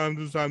do it this time,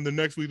 the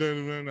next week.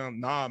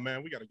 Nah,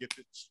 man, we got to get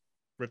this,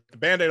 rip the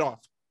Band-Aid off.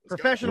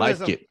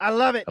 Professionalism. Like it. I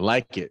love it. I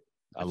like it.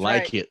 I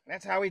like it.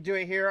 That's how we do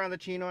it here on the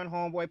Chino and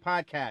Homeboy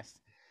podcast.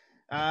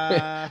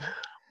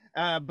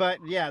 But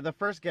yeah, the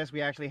first guest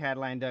we actually had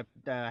lined up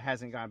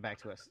hasn't gone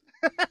back to us.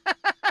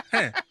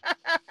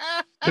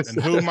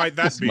 And who might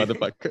that be?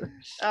 Motherfucker.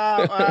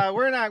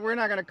 We're not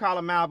going to call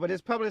him out, but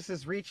his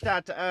publicist reached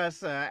out to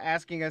us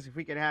asking us if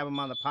we could have him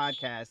on the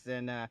podcast,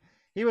 and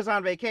he was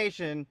on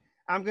vacation.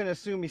 I'm going to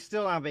assume he's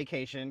still on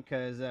vacation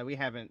because he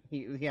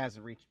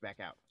hasn't reached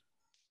back out.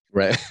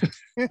 Right.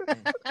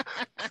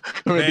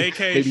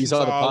 Vacation's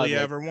all he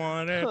ever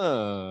wanted.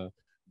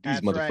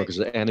 These motherfuckers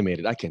are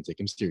animated. I can't take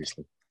him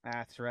seriously.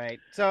 That's right.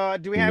 So,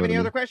 do we have any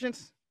other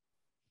questions?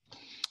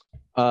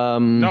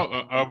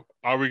 No.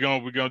 Are we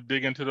gonna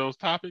dig into those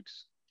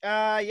topics?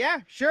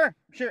 Yeah, sure,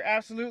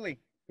 absolutely.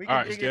 All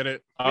right, let's get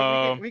it.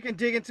 We can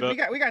dig into.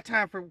 We got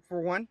time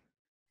for one.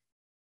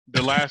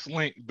 The last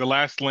link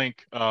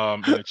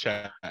in the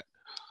chat.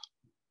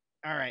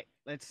 All right,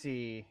 let's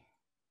see.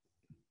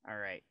 All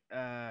right,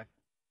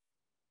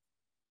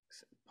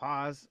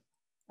 pause.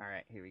 All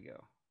right, here we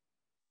go.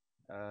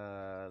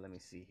 Let me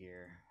see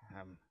here.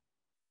 I'm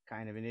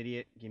kind of an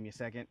idiot. Give me a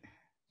second.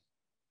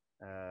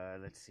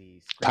 Let's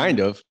see.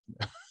 Kind of.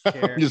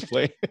 Share. Just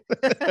play.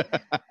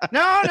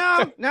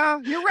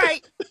 No. You're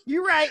right.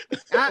 You're right.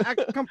 I'm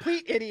a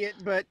complete idiot,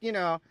 but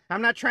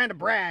I'm not trying to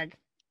brag.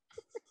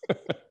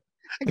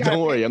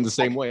 Don't worry, I'm the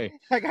same way.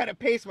 I gotta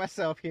pace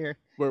myself here.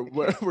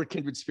 We're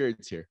kindred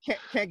spirits here.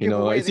 Can't give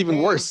away it's the even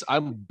game. worse.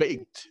 I'm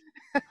baked.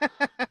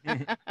 You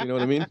know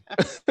what I mean?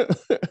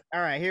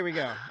 All right, here we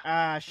go.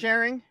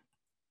 Sharing.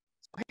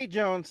 Hey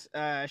Jones,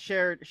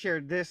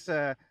 shared this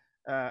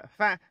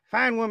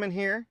fine woman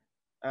here.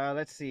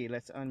 Let's see.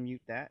 Let's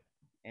unmute that.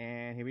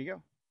 And here we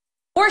go.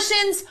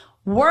 Abortion's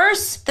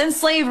worse than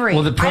slavery.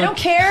 Well, I don't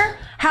care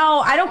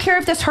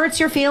if this hurts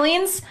your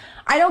feelings.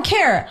 I don't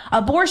care.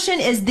 Abortion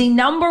is the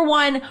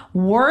 #1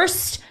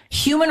 worst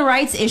human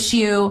rights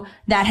issue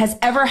that has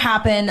ever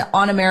happened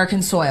on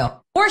American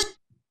soil.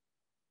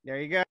 There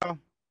you go.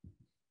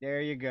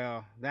 There you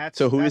go.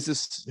 Who is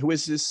this? Who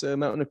is this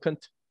mountain of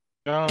cunt?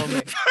 Not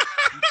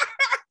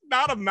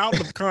a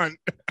mountain of cunt.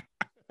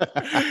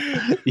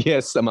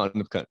 Yes, a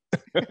mountain of cunt.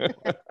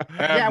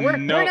 Yeah, we're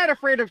not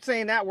afraid of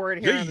saying that word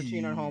here on the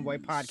Chino and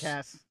Homeboy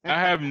podcast. I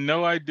have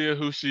no idea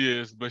who she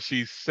is, but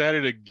she said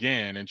it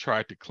again and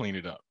tried to clean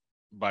it up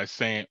by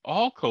saying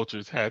all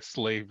cultures had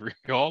slavery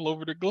all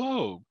over the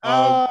globe.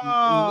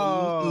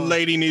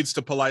 Lady needs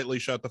to politely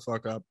shut the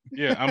fuck up.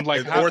 Yeah, I'm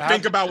like,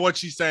 think about what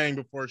she's saying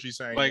before she's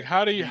saying. Like,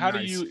 how do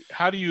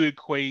you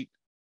equate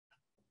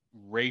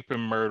rape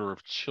and murder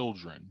of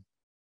children,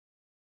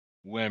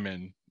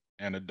 women,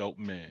 and adult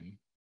men,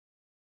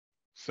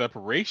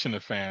 separation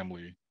of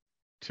family,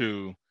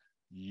 to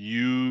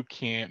you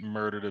can't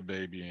murder the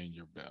baby in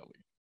your belly?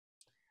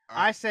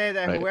 I say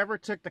that whoever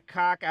took the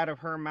cock out of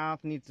her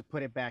mouth needs to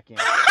put it back in.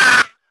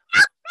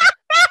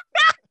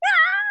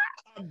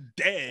 I'm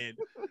dead.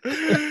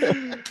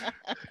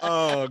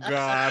 Oh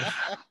God,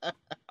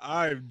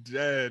 I'm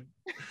dead.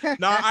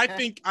 No, I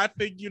think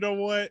you know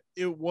what?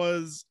 It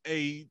was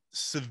a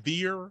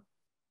severe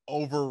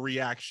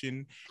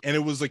overreaction, and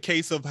it was a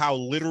case of how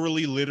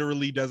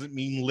literally doesn't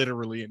mean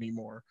literally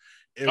anymore.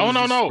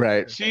 No.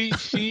 Right.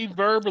 She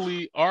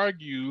verbally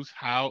argues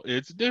how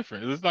it's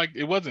different. It's like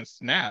it wasn't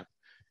snap.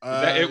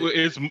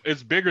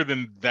 It's bigger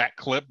than that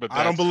clip, but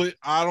I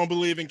don't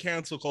believe in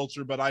cancel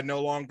culture, but I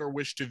no longer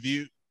wish to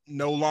view.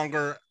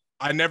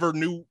 I've never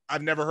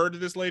heard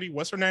of this lady.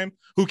 What's her name?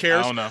 Who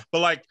cares? I don't know. But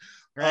like,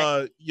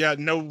 right.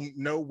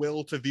 No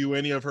will to view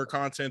any of her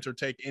content or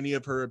take any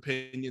of her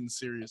opinions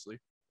seriously.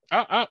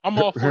 I'm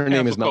all for her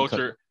name cancel is Mount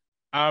culture.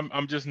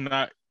 I'm just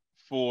not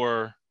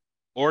for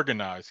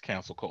organized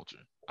cancel culture.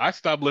 I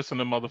stop listening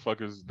to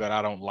motherfuckers that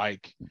I don't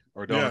like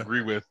or don't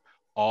agree with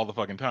all the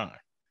fucking time.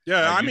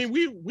 Yeah, like, I mean,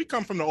 we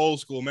come from the old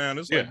school, man.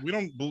 It's like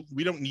Yeah.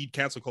 we don't need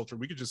cancel culture.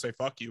 We could just say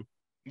fuck you.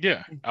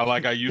 Yeah,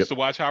 I used to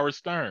watch Howard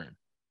Stern,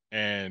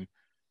 and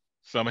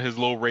some of his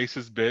little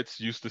racist bits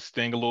used to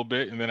sting a little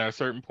bit, and then at a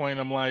certain point,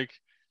 I'm like,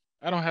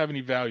 I don't have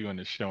any value in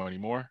this show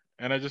anymore,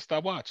 and I just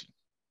stopped watching.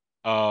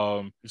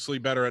 You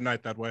sleep better at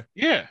night that way.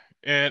 Yeah,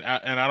 and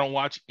I don't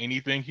watch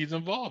anything he's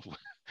involved with.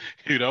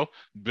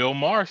 Bill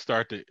Maher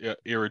started to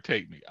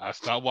irritate me. I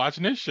stopped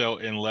watching this show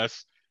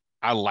unless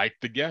I like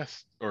the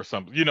guest or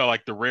something.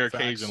 Like the rare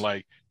occasion,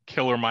 like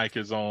Killer Mike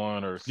is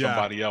on, or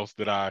somebody else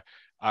that I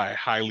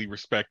highly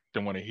respect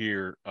and want to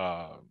hear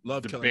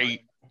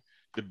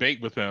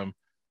debate with him.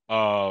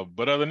 But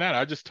other than that,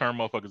 I just turn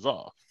motherfuckers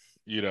off.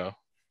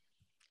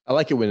 I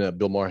like it when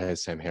Bill Maher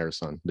has Sam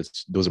Harris on.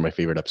 Those are my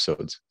favorite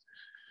episodes.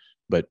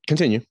 But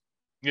continue.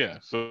 Yeah.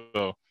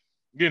 So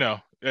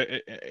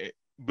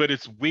but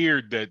it's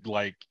weird that,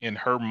 like, in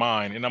her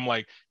mind, and I'm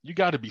like, you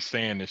got to be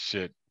saying this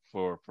shit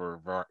for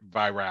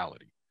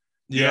virality.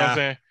 You know what I'm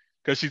saying?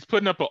 Because she's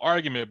putting up an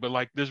argument, but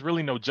like, there's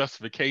really no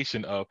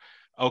justification of,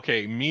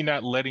 okay, me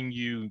not letting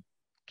you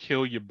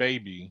kill your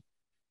baby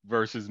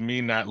versus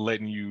me not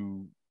letting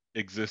you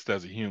exist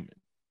as a human.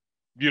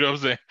 You know what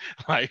I'm saying?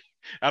 Like,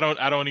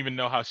 I don't even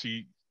know how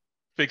she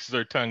fixes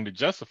her tongue to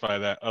justify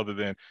that, other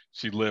than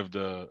she lived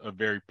a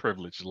very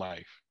privileged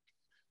life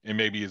and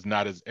maybe is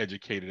not as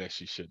educated as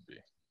she should be.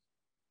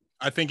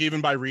 I think even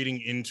by reading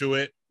into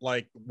it,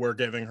 like, we're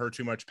giving her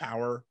too much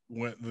power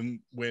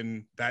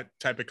when that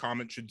type of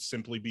comment should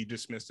simply be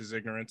dismissed as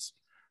ignorance.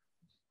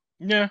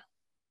 Yeah.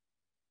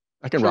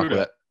 I can rock with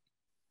that.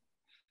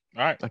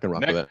 All right. I can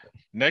rock with that.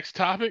 Next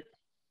topic.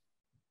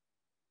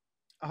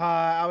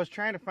 I was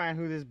trying to find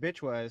who this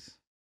bitch was.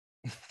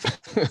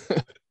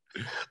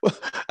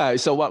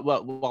 So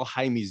while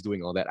Jaime's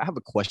doing all that, I have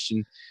a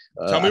question.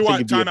 Tell me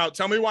why.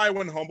 Tell me why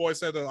when Homeboy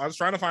said that, I was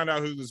trying to find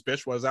out who this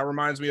bitch was. That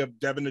reminds me of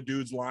Devin the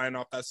Dude's line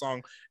off that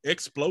song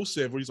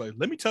 "Explosive," where he's like,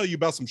 "Let me tell you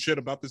about some shit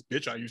about this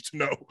bitch I used to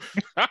know."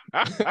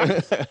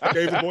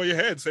 Gave the boy a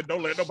head, said,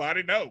 "Don't let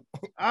nobody know."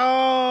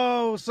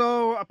 Oh,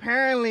 so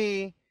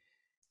apparently,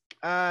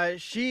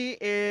 she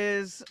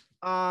is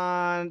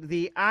on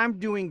the I'm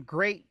Doing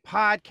Great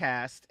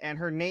podcast, and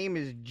her name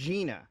is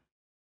Gina.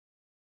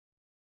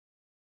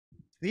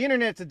 The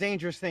internet's a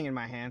dangerous thing in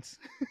my hands.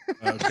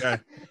 Okay.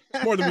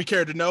 It's more than we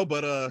care to know,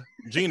 but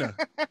Gina,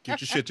 get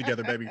your shit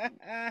together, baby.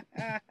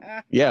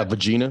 Yeah,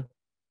 Vagina.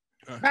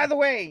 By the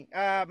way,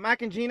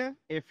 Mike and Gina,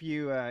 if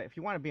you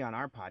want to be on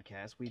our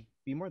podcast, we'd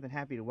be more than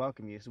happy to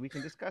welcome you, so we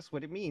can discuss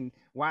what it means,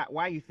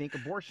 why you think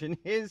abortion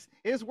is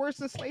worse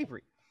than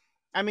slavery.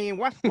 I mean,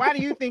 why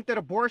do you think that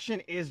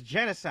abortion is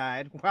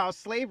genocide while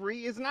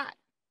slavery is not?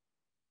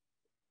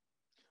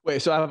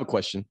 Wait, so I have a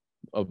question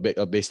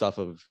based off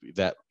of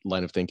that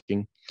line of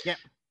thinking. Yeah.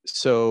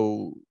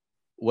 So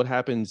what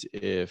happens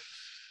if,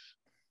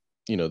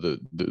 the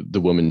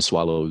woman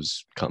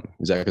swallows cum?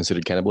 Is that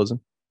considered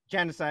cannibalism?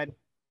 Genocide.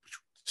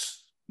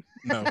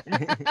 No.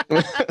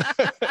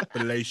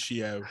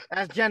 Fellatio.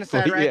 That's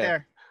genocide right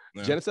there.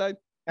 No. Genocide?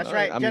 That's All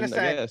right. I mean, Genocide.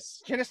 I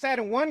guess. Genocide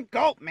in one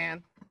gulp,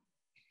 man.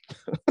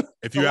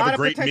 If you have a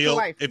great meal,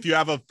 if you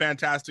have a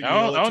fantastic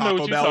meal at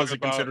Taco Bell, is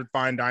it considered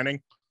fine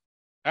dining?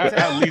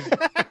 At least.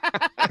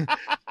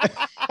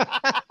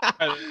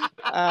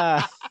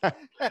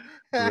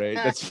 Great.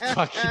 That's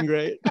fucking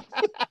great.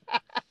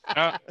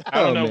 I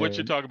don't know what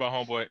you're talking about,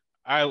 homeboy.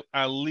 I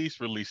at least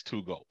release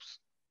 2 gulps.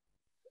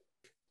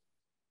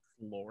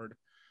 Lord.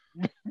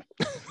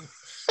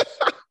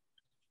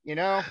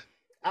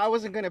 I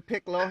wasn't gonna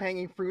pick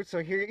low-hanging fruit,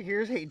 so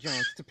here's Hey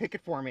Jones to pick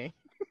it for me.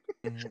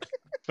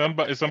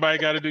 Somebody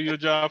got to do your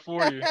job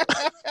for you.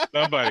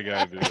 Somebody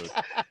got to do it.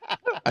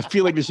 I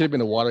feel like there should have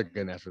been a water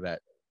gun after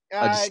that.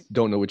 I just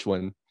don't know which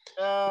one.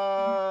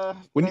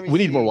 We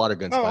need more water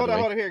guns. Oh, hold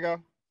on, here you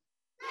go.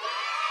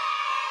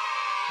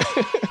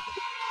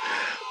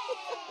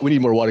 We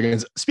need more water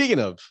guns. Speaking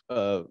of,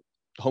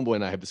 Homeboy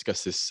and I have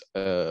discussed this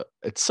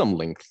at some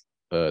length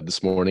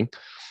this morning,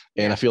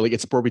 and I feel like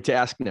it's appropriate to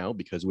ask now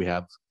because we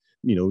have,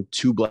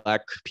 2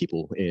 black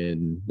people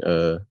in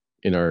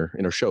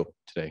our show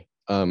today.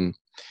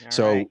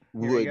 So right,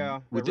 here we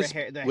go. Would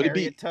The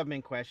Harriet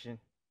Tubman question.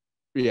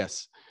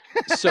 Yes.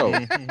 So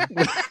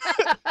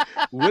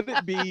would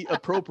it be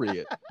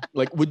appropriate?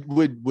 Like,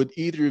 would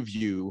either of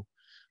you?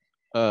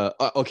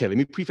 Okay, let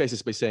me preface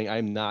this by saying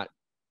I'm not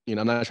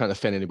trying to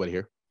offend anybody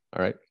here.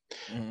 All right.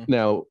 Mm-hmm.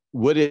 Now,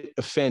 would it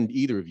offend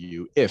either of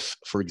you if,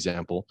 for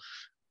example,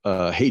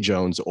 Hey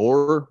Jones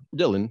or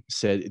Dylan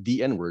said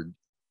the N-word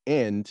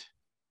and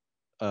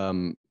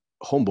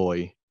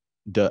Homeboy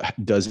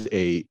does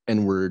a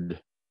N-word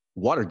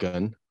water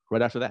gun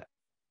right after that?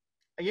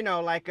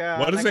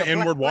 What is an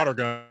N-word water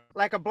gun?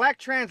 Like a black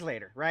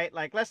translator, right?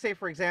 Like, let's say,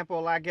 for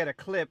example, I get a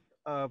clip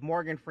of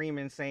Morgan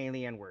Freeman saying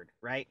the N-word,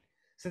 right?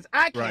 Since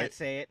I can't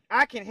say it,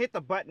 I can hit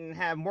the button and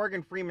have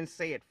Morgan Freeman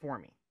say it for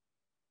me.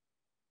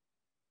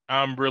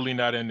 I'm really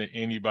not into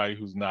anybody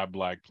who's not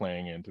black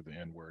playing into the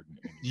N-word.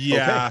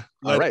 Yeah.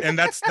 Okay. All right. And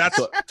that's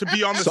to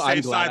be on the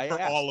safe side for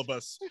asked. all of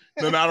us.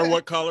 No matter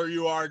what color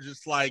you are,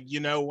 just like, you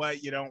know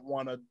what? You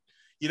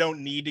don't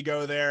need to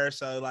go there.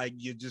 So like,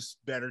 you just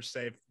better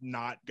safe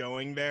not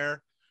going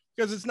there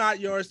because it's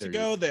not yours to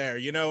go there.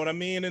 You know what I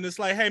mean? And it's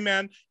like, hey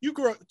man, you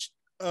grew up,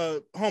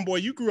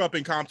 homeboy, you grew up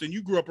in Compton.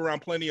 You grew up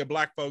around plenty of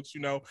black folks,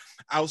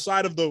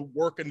 outside of the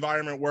work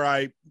environment where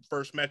I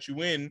first met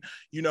you in,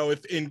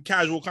 if in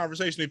casual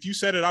conversation, if you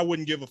said it, I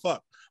wouldn't give a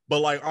fuck. But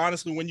like,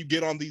 honestly, when you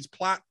get on these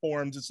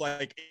platforms, it's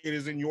like, it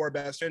is in your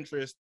best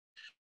interest,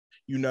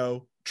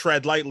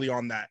 tread lightly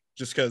on that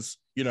just because,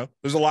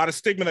 there's a lot of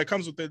stigma that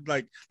comes with it.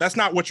 Like, that's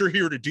not what you're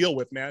here to deal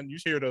with, man. You're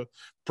here to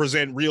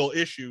present real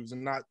issues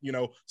and not,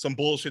 some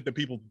bullshit that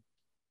people,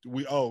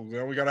 we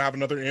got to have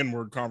another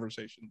N-word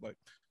conversation. Like,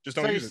 just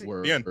don't use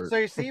it. So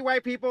you see,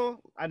 white people,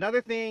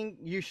 another thing,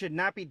 you should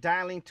not be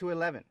dialing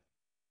 211.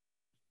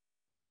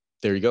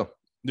 There you go.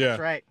 Yeah. That's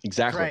right.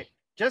 Exactly. That's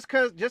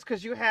right. Just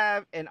because you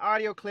have an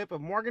audio clip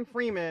of Morgan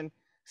Freeman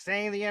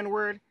saying the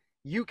N-word,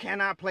 you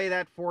cannot play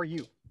that for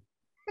you.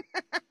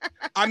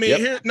 I mean,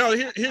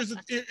 here's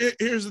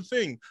the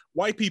thing.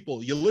 White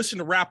people, you listen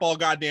to rap all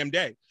goddamn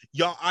day.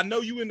 Y'all, I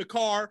know you in the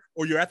car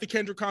or you're at the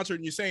Kendrick concert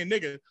and you're saying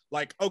nigga,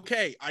 like,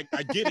 okay, I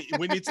get it.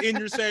 When it's in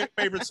your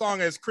favorite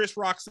song, as Chris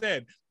Rock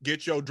said,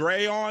 get your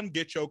Dre on,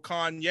 get your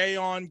Kanye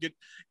on, get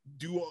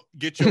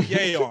your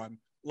Ye on.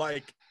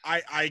 Like,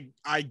 I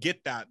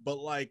get that, but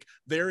like,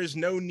 there is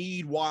no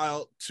need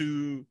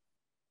to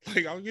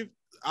like,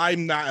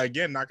 I'm not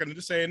going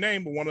to say a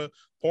name, but one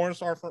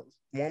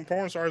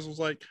porn stars was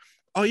like,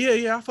 oh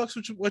yeah, I fucks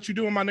with you, what you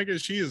doing, my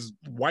nigga. She is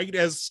white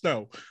as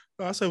snow.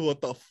 I said,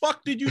 what the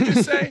fuck did you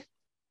just say?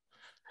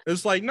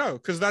 It's like, no,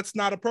 because that's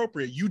not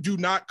appropriate. You do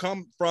not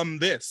come from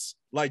this.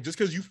 Like, just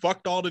because you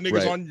fucked all the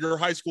niggas on your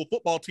high school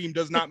football team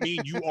does not mean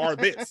you are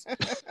this.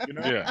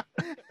 Yeah.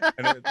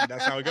 And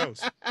that's how it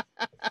goes.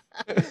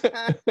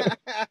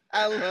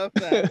 I love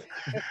that.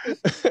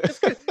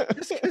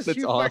 Just because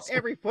you fucked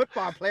every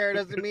football player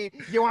doesn't mean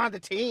you're on the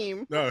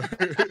team. No.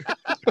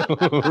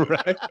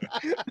 Right.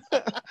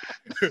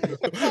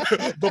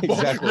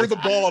 Exactly. You're the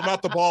ball,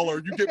 not the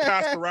baller. You get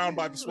passed around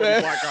by the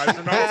sweaty black guys.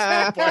 You're not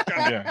a sweaty black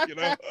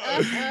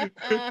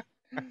guy,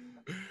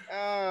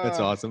 That's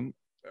awesome.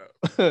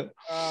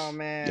 Oh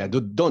man. Yeah,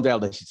 don't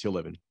doubt that she's still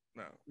living.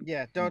 No.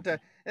 Yeah, don't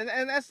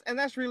and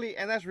that's really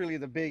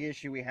the big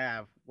issue we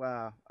have.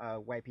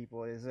 White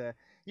people is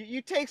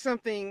you take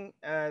something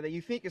that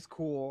you think is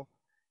cool,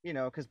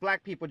 because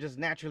black people just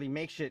naturally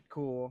make shit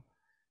cool,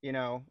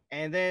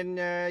 and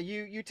then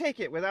you take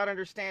it without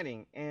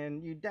understanding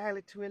and you dial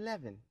it to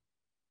 11,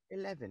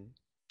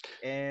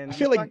 and I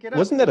feel you like fuck it up.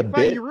 wasn't that a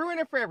bit? You ruin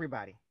it for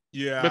everybody.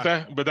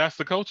 Yeah. But that's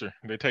the culture.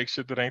 They take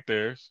shit that ain't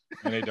theirs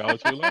and they dollar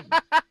to 11.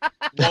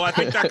 Well, I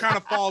think that kind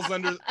of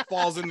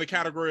falls in the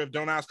category of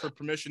don't ask for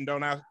permission,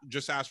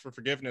 just ask for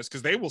forgiveness,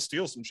 because they will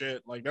steal some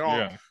shit. Like they're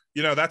all,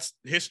 that's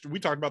history. We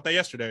talked about that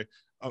yesterday,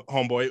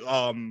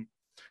 homeboy.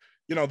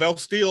 They'll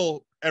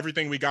steal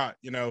everything we got.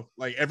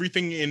 Like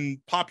everything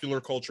in popular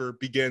culture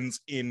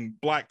begins in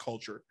Black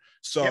culture.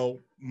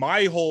 So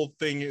my whole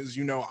thing is,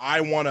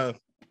 I want to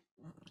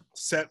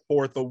set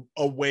forth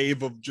a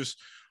wave of just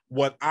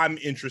what I'm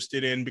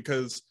interested in,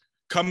 because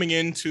coming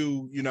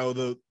into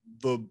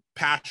the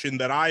passion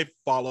that I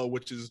follow,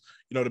 which is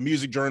the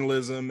music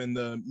journalism and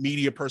the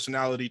media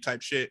personality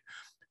type shit,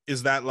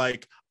 is that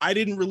like I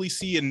didn't really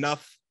see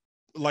enough,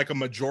 like a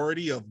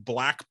majority of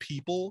Black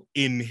people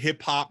in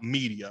hip hop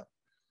media.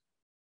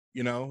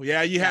 You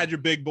had your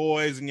big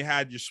boys and you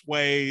had your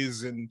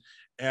Sways and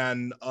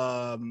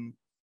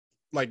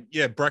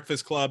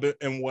Breakfast Club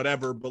and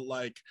whatever, but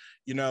like,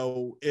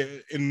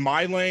 in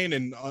my lane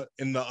and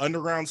in the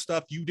underground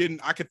stuff,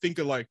 I could think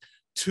of like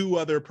two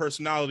other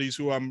personalities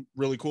who I'm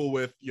really cool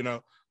with,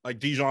 like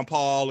Dijon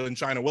Paul and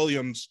China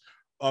Williams.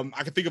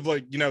 I could think of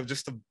like,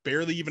 just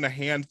barely even a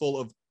handful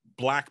of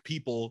Black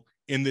people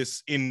in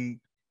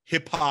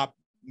hip hop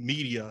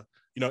media,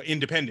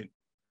 independent,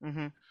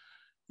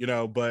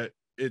 but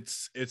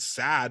it's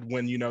sad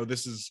when,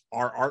 this is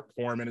our art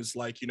form and it's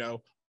like,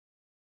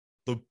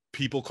 the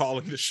people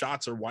calling the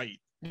shots are white.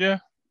 Yeah.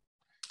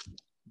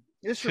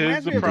 This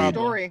reminds me of a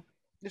story.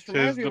 This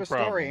reminds me of a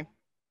story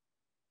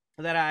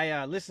that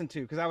I listened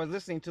to, because I was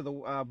listening to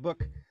the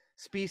book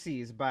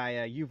Species by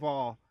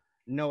Yuval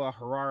Noah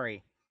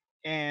Harari.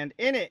 And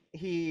in it,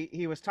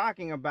 he was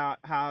talking about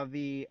how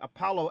the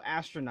Apollo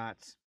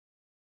astronauts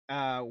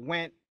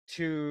went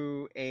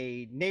to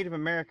a Native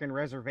American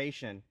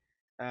reservation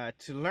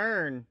to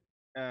learn,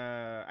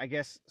 I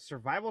guess,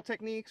 survival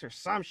techniques or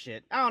some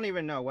shit. I don't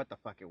even know what the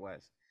fuck it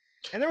was.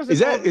 And there was is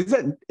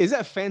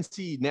that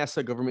fancy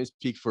NASA government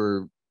speak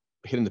for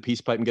hitting the peace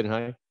pipe and getting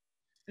high?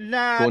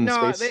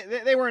 No,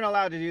 they weren't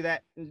allowed to do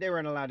that.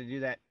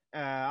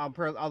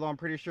 Although I'm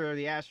pretty sure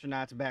the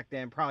astronauts back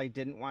then probably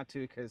didn't want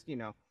to, because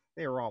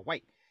they were all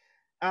white.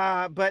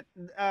 But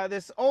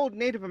this old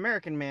Native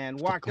American man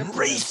walked up to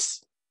them,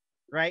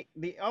 right?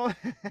 This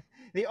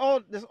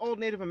old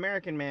Native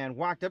American man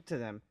walked up to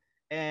them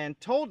and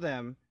told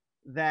them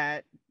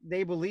that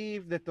they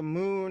believed that the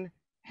moon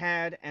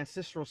had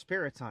ancestral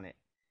spirits on it,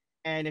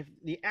 and if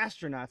the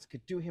astronauts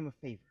could do him a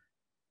favor.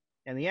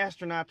 And the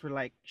astronauts were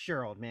like,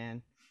 "Sure, old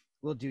man,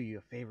 we'll do you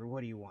a favor.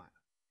 What do you want?"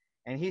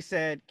 And he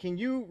said, "Can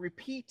you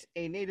repeat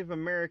a Native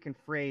American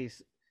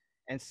phrase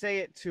and say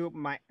it to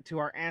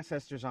our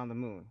ancestors on the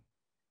moon?"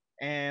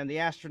 And the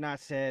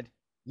astronaut said,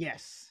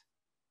 "Yes."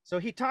 So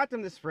he taught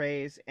them this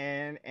phrase,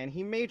 and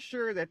he made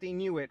sure that they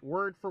knew it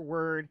word for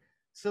word,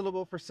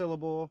 syllable for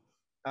syllable,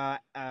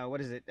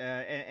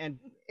 and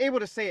able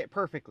to say it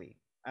perfectly.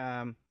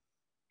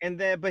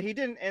 But he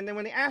didn't. And then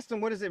when they asked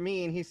him, "What does it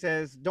mean?" he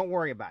says, "Don't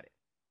worry about it."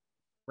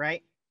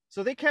 Right?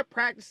 So they kept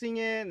practicing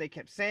it, and they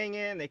kept saying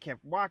it, and they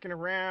kept walking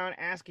around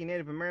asking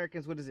Native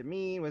Americans, "What does it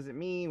mean? What does it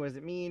mean? What does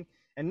it mean?"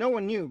 And no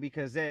one knew,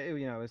 because they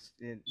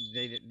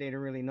didn't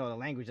really know the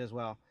language as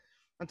well.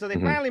 Until they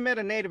finally met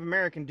a Native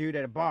American dude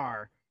at a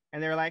bar,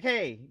 and they were like,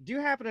 "Hey, do you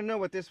happen to know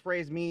what this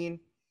phrase mean?"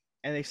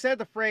 And they said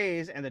the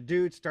phrase, and the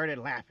dude started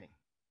laughing.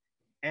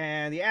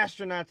 And the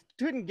astronauts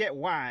couldn't get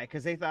why,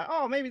 because they thought,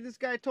 "Oh, maybe this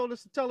guy told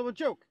us to tell him a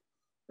joke,"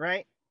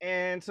 right?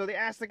 And so they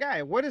asked the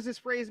guy, "What does this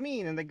phrase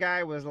mean?" And the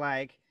guy was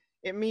like,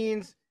 "It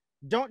means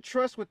don't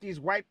trust what these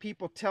white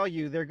people tell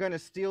you. They're gonna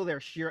steal they're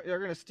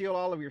gonna steal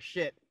all of your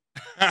shit."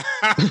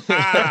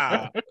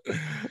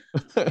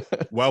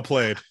 Well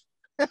played.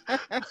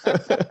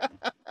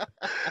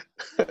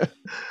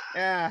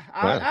 Yeah,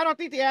 I don't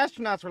think the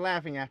astronauts were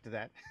laughing after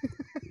that.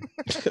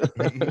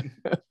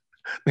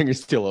 They're gonna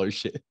steal all your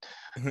shit.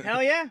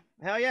 Hell yeah.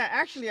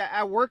 Actually,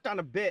 I worked on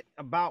a bit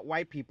about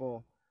white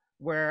people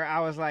where I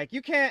was like,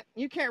 you can't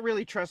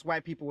really trust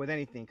white people with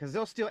anything, because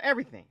they'll steal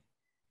everything,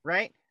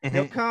 right?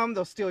 They'll come,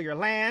 they'll steal your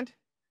land,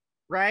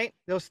 right?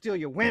 They'll steal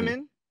your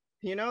women,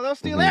 they'll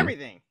steal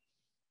everything.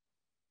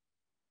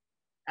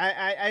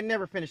 I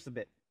never finished the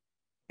bit.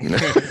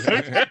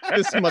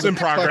 This is in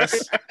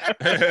progress.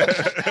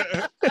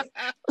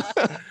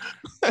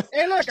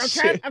 Hey, look,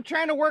 I'm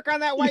trying to work on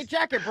that white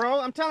jacket, bro.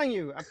 I'm telling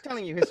you,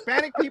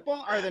 Hispanic people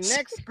are the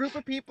next group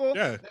of people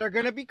that are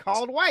gonna be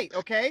called white.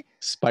 Okay.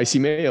 Spicy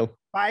mayo.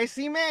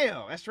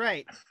 That's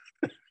right.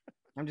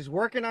 I'm just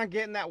working on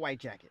getting that white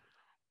jacket.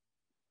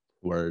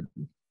 Word.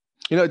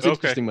 It's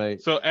interesting.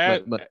 So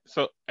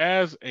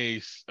as a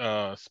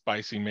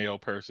spicy mayo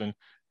person,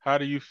 How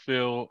do you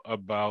feel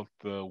about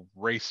the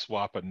race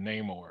swap of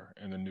Namor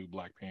in the new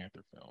Black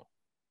Panther film?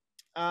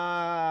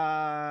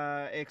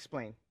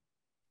 Explain.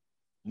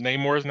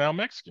 Namor is now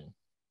Mexican.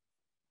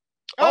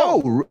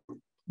 Oh,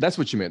 that's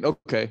what you meant.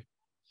 Okay.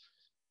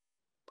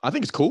 I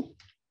think it's cool.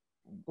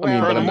 Well, I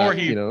mean, but I'm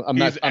furthermore,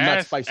 not, I'm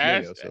not Spice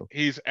Mayo, so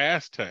he's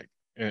Aztec.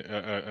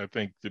 I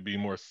think to be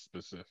more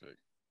specific.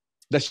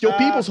 that's your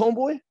people's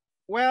homeboy.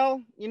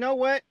 Well, you know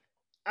what?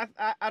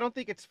 I don't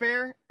think it's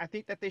fair. I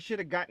think that they should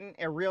have gotten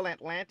a real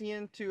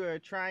Atlantean to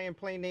try and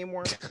play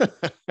Namor.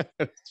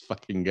 This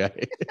fucking guy.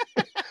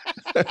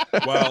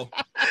 Well,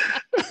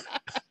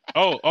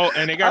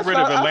 and they got rid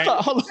of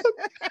Atlantis.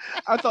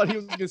 I thought he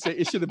was going to say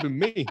it should have been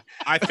me.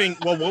 I think.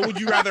 Well, what would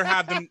you rather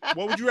have them?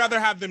 What would you rather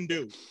have them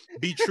do?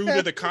 Be true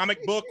to the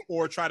comic book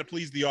or try to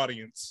please the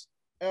audience?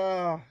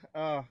 Well,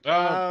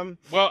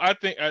 I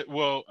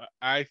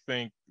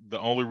think the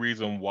only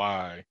reason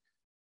why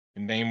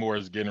Namor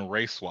is getting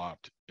race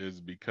swapped is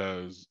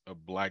because a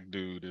black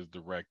dude is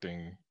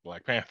directing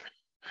Black Panther.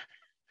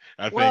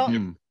 I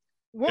think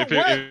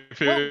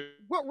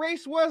what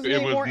race was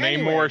it Namor was Namor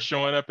anyway?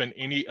 showing up in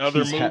any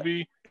other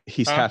movie.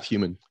 He's half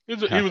human. He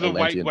was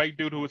a white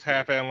dude who was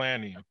half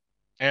Atlantean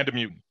and a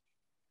mutant.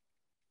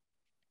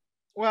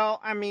 Well,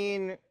 I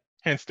mean,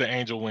 hence the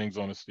angel wings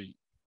on his feet.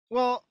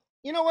 Well,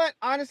 you know what?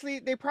 Honestly,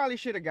 they probably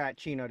should have got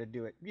Chino to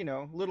do it. You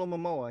know, little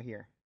Momoa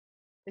here.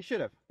 They should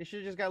have. They should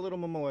have just got little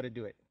Momoa to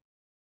do it.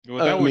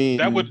 Well,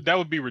 that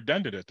would be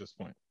redundant at this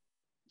point.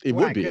 It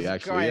would be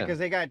actually, because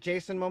they got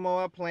Jason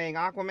Momoa playing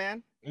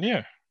Aquaman.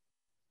 Yeah,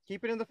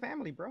 keep it in the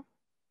family, bro.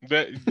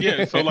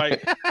 So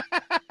like,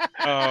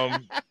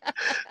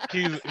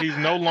 he's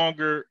no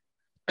longer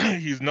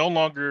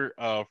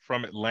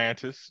from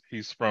Atlantis.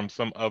 He's from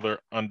some other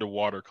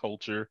underwater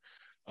culture.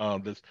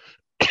 This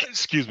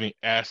excuse me,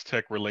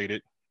 Aztec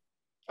related.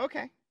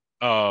 Okay.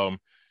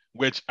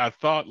 Which I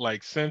thought,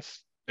 like,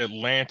 since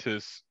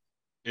Atlantis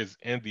is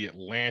in the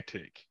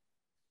Atlantic,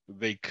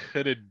 they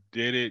could have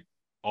did it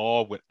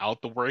all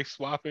without the race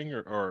swapping,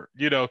 or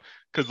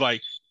because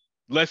like,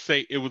 let's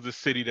say it was a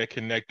city that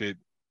connected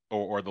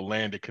or the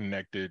land that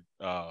connected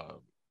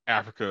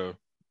Africa,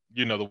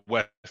 the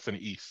West and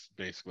the East,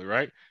 basically,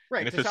 right? Right.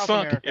 And if it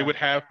sunk, America,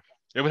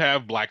 it would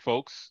have black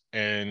folks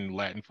and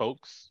Latin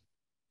folks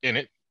in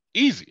it.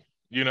 Easy.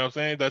 You know what I'm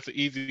saying? That's an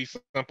easy,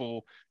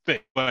 simple thing.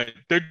 But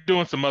they're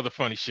doing some other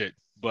funny shit.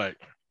 But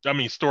I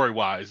mean,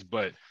 story-wise,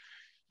 but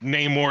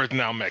Namor is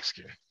now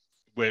Mexican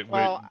with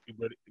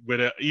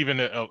even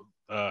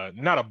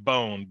not a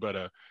bone, but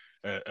a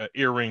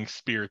earring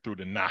spear through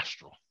the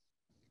nostril.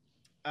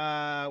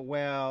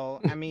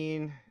 Well, I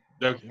mean,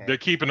 they're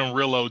keeping him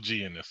real OG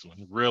in this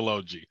one, real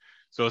OG.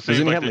 So it seems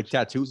doesn't he like have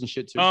tattoos and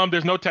shit too?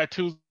 There's no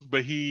tattoos,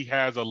 but he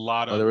has a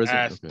lot of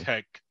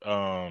Aztec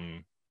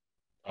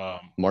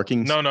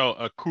markings. No,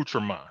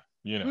 accoutrement.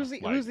 Who's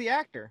the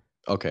actor?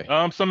 Okay.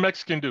 Some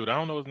Mexican dude. I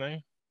don't know his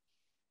name.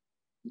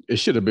 It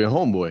should have been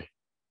Homeboy.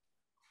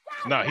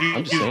 No,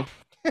 I'm just saying.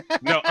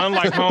 No,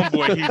 unlike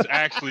Homeboy,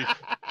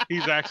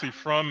 he's actually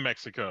from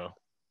Mexico.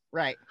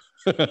 Right.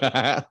 He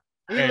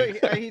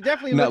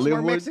definitely looks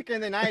more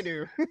Mexican than I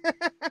do.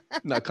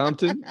 Not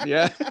Compton,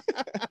 yeah.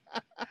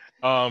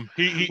 Well,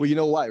 you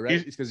know why, right?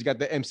 It's because you got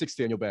the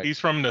M60 on your back. He's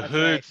from the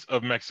hoods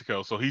of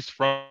Mexico, so he's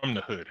from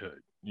the hood.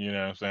 You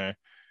know what I'm saying?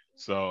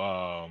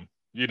 So,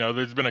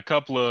 there's been a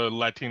couple of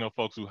Latino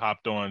folks who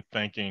hopped on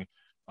thanking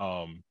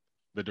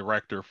the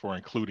director for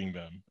including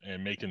them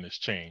and making this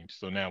change.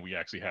 So now we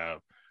actually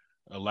have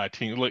a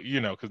Latino,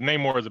 because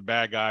Namor is a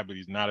bad guy, but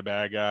he's not a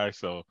bad guy.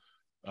 So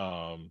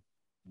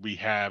we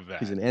have that.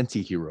 He's an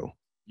anti-hero.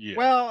 Yeah.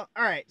 Well,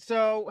 all right.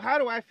 So how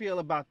do I feel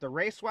about the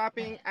race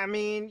swapping? I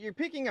mean, you're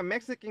picking a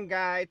Mexican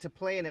guy to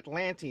play an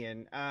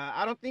Atlantean.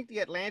 I don't think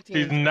the Atlanteans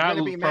he's not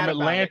be from mad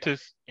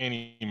Atlantis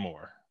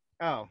anymore.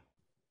 Oh.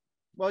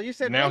 Well, you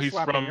said now race he's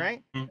swapping, from,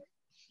 right?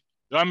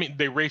 I mean,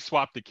 they race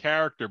swapped the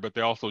character, but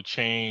they also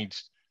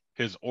changed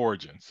his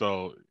origin.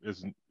 So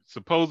it's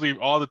supposedly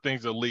all the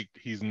things that leaked,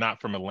 he's not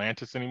from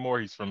Atlantis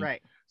anymore. He's from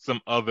some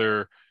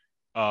other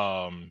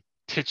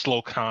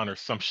Titchlocan or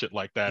some shit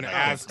like that. An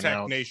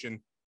Aztec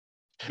nation.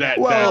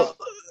 That's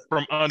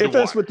from underwater. If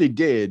that's what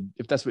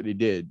they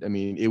did, I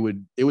mean, it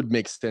would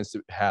make sense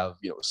to have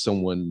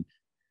someone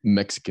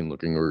Mexican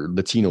looking or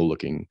Latino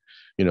looking,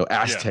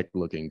 Aztec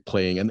looking,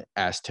 playing an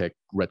Aztec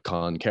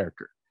retcon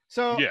character.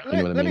 So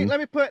let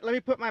me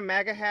put my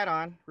MAGA hat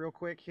on real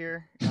quick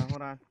here.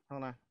 Hold on.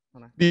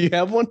 Do you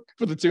have one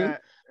for the tune?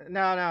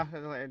 No,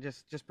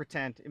 just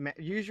pretend.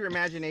 Use your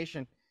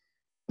imagination.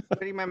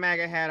 Putting my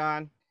MAGA hat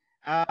on.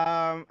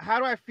 How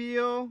do I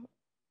feel?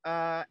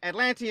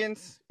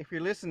 Atlanteans, if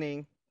you're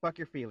listening, fuck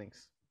your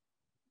feelings.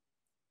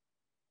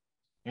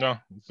 No,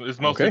 it's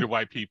mostly the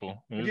white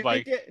people. Do you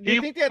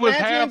think the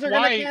Atlanteans are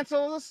going to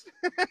cancel us?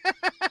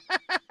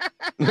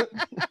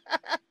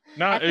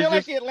 No, I feel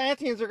like the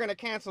Atlanteans are going to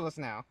cancel us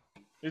now.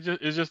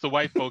 It's just the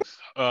white folks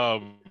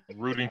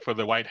rooting for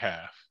the white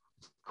half,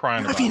 crying.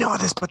 I don't know if you know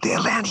this, but the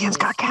Atlanteans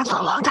got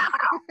canceled a long time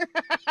ago.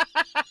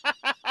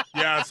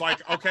 Yeah, it's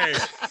like, okay,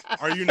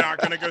 are you not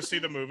going to go see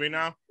the movie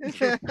now?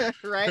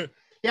 Right.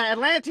 Yeah,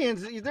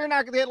 Atlanteans. They're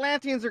not. The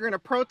Atlanteans are going to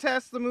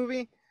protest the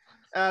movie.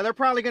 They're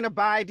probably going to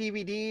buy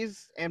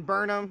DVDs and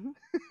burn them.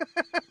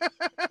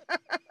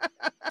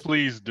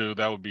 Please do.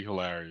 That would be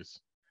hilarious.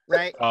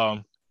 Right.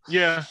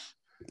 Yeah.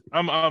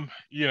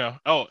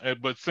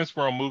 But since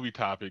we're on movie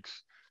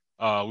topics,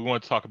 we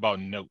want to talk about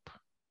Nope.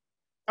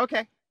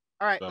 Okay.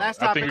 All right. So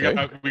Last I topic.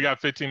 think we got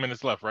 15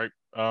 minutes left, right?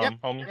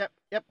 Homie?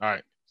 Yep. All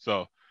right.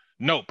 So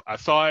Nope. I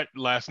saw it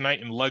last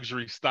night in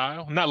luxury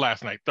style. Not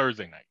last night,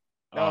 Thursday night.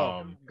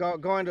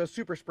 Going to a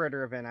super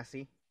spreader event, I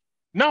see.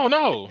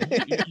 No.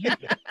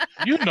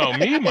 You know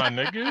me, my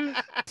nigga.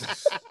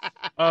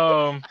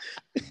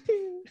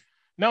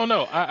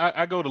 No.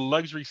 I go to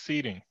luxury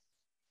seating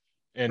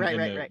in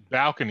the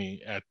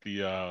balcony at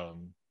the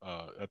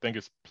I think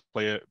it's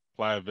Playa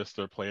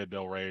Vista, Playa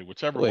del Rey,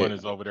 whichever one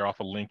is over there off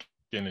of Lincoln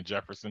and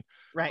Jefferson.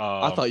 Right.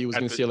 I thought you was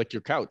gonna say like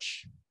your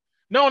couch.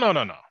 No.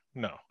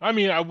 I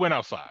mean, I went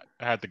outside.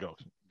 I had to go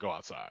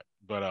outside.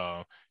 But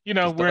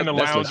we're in the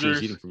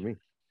loungers.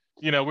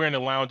 We're in the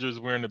loungers.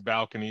 We're in the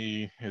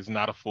balcony. It's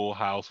not a full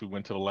house. We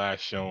went to the last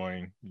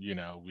showing. We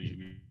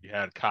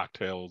had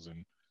cocktails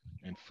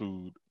and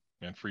food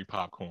and free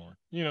popcorn.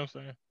 You know what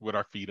I'm saying? With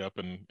our feet up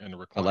in the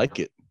recliner. I like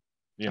it.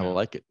 I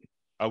like it.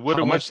 I would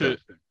have went to.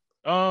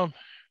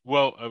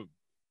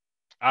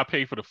 I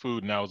paid for the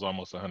food, and that was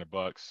almost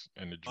 $100,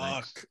 and the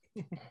drinks.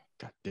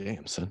 God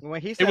damn, son.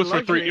 When he It said was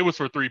luxury, for three. It was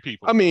for 3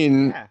 people. I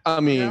mean,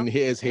 Yeah.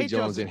 here's Hey Hey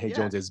Jones, Jones, and Hey yeah.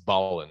 Jones is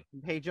balling.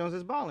 Hey Jones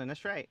is balling.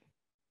 That's right.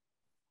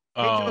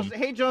 Um,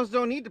 Hey Jones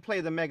don't need to play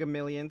the Mega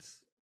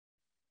Millions.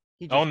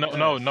 He Oh just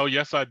no, does.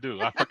 yes I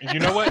do. You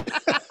know what?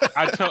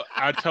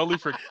 I totally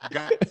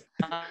forgot.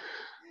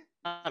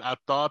 I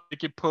thought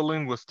ticket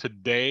pulling was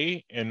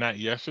today and not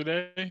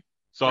yesterday.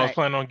 So I was Right.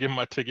 planning on getting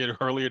my ticket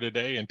earlier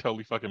today and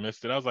totally fucking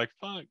missed it. I was like,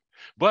 fuck.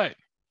 But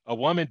a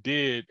woman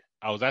did.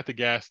 I was at the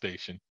gas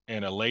station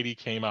and a lady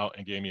came out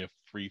and gave me a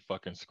free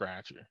fucking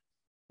scratcher.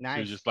 She was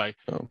Nice. just like,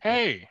 Oh.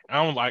 hey,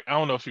 I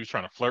don't know if she was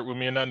trying to flirt with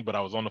me or nothing, but I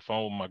was on the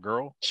phone with my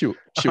girl. She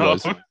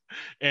was.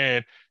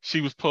 And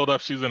she was pulled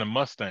up. She was in a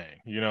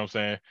Mustang. You know what I'm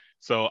saying?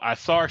 So I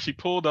saw her. She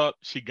pulled up.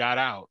 She got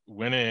out,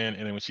 went in,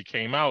 and then when she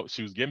came out,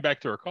 she was getting back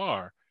to her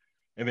car.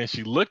 And then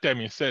she looked at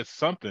me and said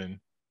something.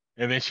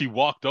 And then she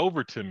walked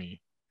over to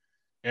me.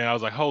 And I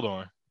was like, hold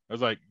on. I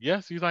was like,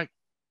 yes. He's like,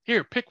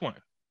 here, pick one.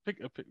 Pick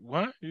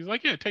what? He's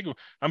like, yeah, take one.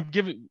 I'm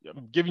giving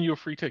you a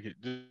free ticket.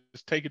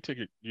 Just take a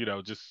ticket.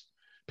 Just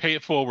pay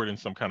it forward in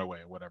some kind of way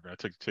or whatever. I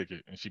took the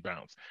ticket and she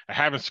bounced. I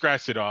haven't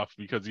scratched it off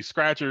because these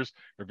scratchers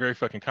are very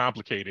fucking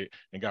complicated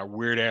and got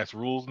weird ass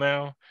rules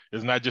now.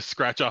 It's not just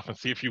scratch off and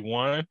see if you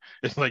won.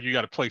 It's like you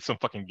got to play some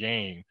fucking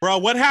game. Bro,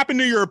 what happened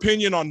to your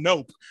opinion on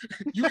Nope?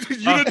 You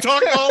done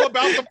talked all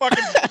about the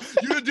fucking.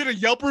 You done did a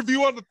Yelp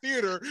review on the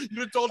theater. You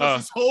done told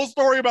us this whole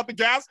story about the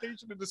gas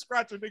station and the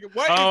scratcher, nigga.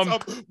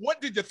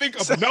 What did you think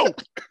of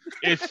Nope?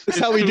 It's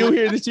how we do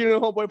here in the Cheating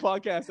Homeboy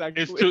podcast.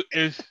 Actually,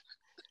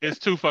 it's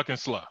too fucking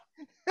slow.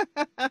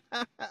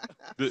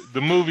 The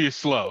movie is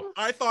slow.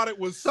 I thought it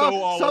was so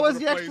all so over is the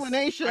the place.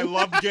 explanation. I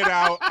loved Get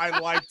Out. I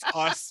liked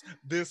Us.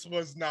 This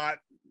was not.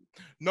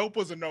 Nope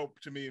was a nope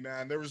to me,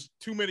 man. There was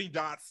too many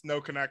dots, no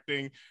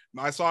connecting.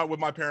 I saw it with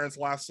my parents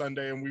last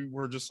Sunday, and we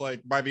were just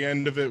like, by the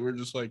end of it, we're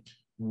just like,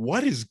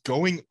 what is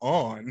going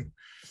on?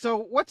 So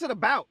what's it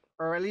about?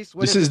 Or at least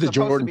this is the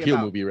Jordan Peele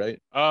movie, right?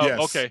 Yes.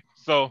 Okay.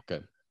 So,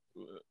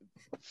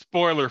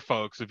 spoiler,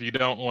 folks, if you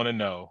don't want to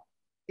know,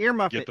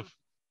 earmuff it.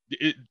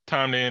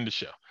 Time to end the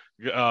show.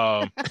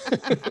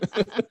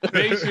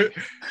 Basically,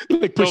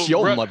 like push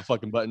your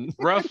motherfucking button.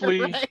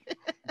 Roughly, Right.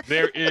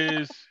 there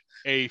is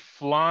a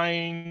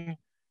flying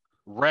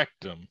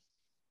rectum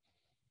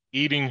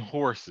eating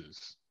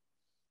horses.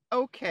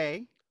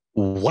 Okay.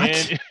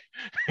 What?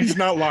 He's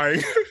not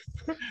lying.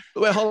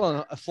 Wait, hold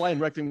on. A flying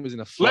rectum was in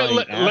a flying.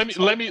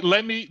 Let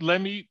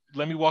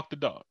me walk the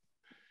dog.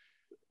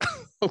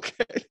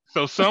 Okay.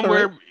 So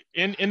somewhere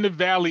in the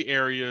valley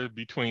area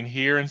between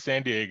here and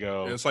San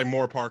Diego, It's like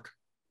Moore Park.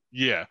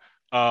 Yeah.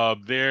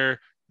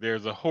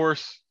 There's a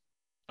horse,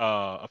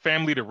 a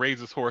family that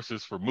raises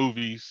horses for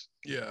movies.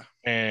 Yeah.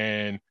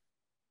 And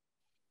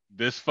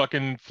this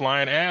fucking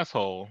flying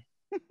asshole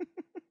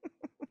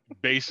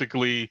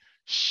basically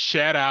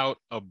shat out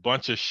a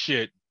bunch of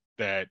shit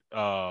that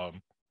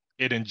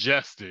it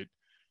ingested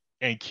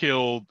and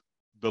killed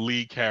the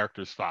lead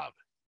character's father.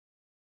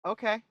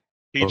 Okay.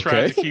 He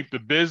tried to keep the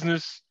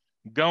business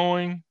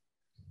going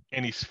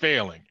and he's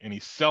failing and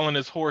he's selling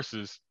his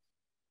horses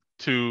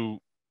to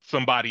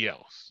somebody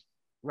else.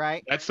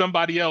 Right. That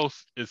somebody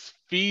else is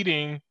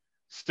feeding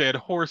said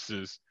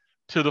horses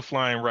to the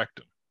flying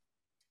rectum.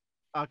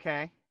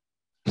 Okay.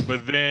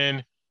 But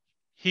then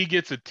he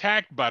gets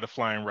attacked by the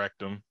flying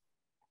rectum,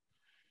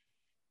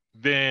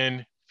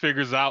 then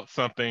figures out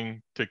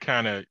something to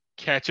kind of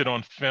catch it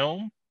on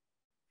film,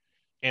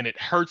 and it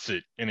hurts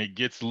it, and it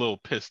gets a little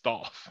pissed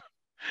off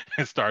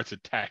and starts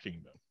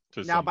attacking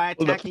them. Now, by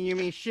attacking, you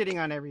mean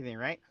shitting on everything,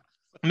 right?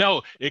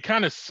 No, it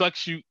kind of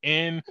sucks you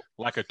in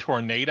like a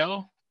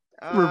tornado.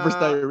 Reverse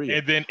diarrhea.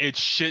 And then it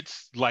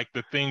shits like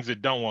the things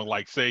it don't want.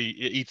 Like say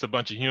it eats a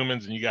bunch of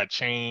humans and you got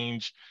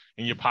change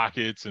in your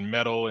pockets and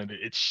metal, and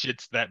it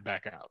shits that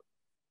back out.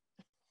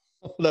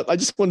 I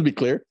just want to be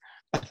clear.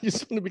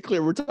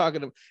 We're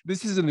talking.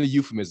 This isn't a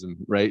euphemism,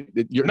 right?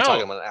 You're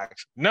talking about an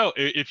action. No,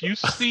 if you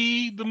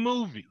see the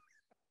movie,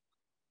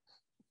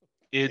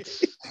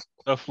 it's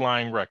a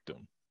flying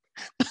rectum.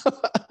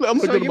 I'm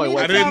gonna go to my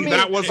wife.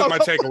 That wasn't my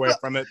takeaway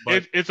from it.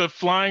 But it's a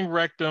flying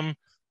rectum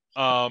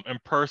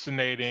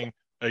impersonating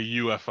a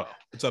UFO.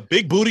 It's a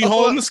big booty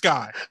hole in the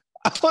sky.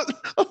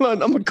 Hold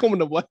on, I'm gonna go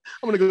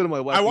to my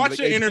wife. I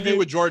watched an interview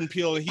with Jordan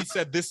Peele, and he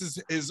said this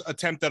is his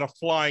attempt at a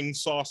flying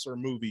saucer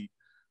movie.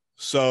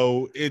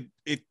 So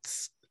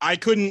it's I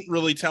couldn't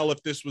really tell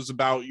if this was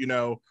about,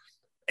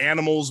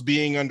 animals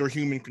being under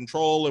human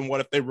control and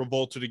what if they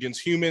revolted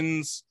against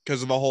humans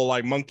because of the whole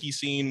like monkey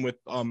scene with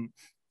the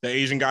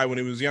Asian guy when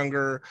he was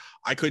younger.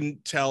 I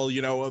couldn't tell,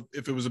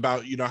 if it was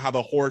about, how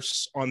the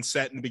horse on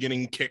set in the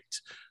beginning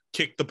kicked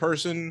the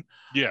person.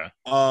 Yeah.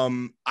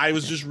 I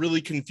was just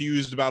really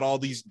confused about all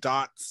these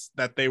dots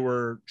that they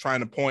were trying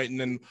to point. And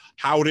then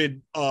how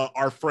did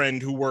our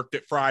friend who worked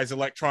at Fry's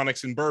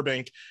Electronics in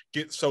Burbank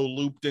get so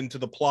looped into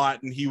the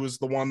plot? And he was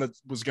the one that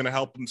was going to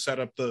help him set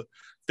up the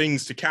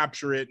things to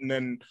capture it. And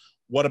then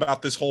what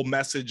about this whole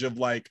message of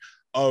like,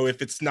 oh,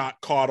 if it's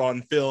not caught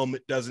on film,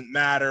 it doesn't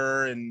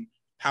matter. And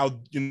how,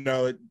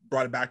 it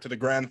brought it back to the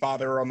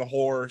grandfather on the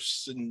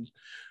horse and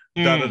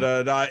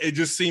It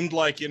just seemed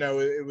like,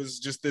 it was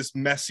just this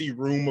messy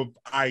room of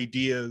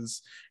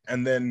ideas.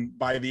 And then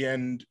by the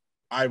end,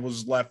 I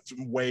was left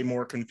way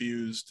more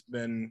confused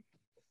than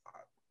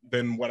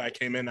what I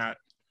came in at.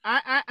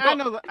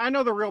 I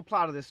know the real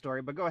plot of this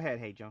story, but go ahead,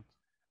 Hey Jones.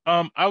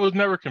 I was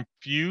never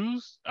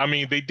confused. I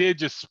mean, they did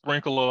just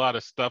sprinkle a lot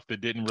of stuff that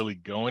didn't really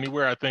go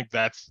anywhere. I think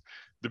that's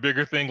the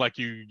bigger thing. Like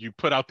you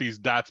put out these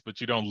dots,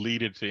 but you don't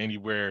lead it to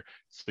anywhere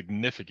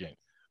significant.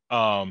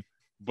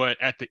 But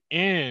at the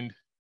end,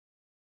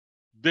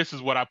 this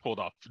is what I pulled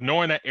off.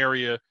 Knowing that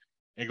area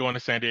and going to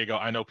San Diego,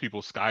 I know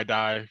people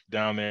skydive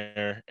down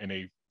there and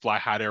they fly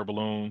hot air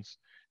balloons.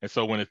 And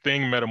so when a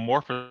thing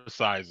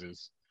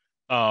metamorphosizes,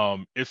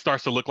 it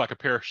starts to look like a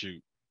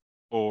parachute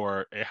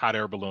or a hot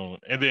air balloon.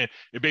 And then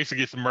it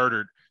basically gets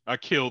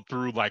killed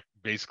through like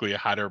basically a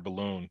hot air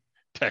balloon,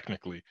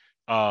 technically.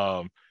 You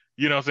know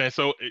what I'm saying?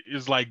 So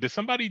it's like, did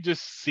somebody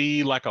just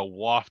see like a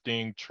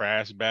wafting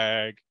trash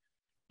bag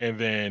and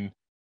then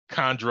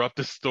conjure up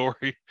the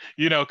story,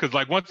 because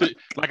like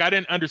I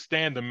didn't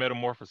understand the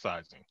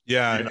metamorphosizing.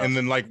 Yeah, and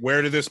then like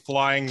where did this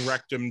flying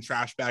rectum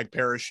trash bag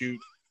parachute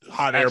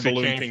hot air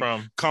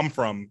balloon come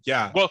from?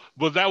 Yeah. Well,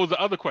 that was the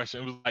other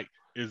question. It was like,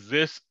 is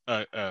this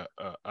a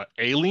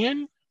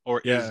alien or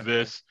is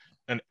this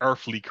an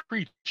earthly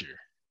creature?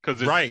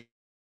 Because it's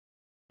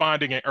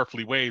finding in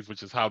earthly ways,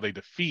 which is how they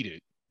defeat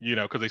it.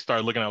 Because they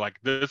started looking at like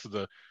this is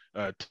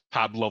a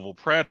top level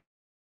predator.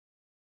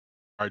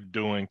 Are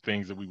doing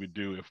things that we would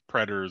do if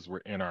predators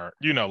were in our,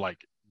 like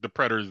the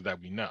predators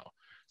that we know.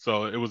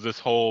 So it was this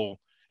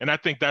whole, and I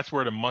think that's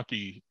where the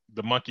monkey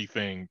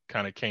thing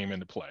kind of came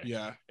into play.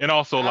 Yeah. And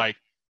also like,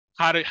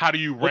 how do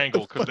you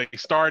wrangle? Because they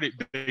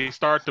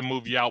start the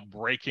movie out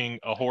breaking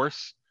a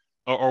horse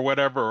or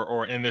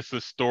whatever, and it's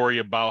a story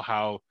about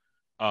how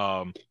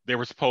the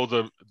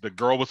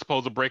girl was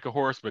supposed to break a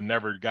horse, but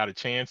never got a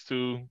chance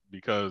to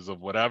because of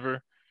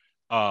whatever.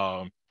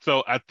 So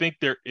I think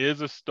there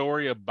is a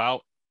story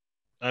about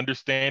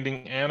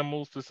understanding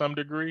animals to some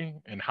degree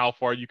and how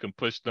far you can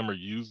push them or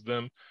use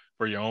them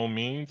for your own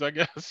means, I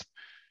guess,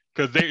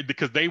 because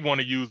they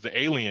want to use the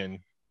alien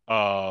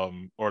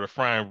or the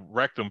flying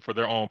rectum for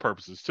their own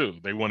purposes too.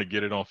 They want to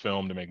get it on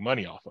film to make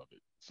money off of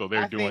it, so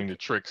they're doing the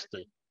tricks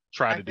to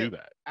try to do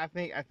that. I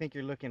think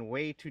you're looking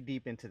way too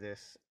deep into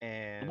this,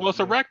 and well,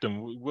 it's a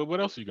rectum. What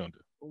else are you gonna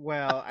do?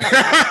 Well,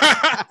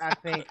 I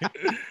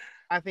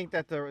think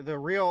that the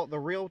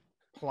real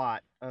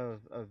plot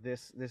of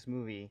this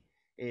movie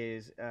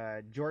is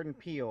Jordan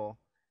Peele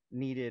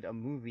needed a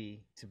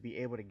movie to be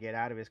able to get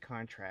out of his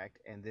contract,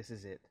 and this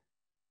is it.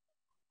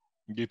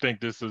 Do you think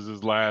this is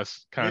his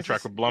last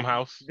contract with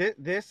Blumhouse?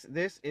 This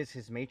is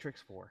his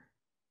Matrix 4.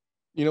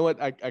 You know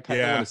what? I kind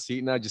of want to see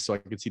it now just so I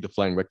can see the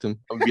flying rectum.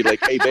 I'm gonna be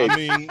like, hey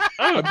babe.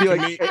 I'd be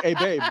like, hey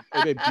babe,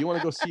 do you want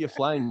to go see a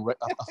flying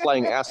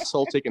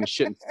asshole taking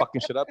shit and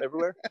fucking shit up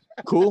everywhere?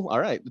 Cool. All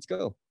right, let's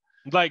go.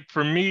 Like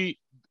for me,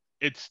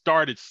 it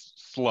started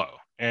slow,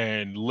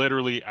 and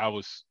literally I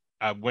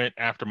went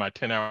after my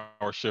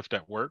 10-hour shift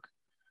at work,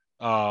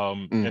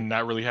 and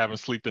not really having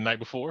sleep the night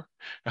before.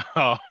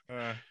 So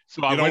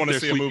you don't want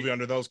to see a movie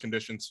under those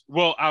conditions.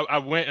 Well, I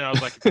went and I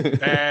was like, it's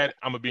bad.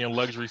 I'm gonna be in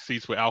luxury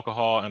seats with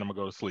alcohol, and I'm gonna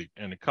go to sleep.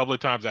 And a couple of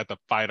times I had to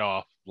fight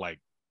off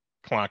like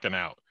clonking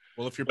out.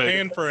 Well, if you're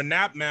paying for a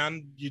nap,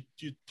 man, you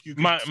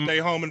can stay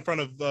home in front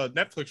of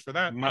Netflix for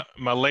that.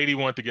 My lady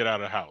wanted to get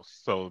out of the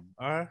house, so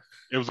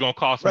it was gonna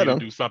cost me to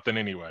do something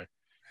anyway.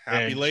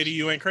 Happy lady,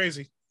 you ain't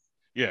crazy.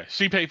 Yeah,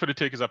 she paid for the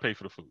tickets. I paid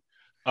for the food.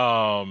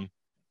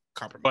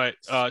 But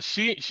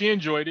she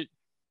enjoyed it.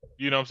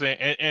 You know what I'm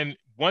saying? And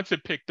once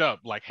it picked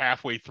up, like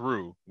halfway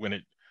through, when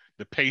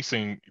the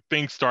pacing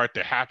things start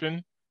to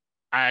happen,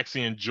 I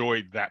actually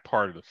enjoyed that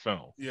part of the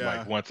film. Yeah.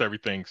 Like once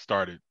everything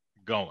started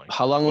going.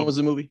 How long was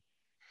the movie?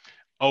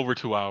 Over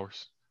 2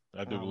 hours.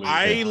 I do believe.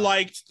 I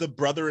liked the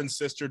brother and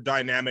sister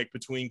dynamic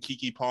between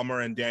Keke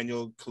Palmer and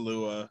Daniel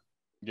Kaluuya.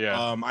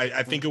 Yeah.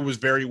 I think it was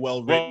very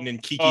well written,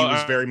 and Keke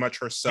was very much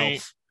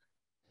herself.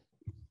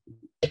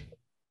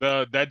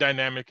 That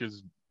dynamic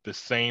is the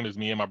same as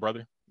me and my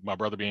brother. My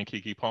brother being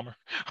Keke Palmer.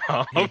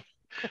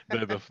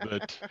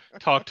 The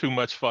talk too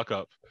much fuck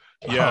up.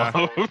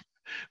 Yeah.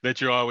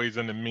 That you're always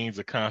in the means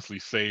of constantly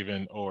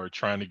saving or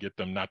trying to get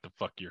them not to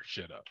fuck your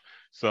shit up.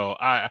 So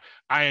I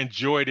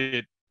enjoyed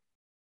it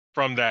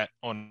from that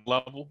on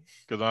level,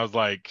 because I was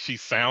like, she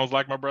sounds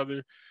like my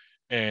brother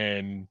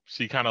and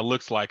she kind of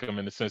looks like him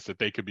in the sense that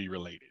they could be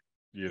related,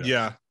 you know?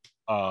 Yeah.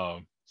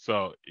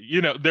 So,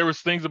 you know, there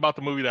was things about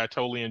the movie that I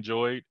totally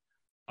enjoyed.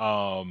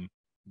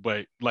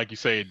 But like you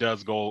say, it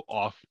does go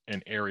off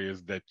in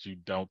areas that you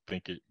don't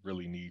think it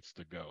really needs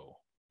to go,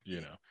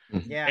 you know?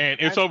 Yeah. And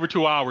it's over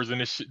 2 hours, and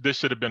this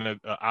should have been an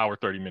hour,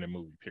 30-minute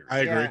movie, period. I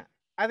agree. Yeah,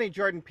 I think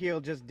Jordan Peele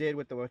just did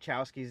what the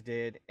Wachowskis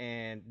did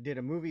and did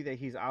a movie that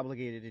he's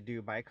obligated to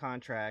do by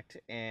contract,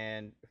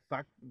 and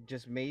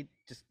just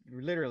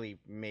literally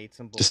made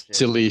some bullshit. Just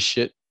silly as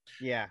shit.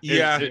 Yeah.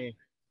 Yeah.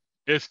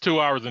 It's 2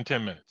 hours and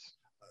 10 minutes.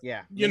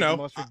 Yeah. You know, the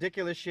most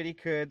ridiculous shit he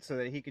could so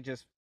that he could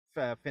just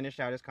finish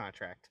out his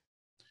contract.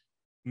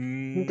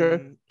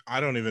 Okay. I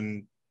don't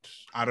even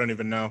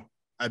know.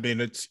 I mean,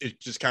 it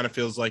just kind of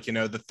feels like, you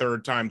know, the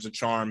third time's a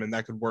charm, and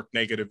that could work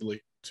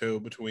negatively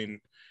too,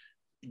 between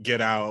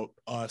Get Out,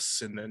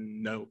 Us, and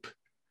then Nope.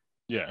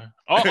 Yeah.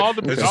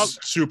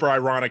 It's super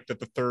ironic that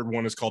the third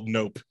one is called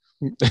Nope.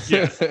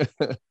 Yeah.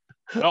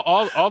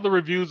 all the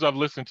reviews I've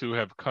listened to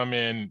have come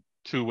in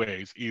two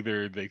ways.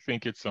 Either they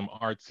think it's some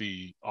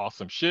artsy,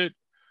 awesome shit,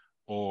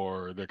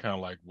 or they're kind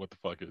of like, what the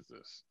fuck is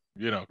this?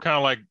 You know, kind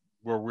of like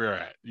where we're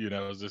at. You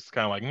know, it's just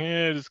kind of like,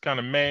 it's kind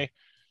of meh,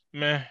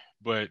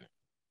 but,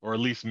 or at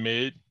least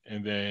mid.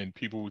 And then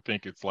people would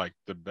think it's like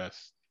the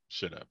best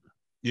shit ever.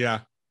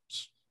 Yeah.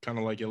 It's kind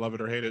of like you love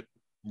it or hate it.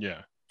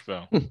 Yeah.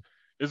 So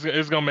it's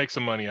going to make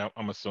some money,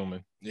 I'm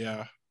assuming.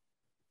 Yeah.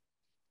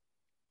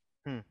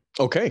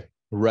 Okay.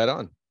 Right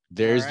on.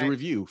 There's the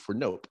review for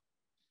Nope.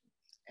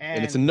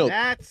 And it's a Nope.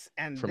 That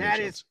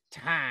is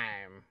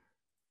time.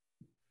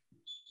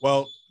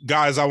 Well,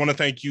 guys, I want to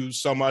thank you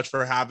so much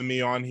for having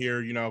me on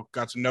here. You know,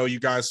 got to know you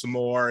guys some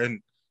more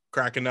and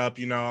cracking up.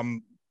 You know, I'm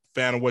a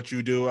fan of what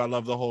you do. I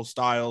love the whole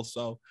style.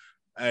 So,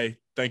 hey,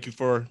 thank you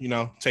for, you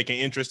know, taking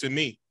interest in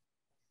me.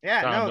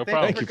 Yeah, no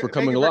problem. Thank you for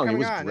coming along. It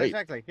was great.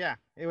 Exactly. Yeah,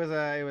 it was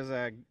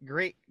a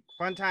great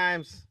fun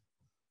times.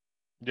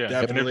 Yeah,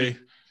 definitely. And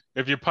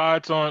if your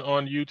pod's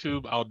on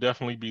YouTube, I'll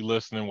definitely be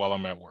listening while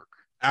I'm at work.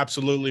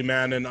 Absolutely,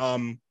 man.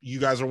 And you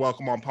guys are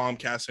welcome on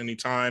Palmcast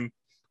anytime.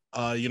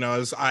 You know,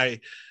 as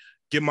I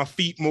get my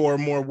feet more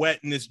and more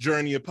wet in this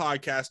journey of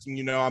podcasting,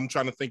 you know, I'm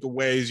trying to think of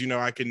ways, you know,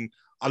 I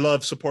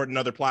love supporting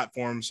other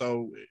platforms.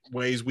 So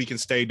ways we can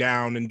stay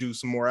down and do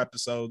some more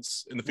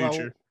episodes in the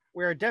future. Well,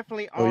 we're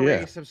definitely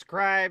already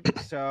subscribed.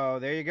 So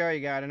there you go.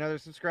 You got another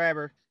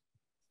subscriber.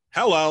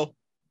 Hello.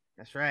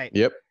 That's right.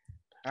 Yep.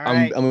 All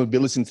right. I'm going to be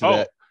listening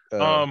to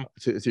that,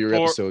 to your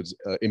episodes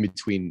in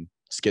between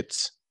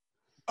skits.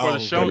 For the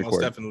show notes,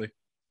 definitely.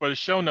 For the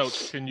show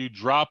notes, can you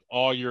drop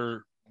all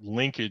your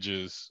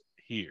linkages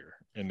here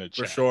in the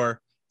chat? For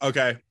sure.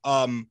 Okay.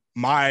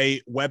 My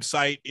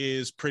website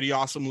is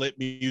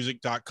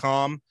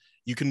prettyawesomelitmusic.com.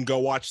 You can go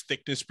watch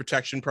Thickness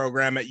Protection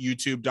Program at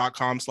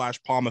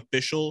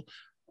youtube.com/palmofficial,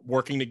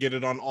 working to get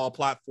it on all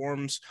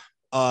platforms.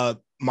 My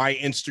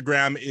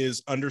Instagram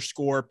is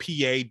 _pa.lm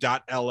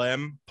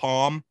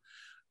palm.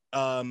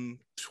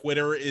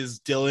 Twitter is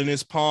Dylan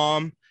is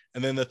palm.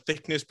 And then the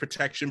Thickness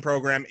Protection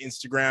Program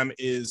Instagram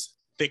is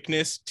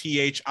thickness,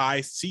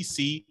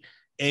 THICCNESS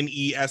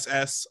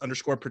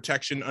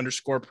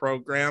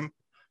 _protection_program.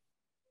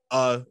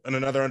 And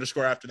another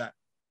underscore after that,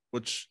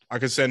 which I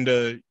could send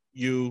to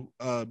you,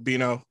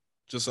 Bino,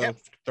 just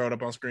throw it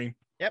up on screen.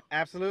 Yep,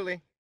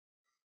 absolutely.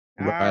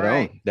 Right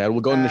on. That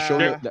will go in the show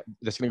notes.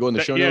 That's going to go in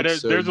the show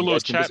notes. Yeah, there's a little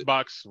chat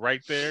box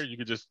right there. You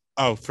could just.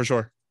 Oh, for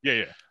sure.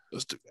 Yeah.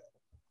 Let's do that.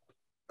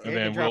 And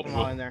then drop them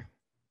all in there.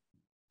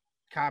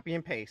 Copy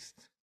and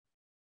paste.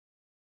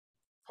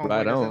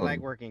 Homeboy doesn't like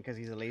working because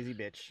he's a lazy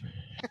bitch.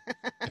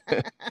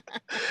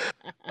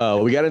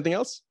 We got anything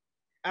else?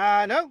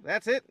 No,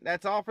 that's it.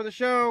 That's all for the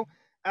show.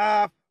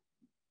 Like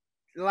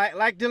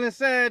Dylan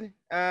said,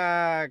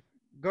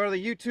 go to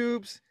the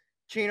YouTubes,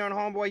 Chino and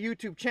Homeboy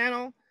YouTube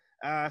channel,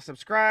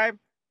 subscribe,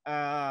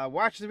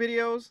 watch the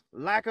videos,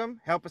 like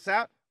them, help us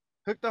out,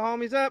 hook the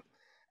homies up.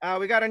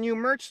 We got a new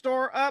merch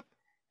store up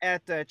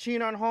at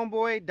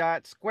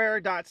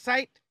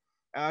chinoandhomeboy.square.site.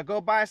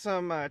 Go buy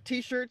some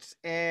t-shirts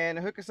and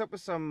hook us up with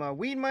some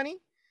weed money.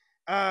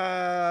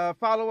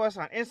 Follow us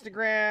on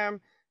Instagram,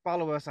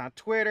 follow us on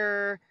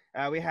Twitter.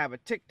 We have a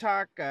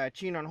TikTok,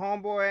 Chino and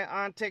Homeboy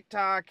on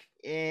TikTok,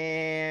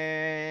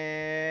 and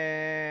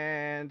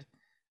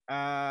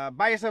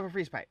buy yourself a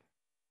freeze pipe.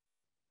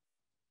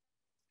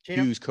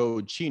 Chino? Use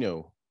code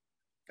Chino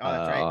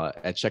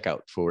at checkout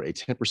for a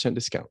 10%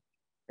 discount.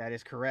 That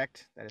is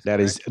correct. That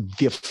is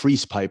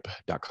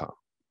thefreezepipe.com.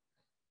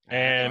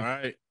 And All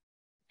right.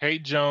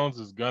 Hate Jones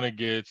is gonna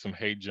get some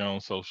Hate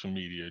Jones social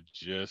media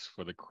just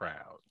for the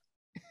crowd.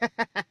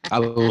 I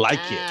like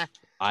it.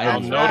 I'll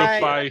That's notify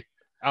right.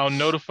 I'll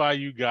notify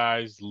you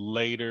guys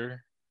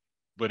later,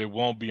 but it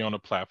won't be on a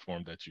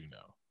platform that you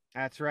know.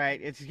 That's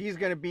right. He's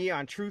gonna be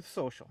on Truth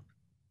Social.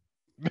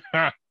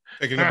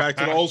 Taking it back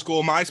to the old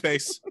school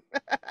MySpace.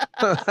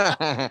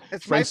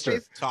 Is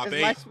Friendster. Top is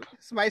 8.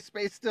 is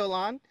MySpace still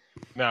on?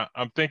 Now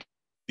I'm thinking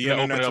The to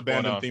open internet's it up on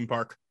abandoned theme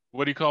park.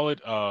 what do you call it?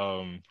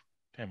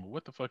 Damn,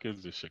 what the fuck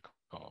is this shit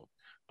called?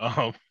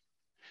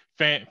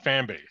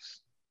 Fan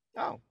base.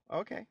 Oh,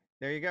 okay.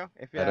 There you go.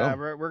 If Right on.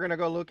 we're gonna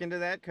go look into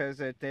that because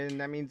then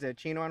that means that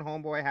Chino and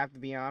Homeboy have to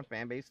be on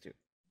Fanbase too.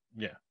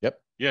 Yeah.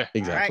 Yep. Yeah.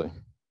 Exactly.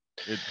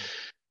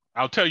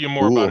 I'll tell you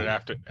more about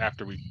Ooh. it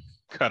after we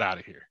cut out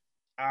of here.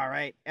 All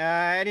right.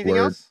 Anything Word.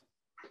 else?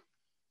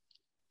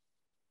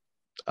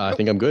 I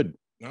think I'm good.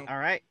 No. All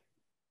right.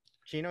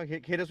 Chino,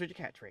 hit us with your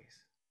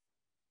catchphrase.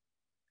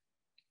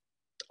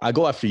 I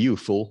go after you,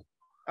 fool.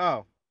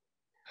 Oh,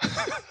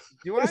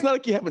 do I? It's not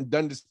like you haven't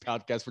done this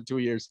podcast for 2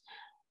 years.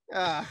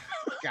 God.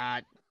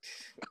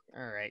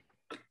 All right.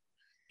 Of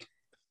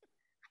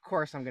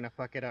course I'm gonna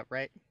fuck it up,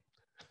 right?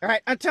 All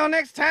right. Until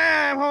next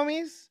time,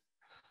 homies.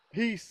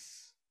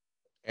 Peace.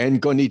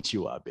 And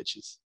konnichiwa,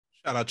 bitches.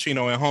 Shout out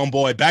Chino and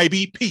Homeboy,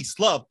 baby. Peace,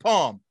 love,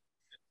 palm.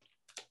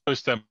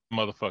 Push that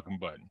motherfucking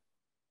button.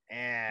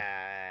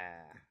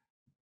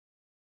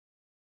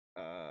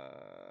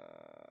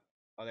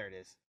 Oh, there it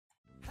is.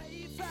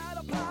 Hey,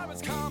 fellow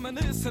pirates, come and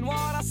listen what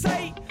I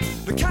say.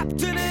 The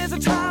captain is a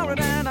tyrant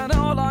and I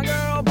no longer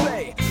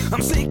obey.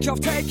 I'm sick of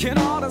taking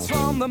orders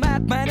from the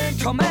madman in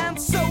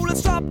command. So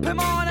let's drop him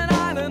on an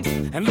island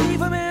and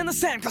leave him in the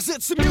sand, 'cause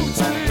it's a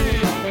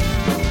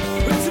mutiny.